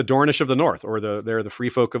the Dornish of the North, or they're the free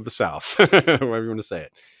folk of the South, however you want to say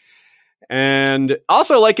it. And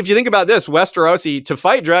also, like, if you think about this, Westerosi, to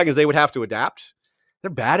fight dragons, they would have to adapt.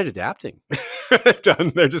 They're bad at adapting.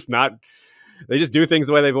 They're just not. They just do things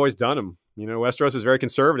the way they've always done them. Westeros is very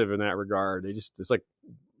conservative in that regard. It's like,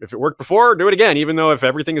 if it worked before, do it again, even though if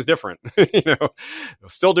everything is different, they'll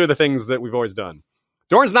still do the things that we've always done.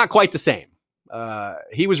 Dorne's not quite the same.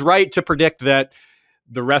 He was right to predict that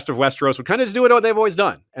the rest of Westeros would kind of just do what they've always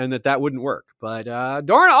done, and that wouldn't work. But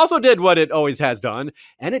Dorne also did what it always has done,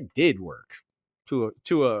 and it did work. I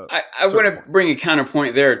want to bring a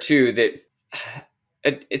counterpoint there too. That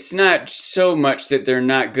it's not so much that they're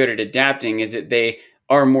not good at adapting, is that they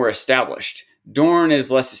are more established. Dorne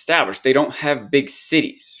is less established. They don't have big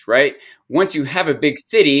cities, right? Once you have a big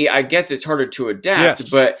city, I guess it's harder to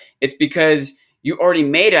adapt, but it's because you already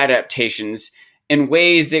made adaptations in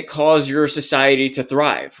ways that cause your society to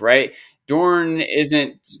thrive, right? Dorne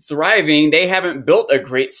isn't thriving. They haven't built a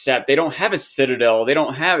great sept. They don't have a citadel.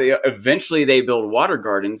 Eventually they build water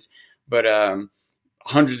gardens, but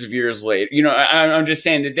hundreds of years later, I'm just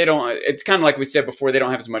saying that they don't, it's kind of like we said before, they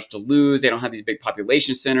don't have as much to lose. They don't have these big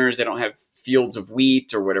population centers. They don't have fields of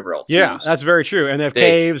wheat or whatever else. Yeah, that's very true. And they have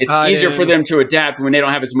caves. It's easier for them to adapt when they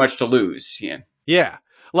don't have as much to lose. Yeah.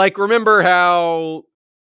 Like, remember how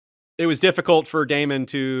it was difficult for Daemon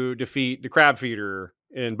to defeat the crab feeder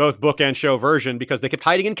in both book and show version because they kept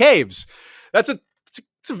hiding in caves. It's a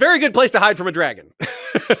very good place to hide from a dragon.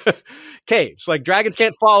 Caves. Like, dragons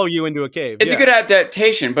can't follow you into a cave. It's a good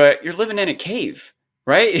adaptation, but you're living in a cave,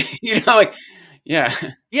 right? Yeah,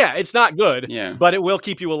 it's not good, yeah, but it will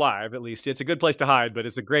keep you alive, at least. It's a good place to hide, but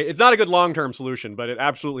it's not a good long-term solution, but it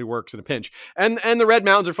absolutely works in a pinch. And the Red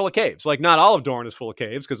Mountains are full of caves. Like, not all of Dorne is full of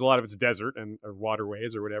caves, because a lot of it's desert or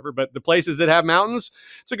waterways or whatever, but the places that have mountains,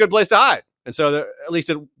 it's a good place to hide. And so at least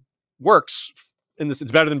it works in this.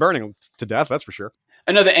 It's better than burning to death, that's for sure.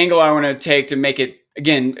 Another angle I want to take to make it,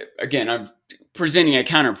 again, I'm presenting a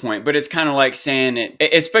counterpoint, but it's kind of like saying it,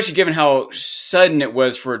 especially given how sudden it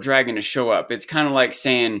was for a dragon to show up. It's kind of like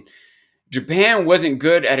saying Japan wasn't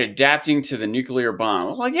good at adapting to the nuclear bomb. I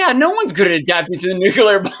was like, yeah, no one's good at adapting to the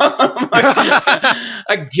nuclear bomb.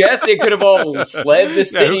 I guess they could have all fled the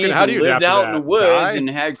cities and lived out in the woods and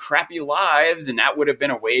had crappy lives, and that would have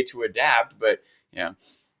been a way to adapt. But yeah.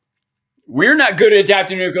 We're not good at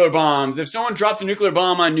adapting to nuclear bombs. If someone drops a nuclear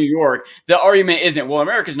bomb on New York, the argument isn't, well,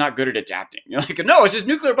 America's not good at adapting. You're like, no, it's just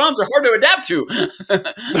nuclear bombs are hard to adapt to.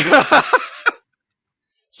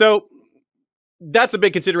 So that's a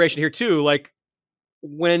big consideration here too. Like,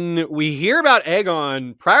 when we hear about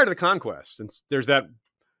Aegon prior to the conquest, and there's that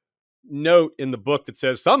note in the book that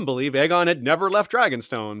says some believe Aegon had never left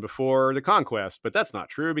Dragonstone before the conquest, but that's not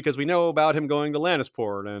true because we know about him going to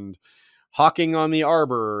Lannisport and hawking on the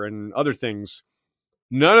Arbor and other things.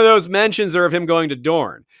 None of those mentions are of him going to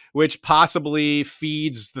Dorne, which possibly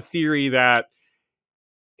feeds the theory that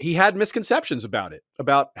he had misconceptions about it,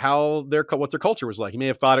 about how what their culture was like. He may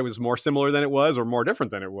have thought it was more similar than it was, or more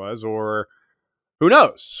different than it was, or who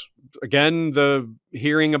knows? Again, the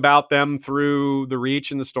hearing about them through the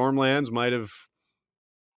Reach and the Stormlands might have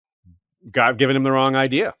given him the wrong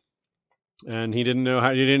idea, and he didn't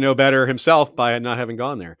know better himself by not having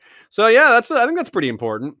gone there. So yeah, I think that's pretty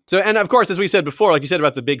important. So, and of course, as we said before, like you said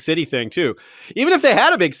about the big city thing too, even if they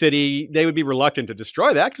had a big city, they would be reluctant to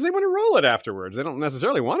destroy that because they want to roll it afterwards. They don't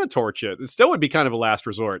necessarily want to torch it. It still would be kind of a last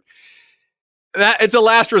resort. It's a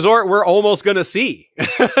last resort we're almost going to see.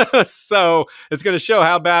 So it's going to show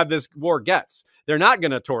how bad this war gets. They're not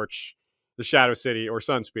going to torch the Shadow City or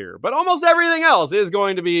Sunspear, but almost everything else is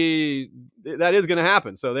going to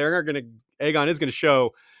happen. So Aegon is going to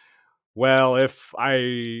show, well, it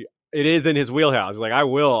is in his wheelhouse. Like,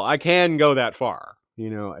 I can go that far.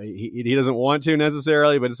 He doesn't want to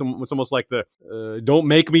necessarily, but it's almost like the don't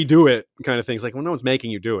make me do it kind of thing. It's like, well, no one's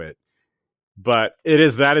making you do it. But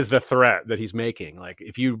that is the threat that he's making. Like,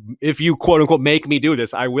 if you quote unquote make me do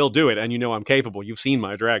this, I will do it. And I'm capable. You've seen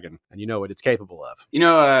my dragon and you know what it's capable of.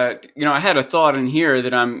 I had a thought in here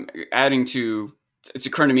that I'm adding to. It's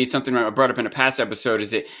occurring to me, something I brought up in a past episode,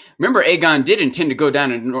 is that, remember, Aegon did intend to go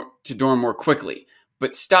down to Dorne more quickly,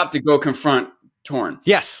 but stopped to go confront Torrhen.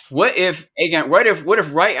 Yes. What if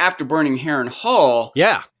right after burning Harrenhal,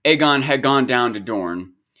 Aegon had gone down to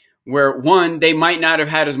Dorne, where, one, they might not have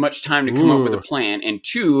had as much time to come up with a plan, and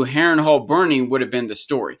two, Harrenhal burning would have been the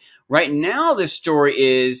story. Right now, the story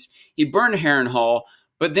is he burned Harrenhal,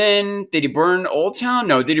 but then did he burn Old Town?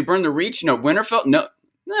 No. Did he burn the Reach? No. Winterfell? No.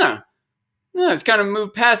 No, it's kind of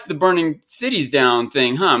moved past the burning cities down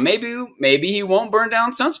thing, huh? Maybe he won't burn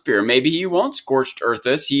down Sunspear. Maybe he won't scorched earth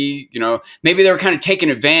us. Maybe they were kind of taking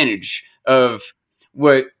advantage of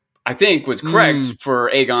what I think was correct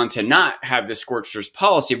for Aegon to not have the scorched earth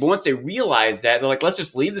policy. But once they realized that, they're like, let's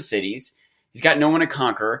just leave the cities. He's got no one to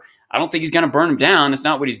conquer. I don't think he's going to burn them down. It's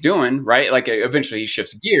not what he's doing, right? Like, eventually he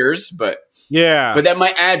shifts gears, but that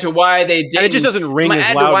might add to why they did. And it just doesn't ring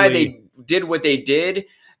as loudly. Why they did what they did.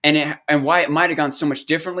 And why it might have gone so much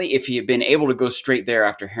differently if he had been able to go straight there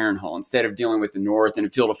after Harrenhal instead of dealing with the north and a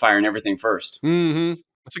field of fire and everything first. Mm-hmm.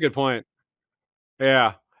 That's a good point.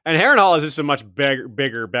 Yeah. And Harrenhal is just a much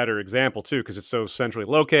bigger, better example, too, because it's so centrally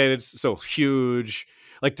located, it's so huge.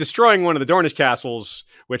 Like, destroying one of the Dornish castles,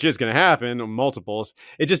 which is going to happen, multiples,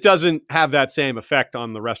 it just doesn't have that same effect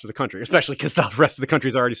on the rest of the country, especially because the rest of the country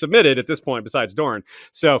is already submitted at this point, besides Dorne.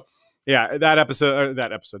 So, yeah,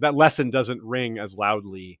 that lesson doesn't ring as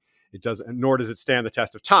loudly. It doesn't, nor does it stand the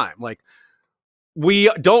test of time. Like, we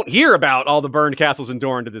don't hear about all the burned castles in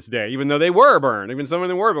Dorne to this day, even though they were burned. Even some of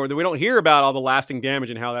them were burned. We don't hear about all the lasting damage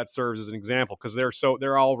and how that serves as an example, because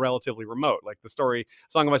they're all relatively remote. Like, the story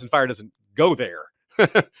Song of Ice and Fire doesn't go there,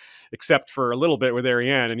 except for a little bit with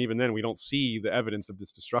Arianne, and even then we don't see the evidence of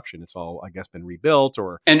this destruction. It's all, I guess, been rebuilt.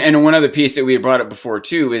 And one other piece that we had brought up before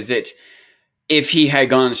too is that if he had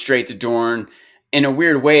gone straight to Dorne, in a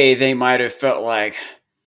weird way, they might have felt like,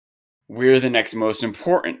 we're the next most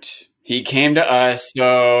important. He came to us,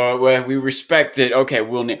 so we respect it. Okay,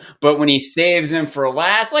 we'll need. But when he saves them for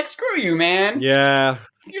last, like, screw you, man. Yeah.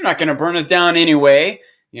 You're not going to burn us down anyway,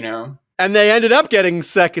 And they ended up getting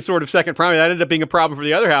second primary. That ended up being a problem for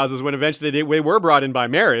the other houses when eventually they were brought in by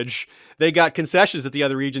marriage. They got concessions that the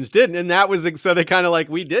other regions didn't. And that was, so they kind of like,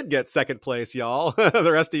 we did get second place, y'all.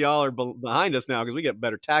 The rest of y'all are behind us now because we get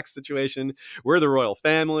better tax situation. We're the royal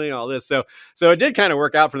family, all this. So it did kind of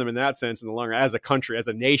work out for them in that sense in the long run, as a country, as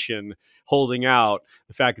a nation holding out.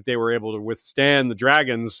 The fact that they were able to withstand the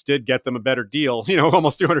dragons did get them a better deal,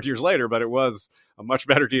 almost 200 years later, but it was a much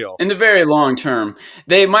better deal. In the very long term,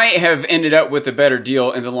 they might have ended up with a better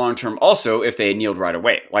deal in the long term also if they had kneeled right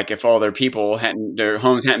away. Like, if all their people their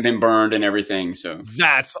homes hadn't been burned and everything. So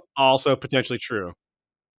that's also potentially true.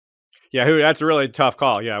 Yeah, that's a really tough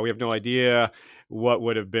call. Yeah, we have no idea what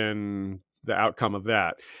would have been the outcome of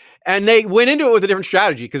that. And they went into it with a different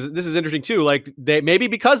strategy, because this is interesting too. Like, they maybe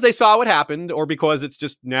because they saw what happened, or because it's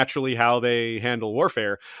just naturally how they handle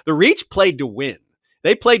warfare, the Reach played to win.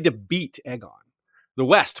 They played to beat Aegon. The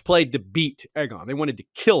West played to beat Aegon. They wanted to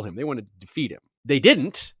kill him. They wanted to defeat him. They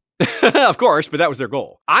didn't, of course, but that was their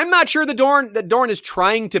goal. I'm not sure that Dorne is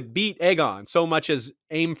trying to beat Aegon so much as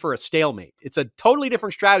aim for a stalemate. It's a totally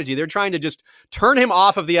different strategy. They're trying to just turn him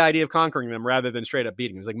off of the idea of conquering them rather than straight up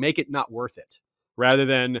beating him. It's like, make it not worth it, rather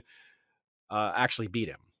than actually beat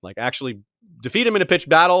him. Like, actually defeat him in a pitched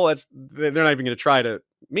battle. They're not even going to try to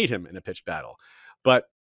meet him in a pitched battle. But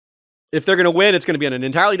if they're going to win, it's going to be on an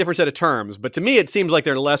entirely different set of terms. But to me, it seems like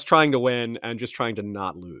they're less trying to win and just trying to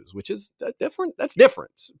not lose, which is different. That's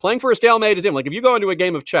different. Playing for a stalemate is different. Like, if you go into a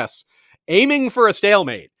game of chess aiming for a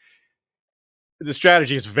stalemate, the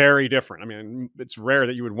strategy is very different. I mean, it's rare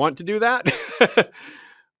that you would want to do that,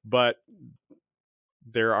 but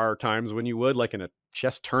there are times when you would, like in a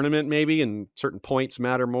chess tournament, maybe, and certain points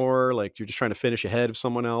matter more. Like you're just trying to finish ahead of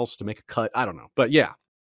someone else to make a cut. I don't know. But yeah,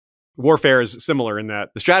 warfare is similar in that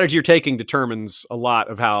the strategy you're taking determines a lot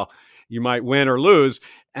of how you might win or lose.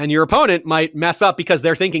 And your opponent might mess up because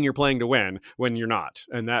they're thinking you're playing to win when you're not.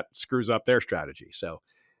 And that screws up their strategy. So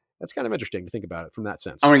that's kind of interesting to think about it from that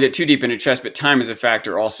sense. I don't want to get too deep into chess, but time is a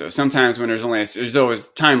factor also. Sometimes when there's always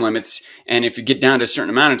time limits. And if you get down to a certain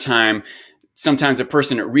amount of time, sometimes a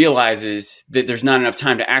person that realizes that there's not enough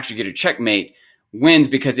time to actually get a checkmate wins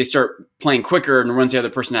because they start playing quicker and runs the other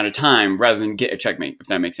person out of time rather than get a checkmate, if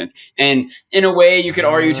that makes sense. And in a way, you could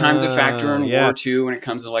argue time's a factor in War II when it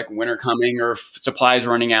comes to like winter coming or supplies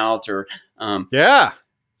running out or yeah.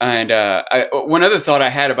 And one other thought I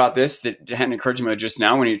had about this that hadn't occurred to me just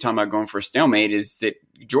now when you're talking about going for a stalemate is that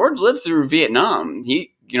George lived through Vietnam.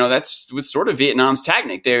 That was sort of Vietnam's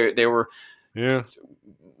tactic. They were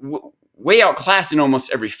way outclassed in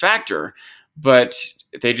almost every factor, but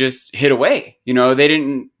they just hid away. They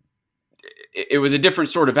didn't. It was a different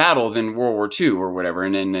sort of battle than World War II or whatever,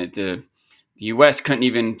 and then the U.S. couldn't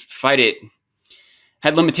even fight it.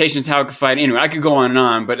 Had limitations how it could fight. Anyway, I could go on and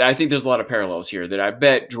on, but I think there's a lot of parallels here that I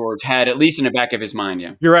bet George had at least in the back of his mind.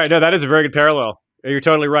 Yeah, you're right. No, that is a very good parallel. You're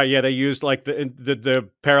totally right. Yeah, they used like the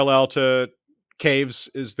parallel to caves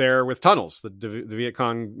is there with tunnels. The Viet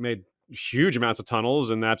Cong made huge amounts of tunnels,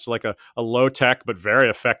 and that's like a low tech but very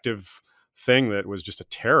effective thing that was just a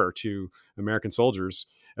terror to American soldiers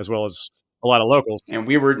as well as a lot of locals. And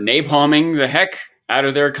we were napalming the heck out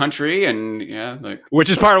of their country, and which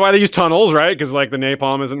is part of why they use tunnels, right? Because like the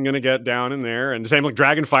napalm isn't going to get down in there, and the same like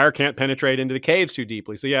dragon fire can't penetrate into the caves too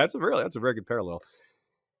deeply. So yeah, that's a very good parallel.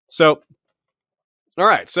 So, all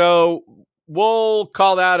right, so we'll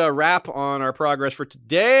call that a wrap on our progress for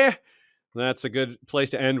today. That's a good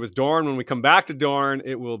place to end with Dorne. When we come back to Dorne,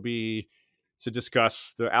 it will be to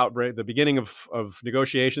discuss the outbreak, the beginning of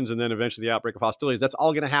negotiations, and then eventually the outbreak of hostilities. That's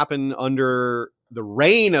all going to happen under the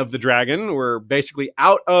reign of the dragon. We're basically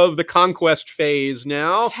out of the conquest phase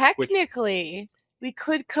now. Technically, we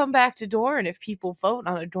could come back to Dorne if people vote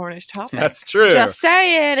on a Dornish topic. That's true. Just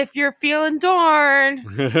saying, if you're feeling Dorne.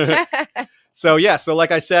 So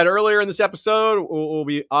like I said earlier in this episode, we'll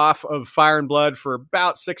be off of Fire and Blood for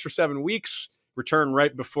about 6 or 7 weeks. Return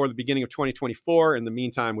right before the beginning of 2024. In the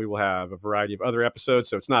meantime, we will have a variety of other episodes.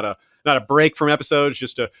 So it's not a break from episodes,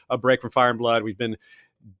 just a break from Fire and Blood. We've been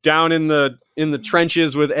down in the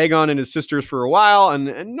trenches with Aegon and his sisters for a while,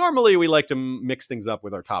 and normally we like to mix things up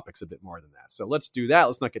with our topics a bit more than that. So let's do that.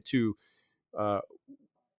 Let's not get too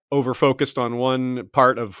over focused on one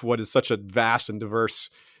part of what is such a vast and diverse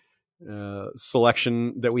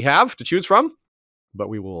selection that we have to choose from. But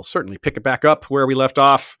we will certainly pick it back up where we left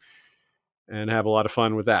off and have a lot of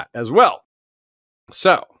fun with that as well.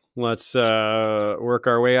 So let's work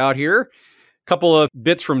our way out here. A couple of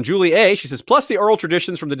bits from Julie A. She says, plus the oral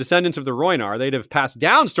traditions from the descendants of the Rhoynar, they'd have passed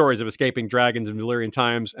down stories of escaping dragons in Valyrian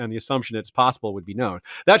times, and the assumption it's possible would be known.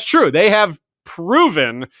 That's true. They have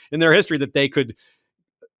proven in their history that they could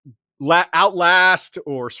outlast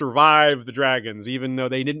or survive the dragons. Even though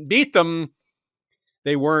they didn't beat them,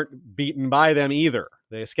 they weren't beaten by them either.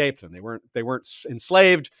 They escaped them. They weren't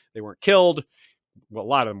enslaved. They weren't killed. Well, a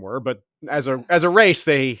lot of them were, but as a race,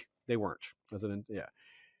 they weren't.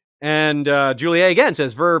 And Julia again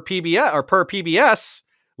says, per PBS,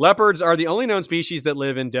 leopards are the only known species that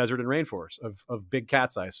live in desert and rainforests of big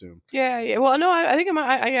cats, I assume. Yeah. Well, no, I think it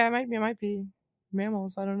might be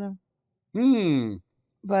mammals. I don't know.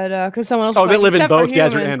 But because someone else, they live in both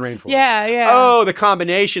desert and rainforest. Yeah. Oh, the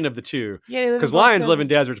combination of the two. Yeah, because lions live in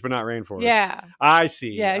deserts but not rainforests. Yeah, I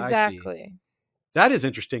see. Yeah, exactly. That is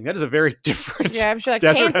interesting. That is a very different. Yeah, I'm sure like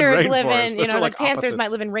panthers live in. Like panthers opposites.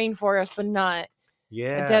 Might live in rainforest, but not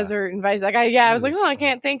a desert and vice. I was like, I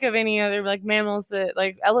can't think of any other like mammals that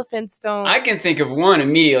like elephants don't. I can think of one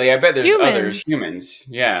immediately. I bet there's others. Humans.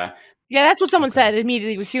 Yeah. Yeah, that's what someone said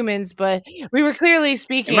immediately was humans, but we were clearly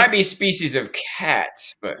speaking. It might be species of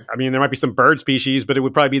cats, but I mean, there might be some bird species, but it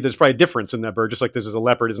would probably be there's probably a difference in that bird. Just like this is a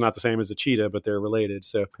leopard is not the same as a cheetah, but they're related.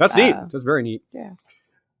 So that's neat. That's very neat. Yeah.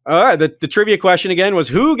 All right. The trivia question again was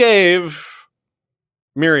who gave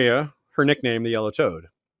Miria her nickname, the Yellow Toad?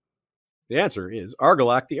 The answer is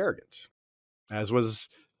Argilac the Arrogant, as was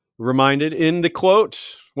reminded in the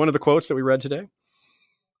quote, one of the quotes that we read today.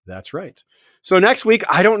 That's right. So next week,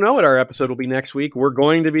 I don't know what our episode will be next week. We're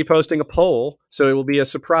going to be posting a poll, so it will be a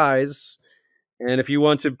surprise. And if you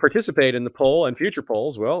want to participate in the poll and future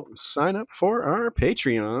polls, well, sign up for our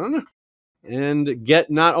Patreon. and get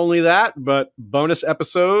not only that, but bonus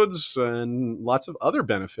episodes and lots of other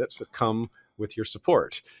benefits that come with your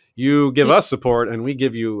support. You give us support, and we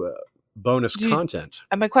give you bonus content.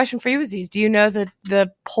 My question for you is these. Do you know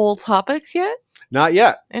the poll topics yet? Not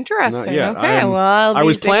yet. Interesting. Not yet. Okay. Well, I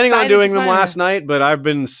was planning on doing them last night, but I've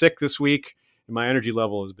been sick this week. My energy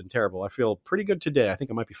level has been terrible. I feel pretty good today. I think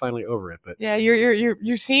I might be finally over it. But yeah,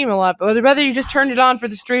 you seem a lot. But whether you just turned it on for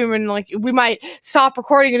the stream and like we might stop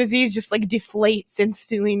recording and Aziz just like deflates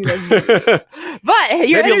instantly. But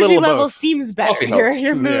your energy level seems better.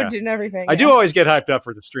 Your mood and everything. I do always get hyped up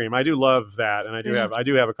for the stream. I do love that, and I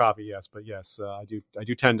do have a coffee. Yes, but yes, I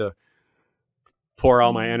do tend to pour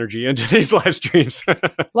all my energy into these live streams.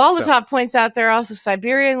 Lolotov points out there are also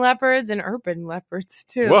Siberian leopards and urban leopards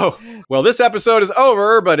too. Whoa. Well, this episode is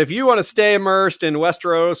over, but if you want to stay immersed in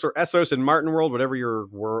Westeros or Essos and Martin World, whatever your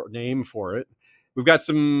name for it, we've got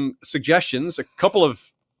some suggestions, a couple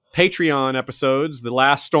of Patreon episodes. The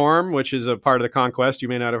Last Storm, which is a part of the Conquest you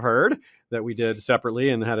may not have heard, that we did separately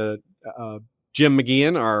and had a Jim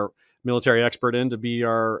McGeehan, our military expert, in to be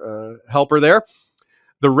our helper there.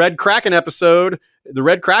 The Red Kraken episode. The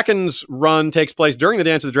Red Kraken's run takes place during the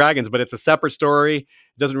Dance of the Dragons, but it's a separate story.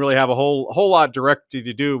 It doesn't really have a whole lot directly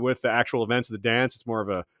to do with the actual events of the dance. It's more of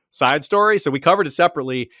a side story. So we covered it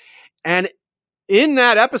separately. And in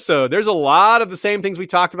that episode, there's a lot of the same things we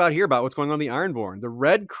talked about here about what's going on in the Ironborn. The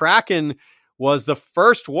Red Kraken was the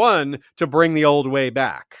first one to bring the old way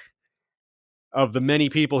back. Of the many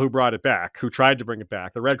people who brought it back, who tried to bring it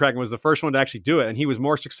back, the Red Kraken was the first one to actually do it, and he was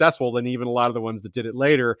more successful than even a lot of the ones that did it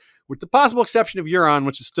later, with the possible exception of Euron,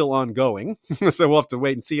 which is still ongoing. So we'll have to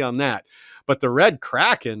wait and see on that. But the Red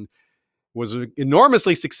Kraken was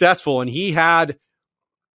enormously successful, and he had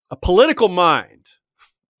a political mind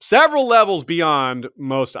several levels beyond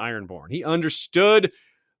most Ironborn. He understood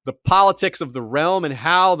the politics of the realm and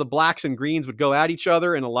how the blacks and greens would go at each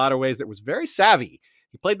other in a lot of ways that was very savvy.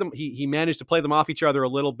 He played them. He managed to play them off each other a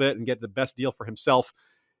little bit and get the best deal for himself,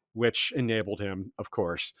 which enabled him, of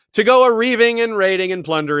course, to go a-reaving and raiding and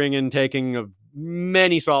plundering and taking of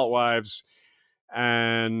many salt wives,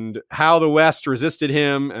 and how the West resisted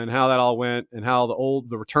him and how that all went, and how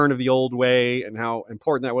the return of the old way and how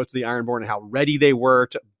important that was to the Ironborn and how ready they were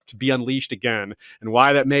to be unleashed again, and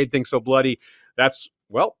why that made things so bloody. That's,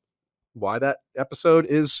 well, why that episode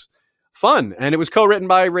is fun, and it was co-written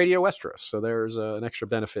by Radio Westeros, so there's an extra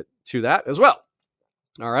benefit to that as well.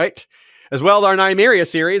 All right, as well, our Nymeria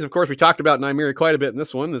series. Of course, we talked about Nymeria quite a bit in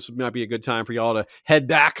this one. This might be a good time for y'all to head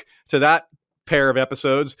back to that pair of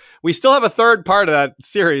episodes. We still have a third part of that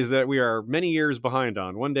series that we are many years behind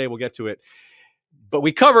on. One day we'll get to it, but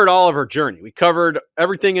we covered all of her journey. We covered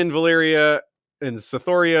everything in Valyria and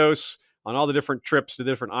Sithorios on all the different trips to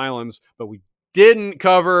different islands, but we didn't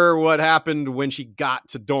cover what happened when she got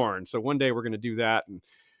to Dorne. So one day we're going to do that, and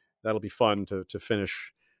that'll be fun to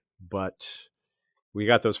finish. But we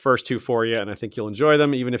got those first two for you, and I think you'll enjoy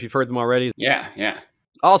them, even if you've heard them already. Yeah.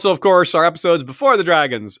 Also, of course, our episodes before the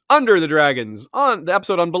dragons, under the dragons, on the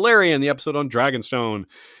episode on Balerion, the episode on Dragonstone,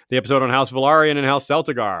 the episode on House Velaryon and House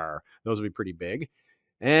Celtigar. Those will be pretty big.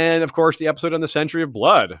 And, of course, the episode on the Century of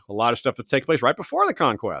Blood. A lot of stuff that takes place right before the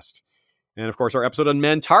Conquest. And, of course, our episode on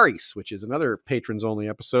Mantaris, which is another patrons-only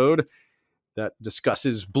episode that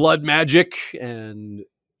discusses blood magic and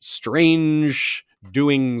strange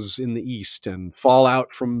doings in the East and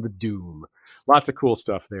fallout from the Doom. Lots of cool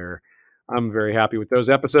stuff there. I'm very happy with those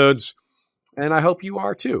episodes, and I hope you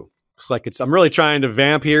are too. Looks like I'm really trying to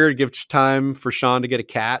vamp here to give time for Sean to get a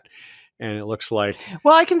cat, and it looks like...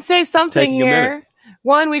 Well, I can say something here.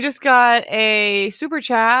 One, we just got a super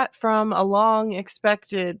chat from a long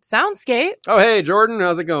expected soundscape. Oh, hey, Jordan,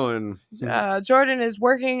 how's it going? Jordan is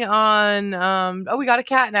working on, we got a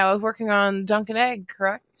cat now. He's working on Dunk and Egg,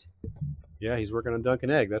 correct? Yeah, he's working on Dunk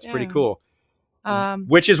and Egg. That's pretty cool.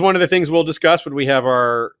 Which is one of the things we'll discuss when we have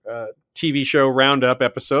our TV show roundup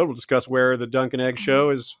episode. We'll discuss where the Dunk and Egg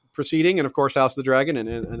show is proceeding, and of course House of the Dragon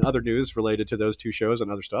and other news related to those two shows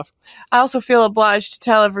and other stuff. I also feel obliged to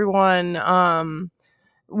tell everyone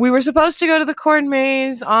we were supposed to go to the corn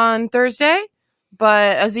maze on Thursday,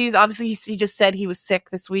 but Aziz, obviously he just said he was sick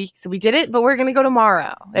this week, so we did it, but we're going to go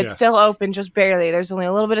tomorrow. It's still open, just barely. There's only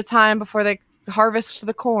a little bit of time before they harvest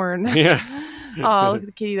the corn. Yeah. Oh, look at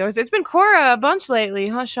the kitty though. It's been Cora a bunch lately,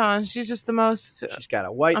 huh, Sean? She's just the most she's got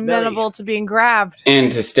a white amenable belly. To being grabbed. And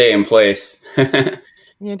to stay in place.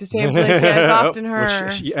 Yeah, to stay in place. Yeah, it's often her.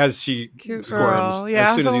 As she cute squirms. Girl.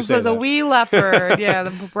 Yeah, someone says a wee leopard. Yeah,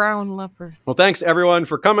 the brown leopard. Well, thanks everyone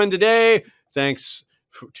for coming today. Thanks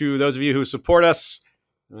to those of you who support us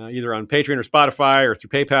either on Patreon or Spotify or through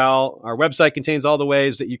PayPal. Our website contains all the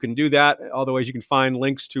ways that you can do that, all the ways you can find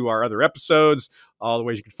links to our other episodes, all the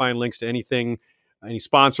ways you can find links to anything, any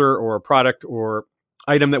sponsor or product or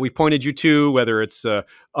item that we pointed you to, whether it's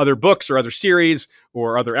other books or other series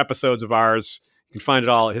or other episodes of ours. You can find it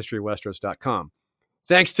all at historyofwesteros.com.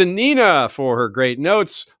 Thanks to Nina for her great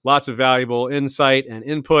notes, lots of valuable insight and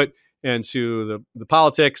input into the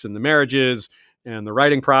politics and the marriages and the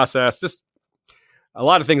writing process. Just a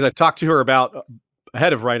lot of things I talked to her about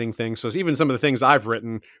ahead of writing things. So even some of the things I've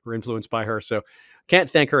written were influenced by her. So can't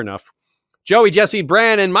thank her enough. Joey, Jesse,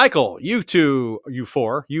 Bran, and Michael, you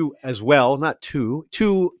four, you as well, not two,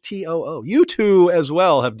 T-O-O. You two as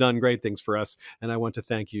well have done great things for us. And I want to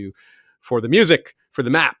thank you for the music, for the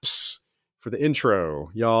maps, for the intro.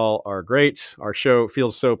 Y'all are great. Our show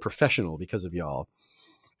feels so professional because of y'all.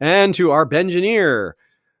 And to our Bengineer,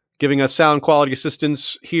 giving us sound quality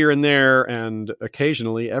assistance here and there and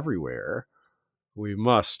occasionally everywhere. We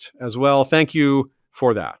must as well. Thank you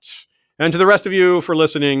for that. And to the rest of you for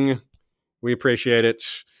listening, we appreciate it.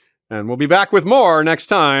 And we'll be back with more next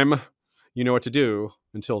time. You know what to do.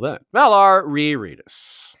 Until then, Valar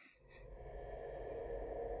Rereadus.